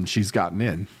 and she's gotten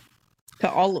in. To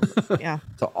all of them, yeah.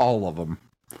 To all of them.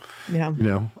 Yeah.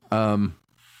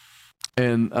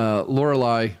 And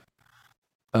Lorelai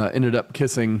ended up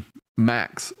kissing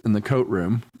Max in the coat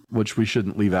room, which we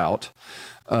shouldn't leave out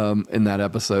in that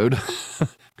episode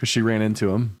because she ran into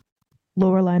him.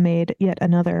 Lorelai made yet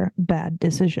another bad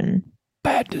decision.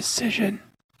 Bad decision.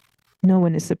 No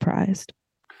one is surprised.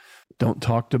 Don't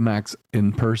talk to Max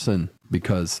in person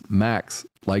because Max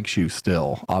likes you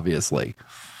still, obviously.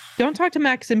 Don't talk to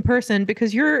Max in person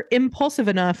because you're impulsive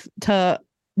enough to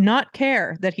not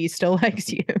care that he still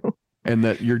likes you. And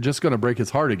that you're just going to break his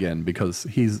heart again because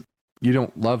you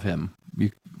don't love him.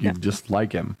 You just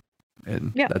like him.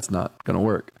 And that's not going to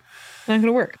work. not going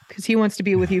to work because he wants to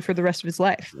be with you for the rest of his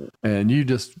life. And you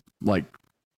just like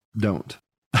don't.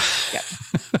 Yep.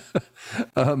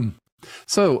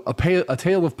 So a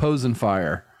tale of pose and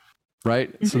fire,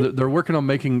 right? Mm-hmm. So they're working on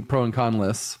making pro and con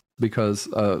lists because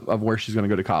of where she's going to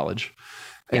go to college,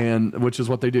 and which is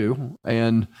what they do.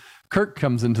 And Kirk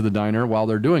comes into the diner while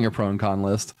they're doing a pro and con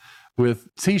list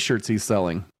with T-shirts he's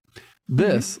selling.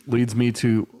 This leads me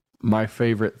to my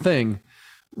favorite thing,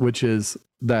 which is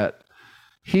that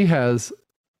he has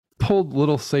pulled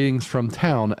little sayings from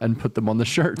town and put them on the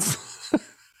shirts.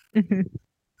 Mm-hmm.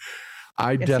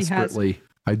 I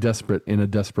desperate in a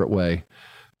desperate way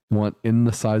want in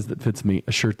the size that fits me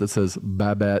a shirt that says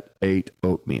Babette ate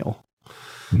oatmeal.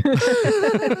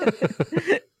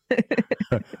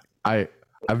 I've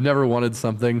never wanted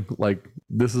something like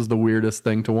this is the weirdest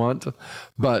thing to want,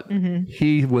 but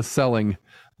he was selling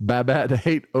Babette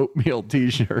ate oatmeal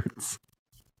t-shirts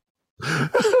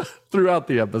throughout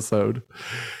the episode.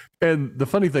 And the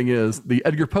funny thing is, the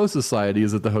Edgar Poe Society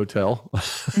is at the hotel.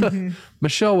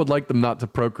 Michelle would like them not to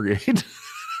procreate.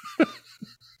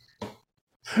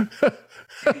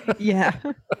 Yeah.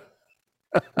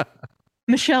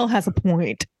 Michelle has a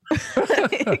point.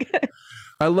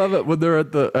 I love it when they're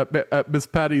at Miss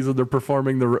Patty's and they're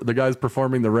performing the guys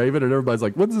performing the Raven, and everybody's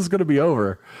like, "When's this going to be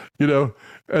over?" You know.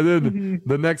 And then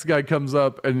the next guy comes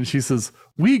up and she says,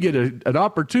 "We get an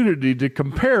opportunity to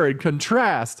compare and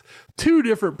contrast two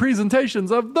different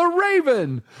presentations of the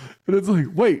Raven," and it's like,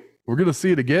 "Wait, we're going to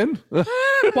see it again?"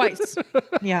 Twice.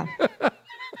 Yeah.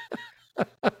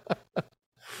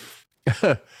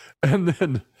 And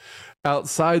then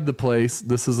outside the place,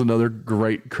 this is another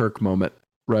great Kirk moment,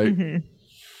 right?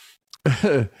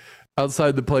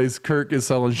 Outside the place, Kirk is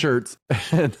selling shirts,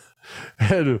 and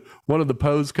one of the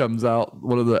Poes comes out,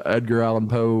 one of the Edgar Allan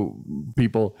Poe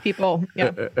people,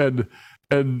 yeah.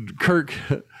 And Kirk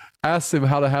asks him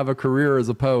how to have a career as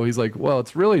a Poe. He's like, "Well,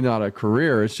 it's really not a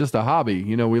career; it's just a hobby.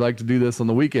 You know, we like to do this on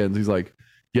the weekends." He's like,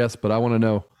 "Yes, but I want to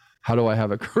know, how do I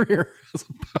have a career as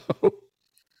a Poe?"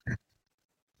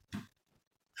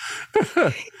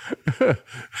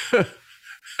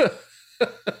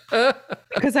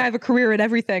 Because I have a career at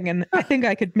everything, and I think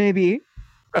I could maybe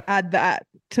add that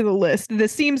to the list. It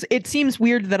seems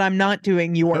weird that I'm not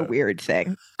doing your weird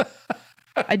thing.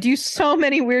 I do so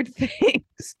many weird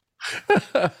things.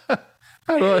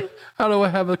 How do I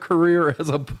have a career as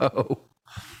a Poe?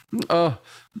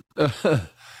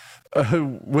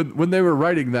 When they were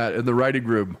writing that in the writing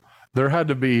room, there had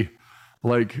to be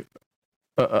like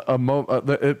a moment.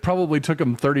 It probably took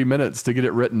them 30 minutes to get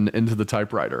it written into the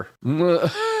typewriter.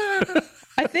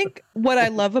 I think what I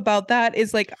love about that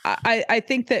is like I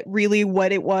think that really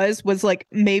what it was like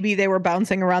maybe they were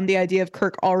bouncing around the idea of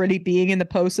Kirk already being in the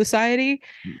Poe Society,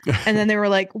 and then they were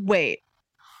like, wait,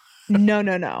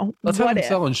 no. Let's have him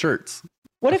selling shirts.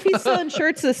 What if he's selling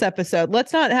shirts this episode?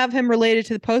 Let's not have him related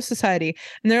to the Poe Society.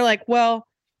 And they're like, well,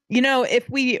 you know, if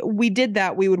we did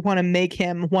that, we would want to make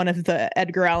him one of the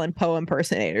Edgar Allan Poe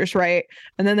impersonators, right?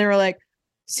 And then they were like,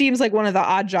 seems like one of the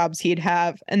odd jobs he'd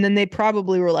have. And then they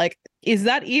probably were like, is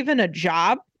that even a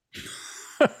job?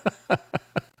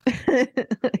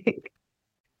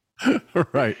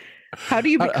 Right. How do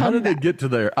you become how did that? they get to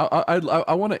there?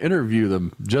 I want to interview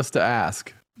them just to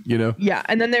ask, you know? Yeah.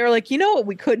 And then they were like, you know what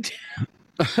we could do?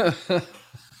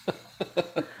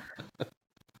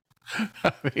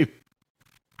 I mean,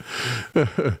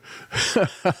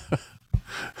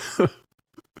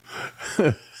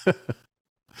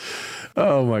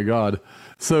 oh my God.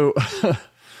 So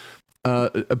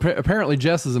apparently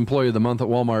Jess is employee of the month at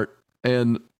Walmart,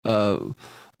 and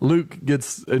Luke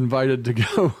gets invited to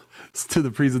go to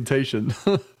the presentation.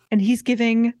 And he's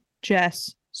giving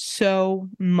Jess so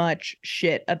much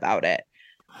shit about it.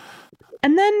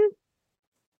 And then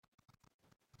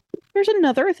there's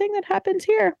another thing that happens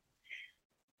here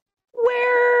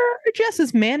where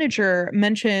Jess's manager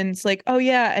mentions like, oh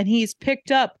yeah, and he's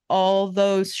picked up all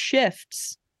those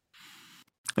shifts.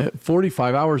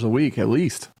 45 hours a week at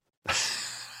least.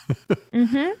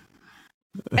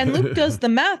 And Luke does the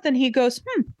math and he goes,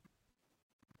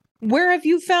 where have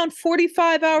you found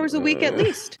 45 hours a week at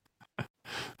least?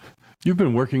 You've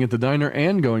been working at the diner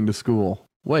and going to school.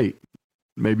 Wait,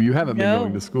 maybe you haven't been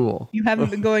going to school. You haven't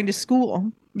been going to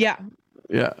school. Yeah.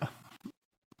 Yeah.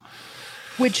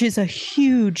 Which is a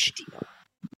huge deal.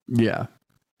 Yeah.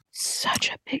 Such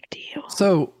a big deal.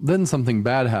 So then something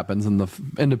bad happens and the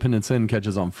Independence Inn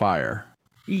catches on fire.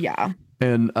 Yeah.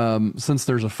 And since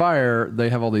there's a fire, they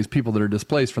have all these people that are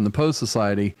displaced from the Poe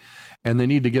Society, and they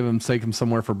need to take them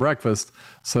somewhere for breakfast.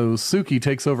 So Suki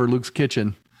takes over Luke's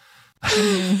kitchen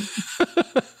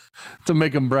to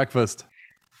make him breakfast.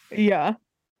 Yeah.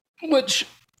 Which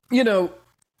you know,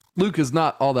 Luke is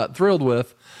not all that thrilled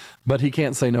with, but he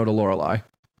can't say no to Lorelai.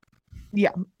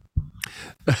 Yeah.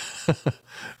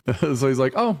 So he's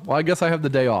like, oh, well, I guess I have the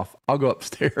day off. I'll go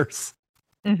upstairs.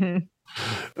 Mm-hmm.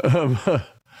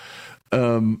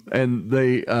 And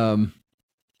they,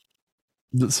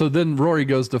 so then Rory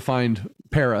goes to find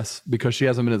Paris because she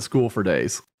hasn't been at school for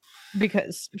days.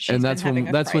 Because she's and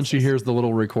that's when she hears the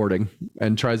little recording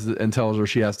and tells her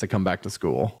she has to come back to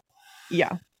school.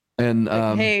 Yeah. And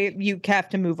like, hey, you have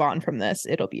to move on from this.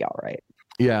 It'll be all right.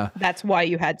 Yeah. That's why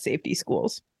you had safety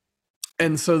schools.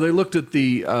 And so they looked at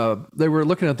they were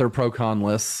looking at their pro-con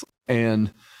lists,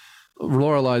 and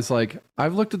Lorelai's like,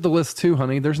 I've looked at the list too,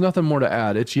 honey. There's nothing more to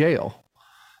add. It's Yale.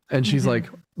 And she's like,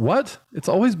 what? It's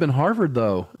always been Harvard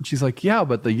though. And she's like, yeah,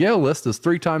 but the Yale list is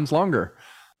 3 times longer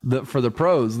for the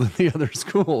pros than the other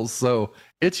schools. So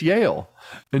it's Yale.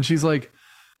 And she's like,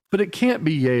 but it can't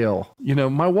be Yale. You know,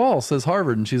 my wall says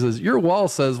Harvard. And she says, your wall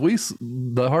says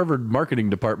the Harvard marketing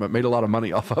department made a lot of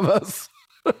money off of us.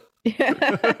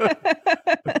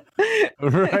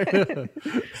 Right.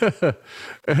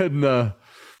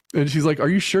 And she's like, are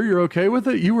you sure you're okay with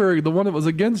it? You were the one that was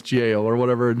against Yale or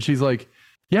whatever. And she's like,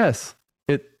 yes,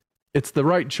 it's the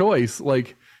right choice.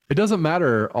 Like, it doesn't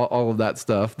matter all of that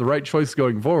stuff. The right choice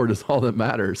going forward is all that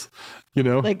matters, you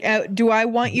know? Like, do I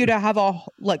want you to have a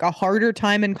harder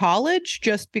time in college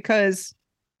just because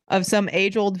of some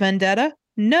age-old vendetta?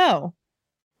 No.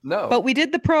 But we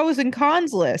did the pros and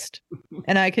cons list,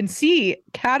 and I can see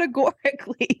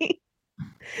categorically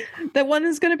that one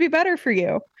is going to be better for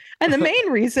you. And the main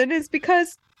reason is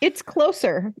because it's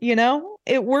closer, you know?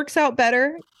 It works out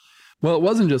better. Well, it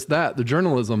wasn't just that. The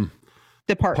journalism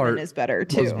department is better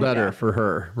too. Was better for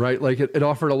her, right? Like it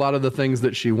offered a lot of the things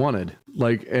that she wanted,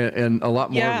 like and a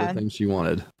lot more of the things she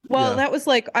wanted. Well, that was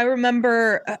like I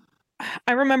remember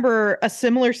a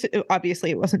similar.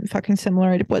 Obviously, it wasn't fucking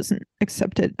similar. It wasn't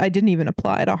accepted. I didn't even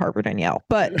apply to Harvard and Yale.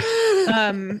 But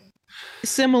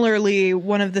similarly,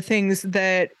 one of the things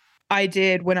that I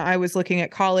did when I was looking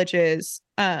at colleges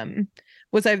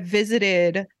was I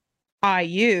visited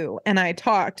IU and I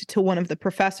talked to one of the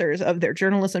professors of their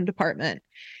journalism department.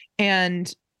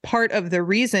 And part of the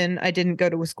reason I didn't go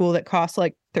to a school that costs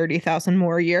like $30,000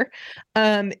 more a year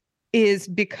is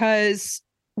because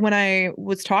when I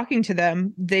was talking to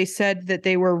them, they said that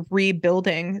they were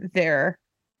rebuilding their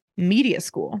media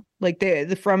school. Like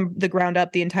from the ground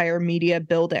up, the entire media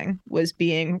building was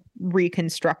being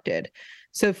reconstructed.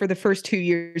 So for the first 2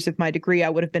 years of my degree, I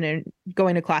would have been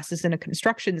going to classes in a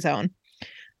construction zone.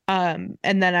 And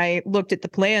then I looked at the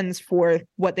plans for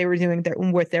what they were doing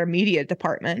with their media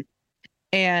department,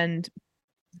 and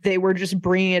they were just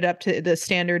bringing it up to the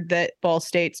standard that Ball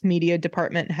State's media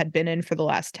department had been in for the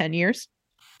last 10 years.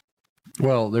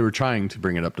 Well, they were trying to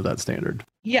bring it up to that standard.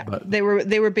 Yeah, but they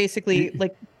were basically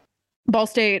like Ball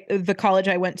State, the college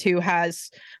I went to,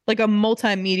 has like a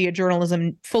multimedia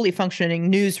journalism fully functioning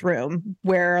newsroom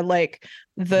where like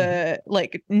the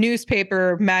like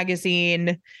newspaper,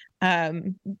 magazine,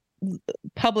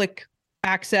 public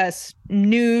access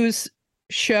news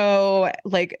show,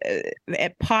 like a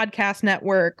podcast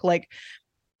network, like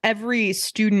every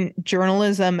student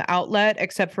journalism outlet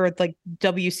except for like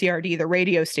WCRD, the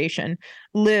radio station,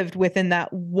 lived within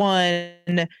that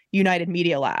one United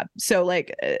Media Lab. So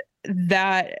like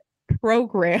that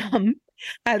program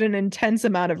had an intense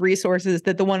amount of resources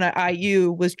that the one at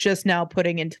IU was just now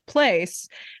putting into place.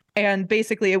 And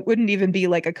basically, it wouldn't even be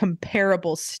like a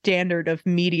comparable standard of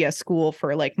media school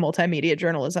for like multimedia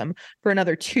journalism for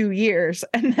another 2 years.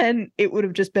 And then it would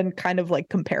have just been kind of like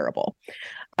comparable.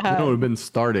 It would have been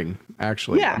starting,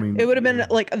 actually. Yeah, I mean, it would have been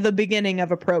like the beginning of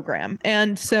a program.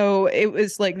 And so it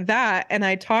was like that. And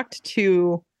I talked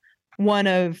to one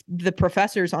of the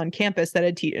professors on campus that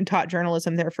had taught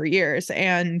journalism there for years.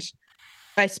 And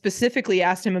I specifically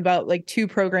asked him about like 2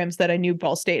 programs that I knew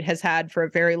Ball State has had for a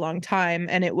very long time.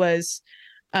 And it was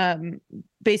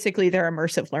basically their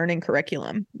immersive learning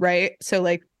curriculum, right? So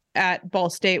like at Ball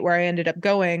State, where I ended up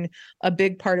going, a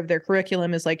big part of their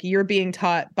curriculum is like you're being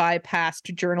taught by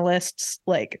past journalists,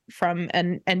 like from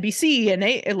NBC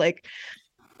and like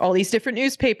all these different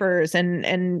newspapers,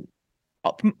 and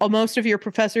most of your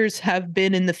professors have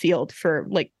been in the field for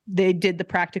like they did the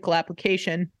practical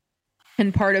application.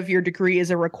 And part of your degree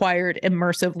is a required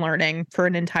immersive learning for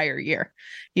an entire year.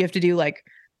 You have to do like,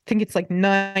 I think it's like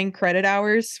 9 credit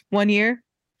hours 1 year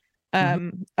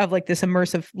of like this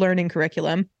immersive learning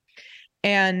curriculum.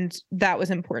 And that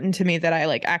was important to me that I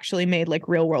like actually made like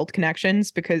real world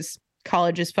connections, because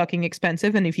college is fucking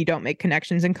expensive. And if you don't make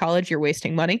connections in college, you're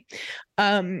wasting money.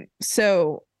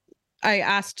 So I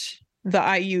asked the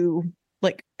IU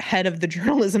like head of the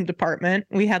journalism department.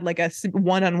 We had like a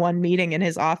one-on-one meeting in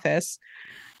his office.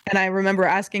 And I remember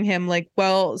asking him, like,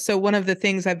 well, so one of the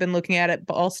things I've been looking at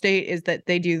Ball State is that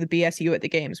they do the BSU at the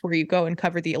games where you go and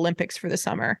cover the Olympics for the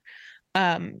summer.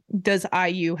 Does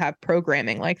IU have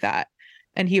programming like that?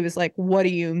 And he was like, what do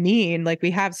you mean? Like,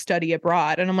 we have study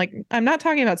abroad. And I'm like, I'm not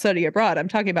talking about study abroad. I'm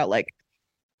talking about like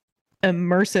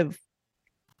immersive.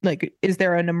 Like, is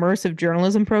there an immersive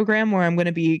journalism program where I'm going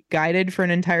to be guided for an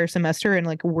entire semester in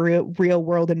like a real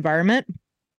world environment?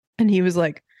 And he was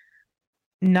like,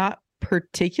 not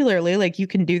particularly. Like, you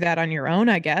can do that on your own,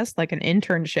 I guess, like an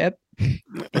internship. And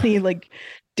he like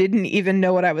didn't even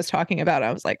know what I was talking about.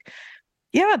 I was like,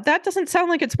 yeah, that doesn't sound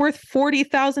like it's worth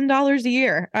 $40,000 a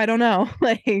year. I don't know.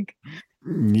 Like,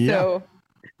 yeah.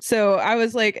 So I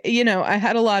was like, you know, I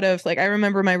had a lot of like, I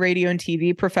remember my radio and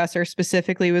TV professor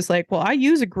specifically was like, well,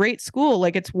 IU is a great school.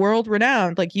 Like, it's world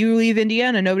renowned. Like, you leave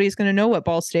Indiana, nobody's going to know what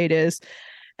Ball State is.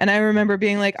 And I remember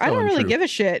being like, I don't really give a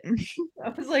shit. I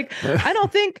was like, I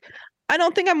don't think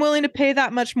I'm willing to pay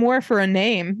that much more for a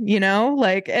name, you know,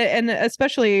 like, and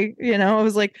especially, you know, I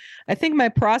was like, I think my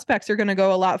prospects are going to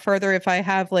go a lot further if I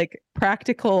have like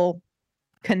practical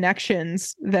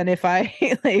connections than if I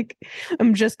like,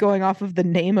 I'm just going off of the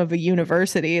name of a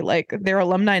university. Like, their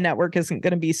alumni network isn't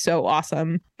going to be so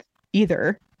awesome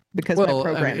either because my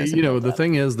program is, you know, the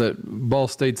thing is that Ball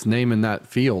State's name in that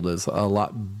field is a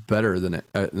lot better than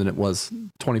it was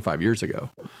 25 years ago.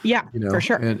 Yeah, you know? For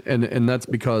sure. And that's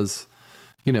because,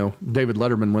 you know, David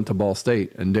Letterman went to Ball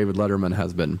State, and David Letterman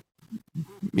has been,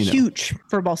 you know, huge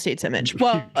for Ball State's image.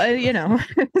 Well, you know,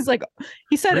 it's like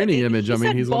he said, any image. I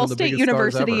mean, he's Ball one of the State biggest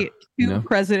University stars ever, to you know?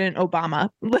 President Obama,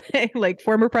 like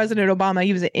former President Obama.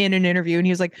 He was in an interview and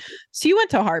he was like, "So you went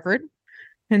to Harvard?"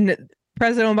 And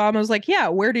President Obama was like, "Yeah,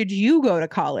 where did you go to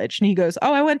college?" And he goes,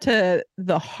 "Oh, I went to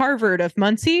the Harvard of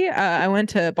Muncie. I went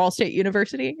to Ball State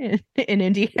University in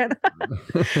Indiana."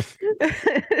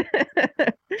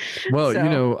 Well, you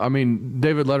know, I mean,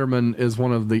 David Letterman is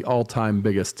one of the all-time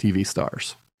biggest TV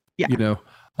stars. Yeah. You know,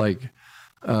 like,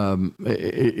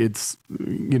 it's,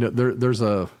 you know, there's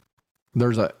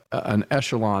an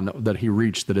echelon that he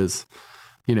reached that is,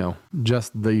 you know,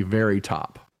 just the very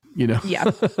top, you know?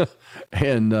 Yeah.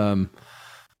 and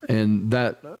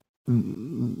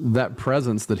that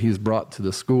presence that he's brought to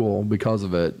the school because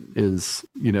of it is,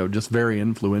 you know, just very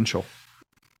influential.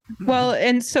 Well,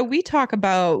 and so we talk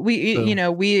about you know,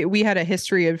 we had a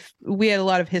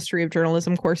lot of history of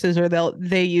journalism courses, or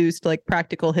they used like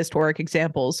practical historic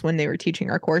examples when they were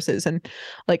teaching our courses. And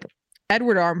like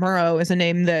Edward R. Murrow is a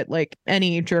name that like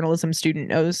any journalism student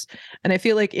knows. And I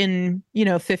feel like in, you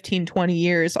know, 15, 20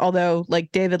 years, although like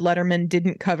David Letterman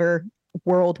didn't cover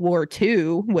World War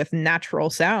II with natural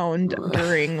sound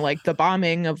during like the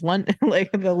bombing of London,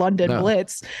 like the London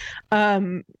Blitz,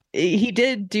 he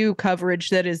did do coverage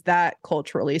that is that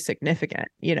culturally significant,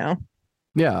 you know?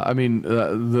 Yeah. I mean,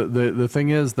 the thing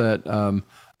is that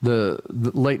the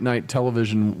late night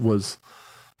television was,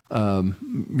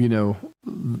 you know,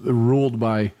 ruled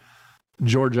by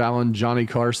George Allen, Johnny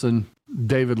Carson,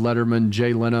 David Letterman,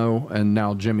 Jay Leno, and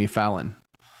now Jimmy Fallon.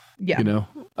 Yeah. You know?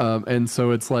 And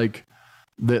so it's like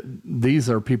that these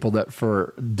are people that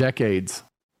for decades,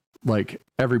 like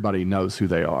everybody knows who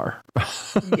they are.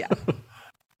 Yeah.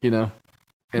 You know?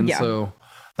 And so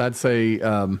that's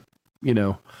a, you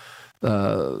know,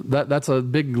 that's a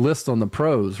big list on the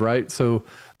pros, right? So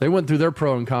they went through their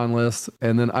pro and con list.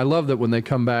 And then I love that when they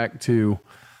come back to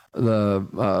the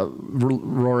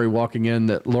Rory walking in,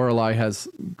 that Lorelai has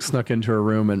snuck into her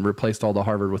room and replaced all the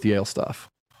Harvard with Yale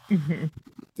stuff,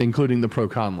 including the pro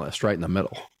con list right in the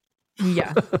middle.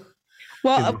 Yeah.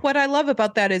 Well, what I love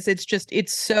about that is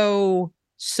it's so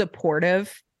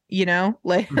supportive, you know,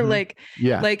 like, like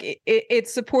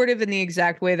it's supportive in the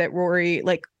exact way that Rory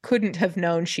like couldn't have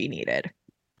known she needed.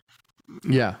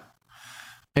 Yeah.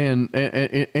 And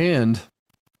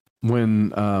when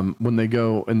they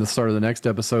go in the start of the next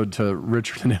episode to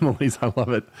Richard and Emily's, I love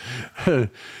it.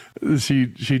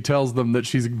 She tells them that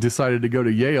she's decided to go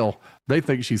to Yale. They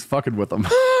think she's fucking with them.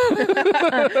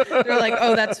 They're like,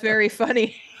 "Oh, that's very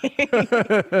funny."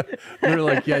 They're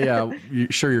like, "Yeah,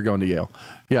 sure, you're going to Yale."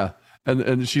 Yeah.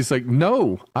 And she's like,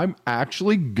 "No, I'm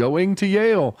actually going to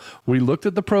Yale. We looked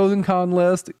at the pros and con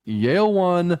list. Yale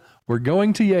won. We're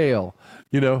going to Yale."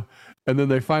 You know, and then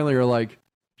they finally are like,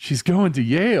 "She's going to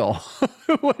Yale."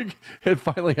 Like, it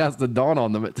finally has to dawn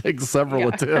on them. It takes several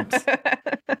attempts.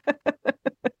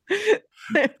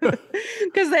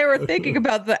 Because they were thinking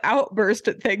about the outburst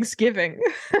at Thanksgiving.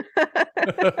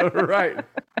 Right.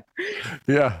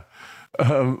 Yeah.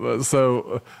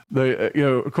 So they,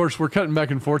 of course, we're cutting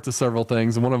back and forth to several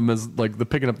things, and one of them is like the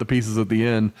picking up the pieces at the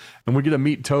end, and we get to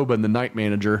meet Tobin, the night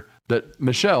manager that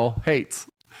Michelle hates.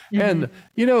 And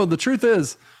the truth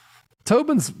is,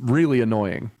 Tobin's really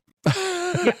annoying.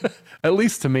 At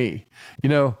least to me.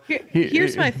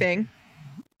 Here's my thing.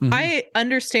 I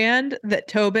understand that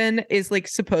Tobin is like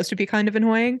supposed to be kind of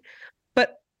annoying,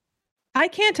 but I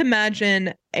can't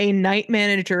imagine a night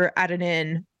manager at an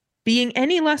inn being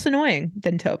any less annoying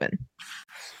than Tobin.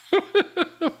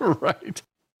 Right.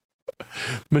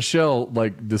 Michelle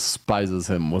like despises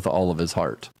him with all of his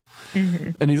heart.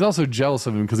 And he's also jealous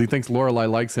of him because he thinks Lorelai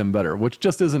likes him better, which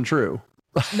just isn't true.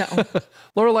 No.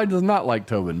 Lorelai does not like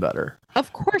Tobin better.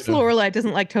 Of course Lorelai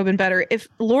doesn't like Tobin better. If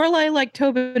Lorelai liked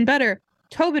Tobin better,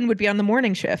 Tobin would be on the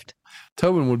morning shift.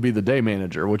 Tobin would be the day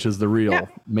manager, which is the real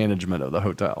management of the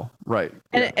hotel. Right.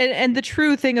 And the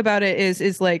true thing about it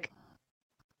is like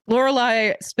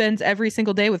Lorelai spends every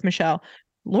single day with Michelle.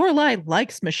 Lorelai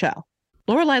likes Michelle.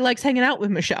 Lorelai likes hanging out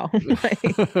with Michelle.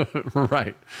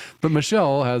 Right. But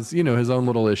Michelle has, his own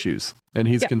little issues, and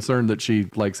he's concerned that she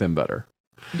likes him better.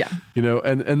 Yeah.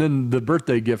 And then the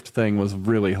birthday gift thing was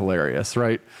really hilarious,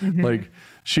 right? Like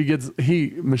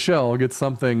Michelle gets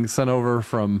something sent over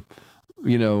from,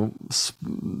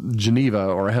 Geneva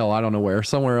or hell, I don't know where,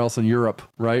 somewhere else in Europe,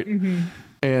 right?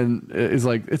 And is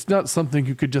like, it's not something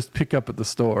you could just pick up at the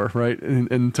store, right?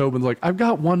 And Tobin's like, I've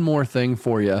got one more thing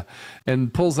for you,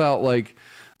 and pulls out like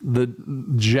the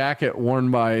jacket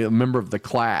worn by a member of the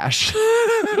Clash.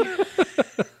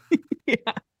 Yeah.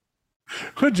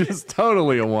 Which is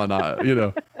totally a one,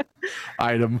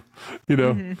 item,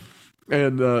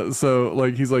 And so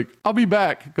like, he's like, I'll be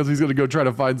back, because he's going to go try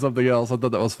to find something else. I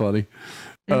thought that was funny.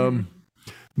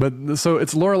 But so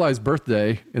it's Lorelai's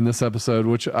birthday in this episode,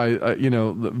 which I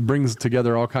brings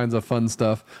together all kinds of fun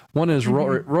stuff. One is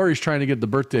Rory's trying to get the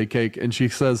birthday cake, and she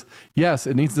says, yes,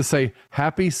 it needs to say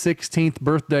happy 16th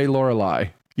birthday, Lorelai.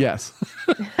 Yes.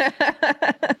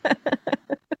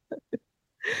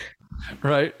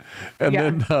 Right. And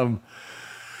then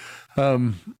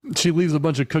she leaves a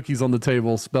bunch of cookies on the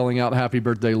table spelling out happy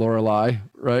birthday, Lorelai.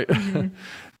 Right.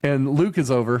 And Luke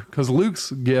is over, because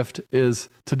Luke's gift is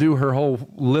to do her whole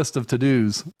list of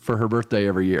to-dos for her birthday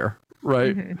every year.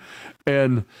 Right.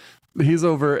 And he's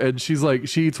over, and she's like,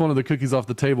 she eats one of the cookies off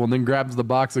the table and then grabs the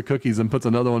box of cookies and puts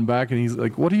another one back. And he's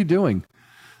like, what are you doing?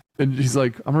 And she's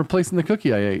like, I'm replacing the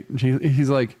cookie I ate. And he's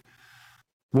like,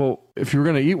 well, if you were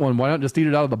going to eat one, why not just eat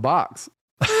it out of the box?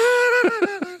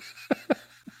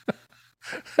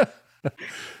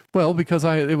 Well, because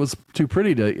it was too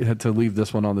pretty to leave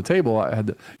this one on the table. I had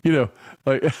to, it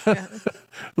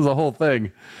was a whole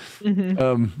thing.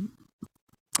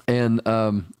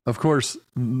 Of course,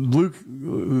 Luke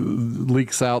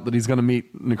leaks out that he's going to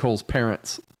meet Nicole's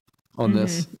parents on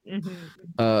this, in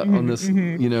a couple and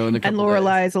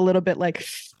Lorelai is a little bit like,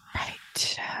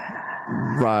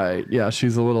 right. Yeah.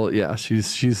 She's a little,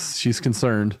 she's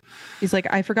concerned. He's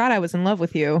like, I forgot I was in love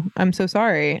with you. I'm so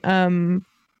sorry.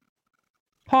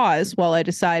 Pause while I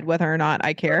decide whether or not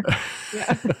I care.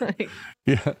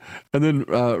 Yeah. And then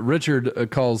Richard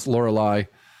calls Lorelai.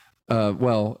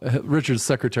 Richard's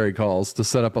secretary calls to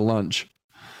set up a lunch.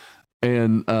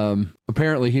 And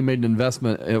apparently he made an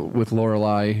investment with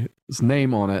Lorelai's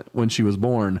name on it when she was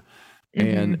born.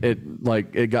 And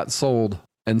it got sold.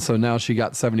 And so now she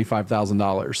got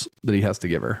 $75,000 that he has to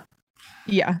give her.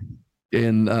 Yeah.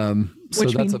 And so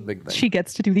that's a big thing. She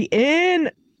gets to do the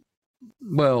inn.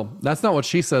 Well, that's not what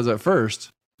she says at first,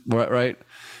 right?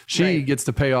 She gets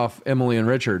to pay off Emily and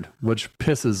Richard, which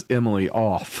pisses Emily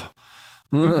off.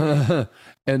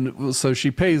 And so she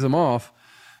pays him off,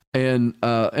 and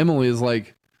Emily is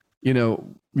like, I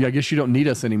guess you don't need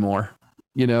us anymore,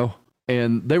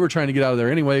 And they were trying to get out of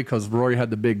there anyway, because Rory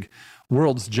had the big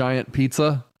world's giant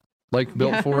pizza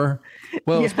built for her.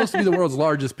 Well, it was supposed to be the world's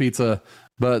largest pizza,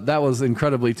 but that was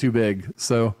incredibly too big.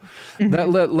 So that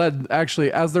led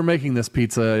actually, as they're making this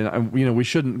pizza, and we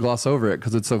shouldn't gloss over it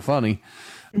because it's so funny.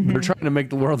 They're trying to make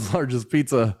the world's largest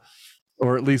pizza,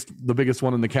 or at least the biggest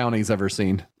one in the county's ever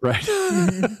seen, right?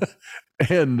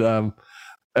 And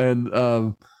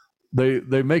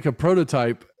they make a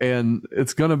prototype, and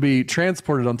it's going to be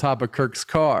transported on top of Kirk's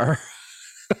car,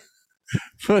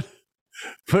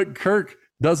 but Kirk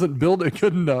doesn't build it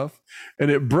good enough,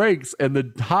 and it breaks, and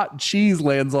the hot cheese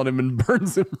lands on him and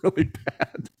burns him really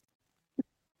bad.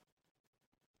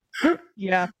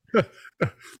 Yeah.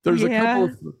 There's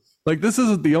Like, this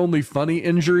isn't the only funny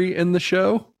injury in the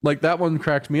show. Like, that one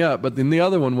cracked me up. But then the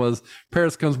other one was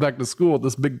Paris comes back to school with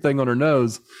this big thing on her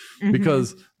nose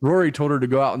because Rory told her to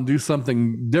go out and do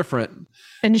something different.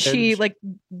 And she like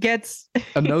gets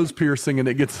a nose piercing, and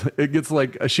it gets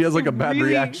like, she has like a bad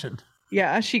reaction.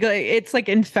 Yeah, it's like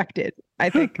infected,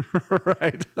 I think.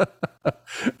 Right.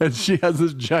 And she has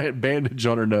this giant bandage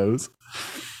on her nose.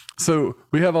 So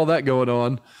we have all that going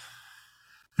on.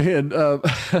 And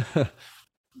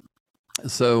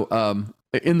so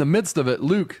in the midst of it,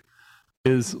 Luke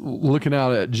is looking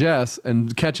out at Jess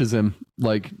and catches him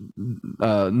like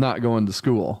not going to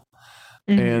school.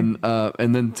 And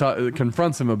then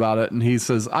confronts him about it, and he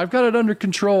says, "I've got it under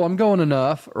control. I'm going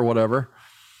enough," or whatever.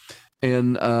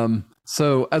 And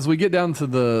so as we get down to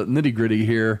the nitty gritty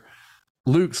here,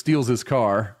 Luke steals his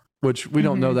car, which we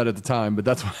don't know that at the time, but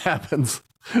that's what happens.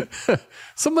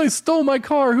 Somebody stole my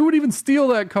car. Who would even steal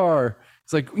that car?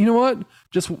 It's like, you know what?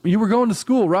 You were going to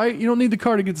school, right? You don't need the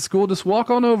car to get to school. Just walk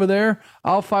on over there.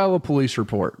 I'll file a police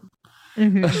report.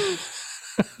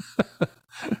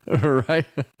 Right?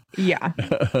 Yeah.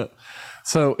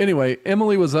 So anyway,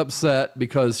 Emily was upset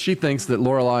because she thinks that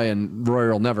Lorelai and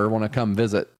Rory will never want to come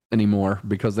visit anymore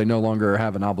because they no longer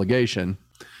have an obligation.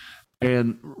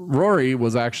 And Rory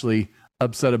was actually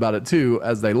upset about it too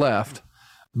as they left,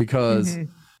 because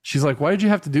she's like, "Why did you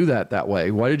have to do that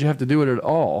way? Why did you have to do it at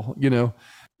all?" You know?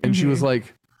 And she was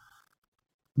like,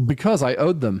 "Because I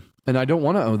owed them, and I don't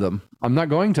want to owe them. I'm not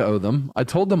going to owe them. I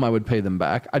told them I would pay them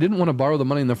back. I didn't want to borrow the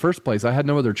money in the first place. I had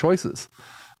no other choices."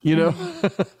 You know?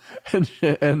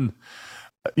 and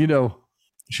you know,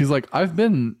 she's like, "I've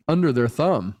been under their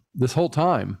thumb this whole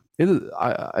time.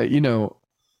 I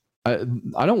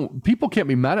don't, people can't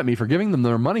be mad at me for giving them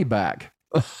their money back."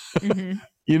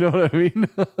 You know what I mean?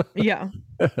 Yeah.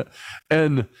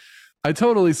 And I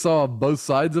totally saw both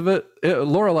sides of it.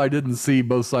 Lorelai didn't see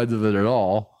both sides of it at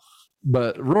all,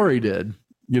 but Rory did,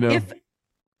 you know?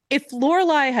 If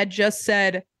Lorelai had just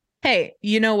said, "Hey,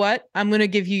 you know what? I'm going to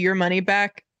give you your money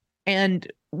back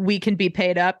and we can be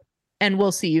paid up and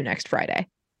we'll see you next Friday."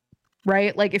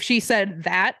 Right? Like, if she said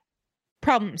that,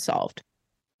 problem solved.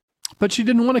 But she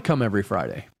didn't want to come every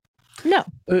Friday. No.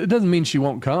 It doesn't mean she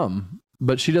won't come,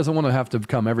 but she doesn't want to have to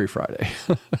come every Friday.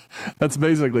 That's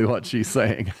basically what she's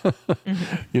saying.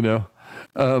 You know,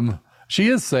 she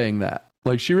is saying that,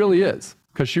 like, she really is,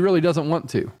 because she really doesn't want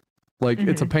to. Like,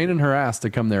 it's a pain in her ass to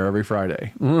come there every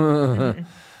Friday.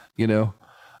 You know,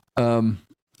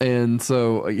 and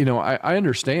so, you know, I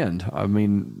understand. I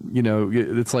mean, you know,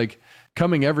 it's like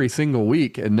coming every single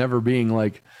week and never being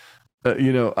like,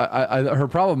 you know, her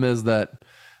problem is that,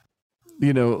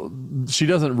 you know, she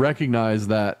doesn't recognize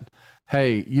that,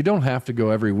 hey, you don't have to go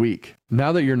every week.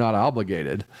 Now that you're not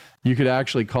obligated, you could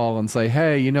actually call and say,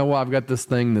 "Hey, you know what? I've got this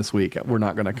thing this week. We're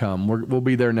not going to come. We'll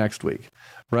be there next week."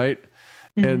 Right.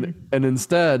 And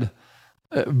instead,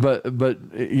 but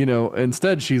you know,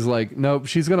 instead she's like, nope,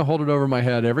 she's going to hold it over my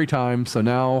head every time. So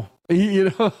now,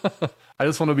 you know, I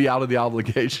just want to be out of the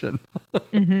obligation.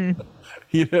 You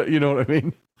know what I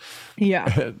mean? Yeah.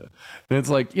 And it's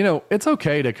like, you know, it's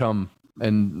okay to come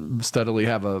and steadily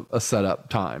have a setup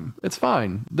time. It's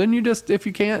fine. Then you just, if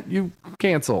you can't, you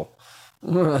cancel.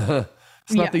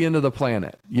 It's not the end of the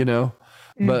planet, you know?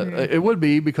 But it would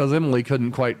be, because Emily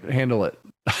couldn't quite handle it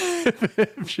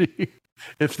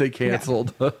if they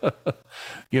canceled.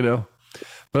 You know?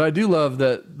 But I do love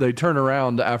that they turn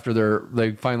around after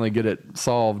they finally get it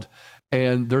solved,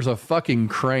 and there's a fucking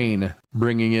crane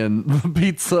bringing in the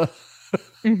pizza.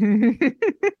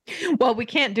 Well, we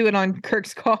can't do it on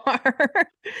Kirk's car.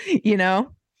 You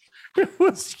know? It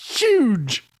was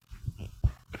huge.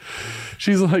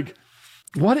 She's like,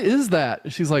 "What is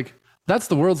that?" She's like, "That's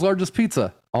the world's largest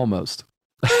pizza." Almost.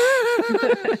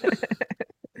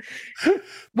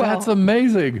 That's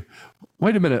amazing.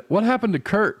 Wait a minute. What happened to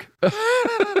Kirk?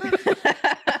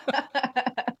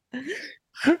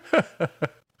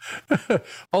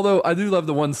 Although I do love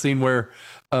the one scene where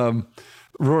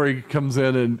Rory comes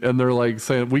in and they're like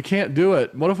saying, "We can't do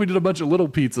it. What if we did a bunch of little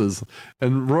pizzas?"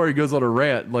 And Rory goes on a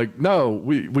rant like, "No,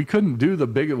 we couldn't do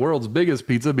the world's biggest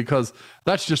pizza because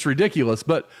that's just ridiculous.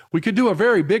 But we could do a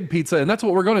very big pizza, and that's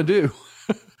what we're going to do."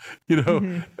 You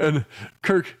know, and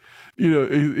Kirk, you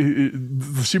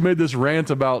know, she made this rant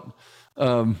about,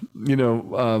 you know,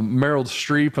 Meryl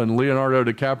Streep and Leonardo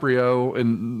DiCaprio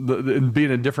and being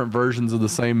in different versions of the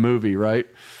same movie, right?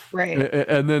 Right.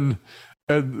 And then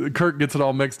Kirk gets it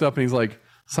all mixed up, and he's like,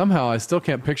 "Somehow I still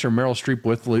can't picture Meryl Streep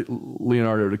with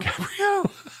Leonardo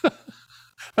DiCaprio."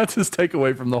 That's his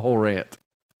takeaway from the whole rant.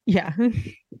 Yeah.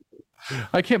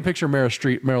 I can't picture Meryl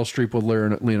Streep with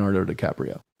Leonardo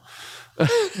DiCaprio.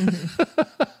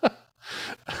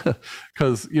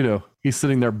 Because, he's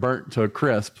sitting there burnt to a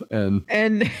crisp and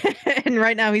and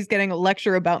right now he's getting a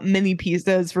lecture about mini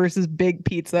pizzas versus big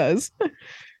pizzas.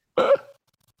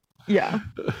 Yeah.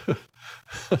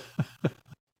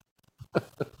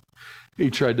 He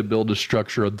tried to build a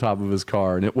structure on top of his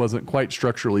car and it wasn't quite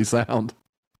structurally sound.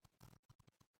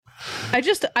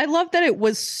 I love that it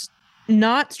was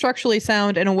not structurally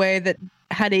sound in a way that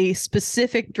had a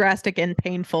specific, drastic, and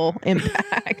painful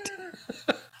impact.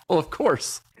 Well, of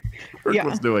course. Kirk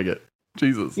was doing it.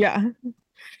 Jesus. Yeah.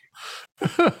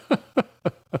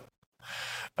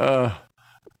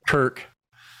 Kirk.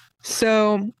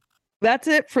 So that's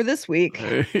it for this week.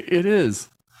 It is.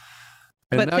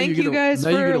 And but thank you guys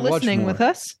for listening with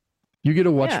us. You get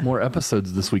to watch more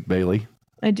episodes this week, Bailey.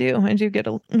 I do get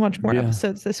to watch more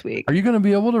episodes this week. Are you going to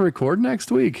be able to record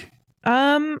next week?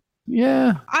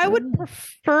 Yeah. I would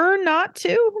prefer not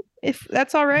to, if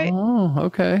that's all right. Oh,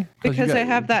 okay. Because I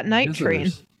have that night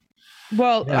train.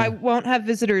 Well, I won't have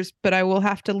visitors, but I will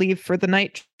have to leave for the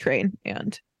night train.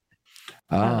 And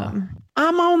I'm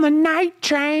on the night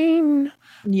train.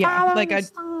 Yeah, like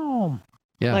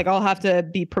I'll have to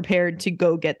be prepared to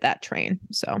go get that train.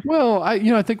 So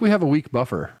I think we have a week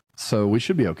buffer, so we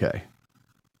should be okay.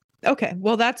 Okay,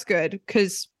 well that's good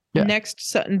because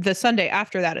the Sunday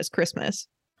after that is Christmas.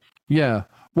 Yeah,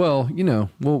 well,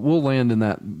 we'll land in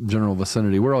that general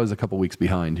vicinity. We're always a couple weeks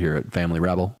behind here at Family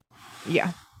Rabble.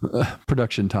 Yeah,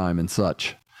 production time and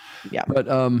such. Yeah, but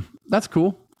that's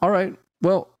cool. All right,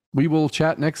 well, we will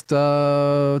chat next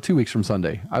 2 weeks from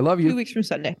Sunday. I love you. 2 weeks from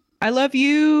Sunday. I love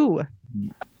you.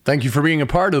 Thank you for being a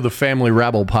part of the Family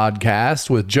Rabble podcast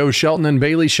with Joe Shelton and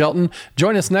Bailey Shelton.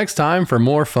 Join us next time for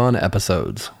more fun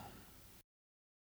episodes.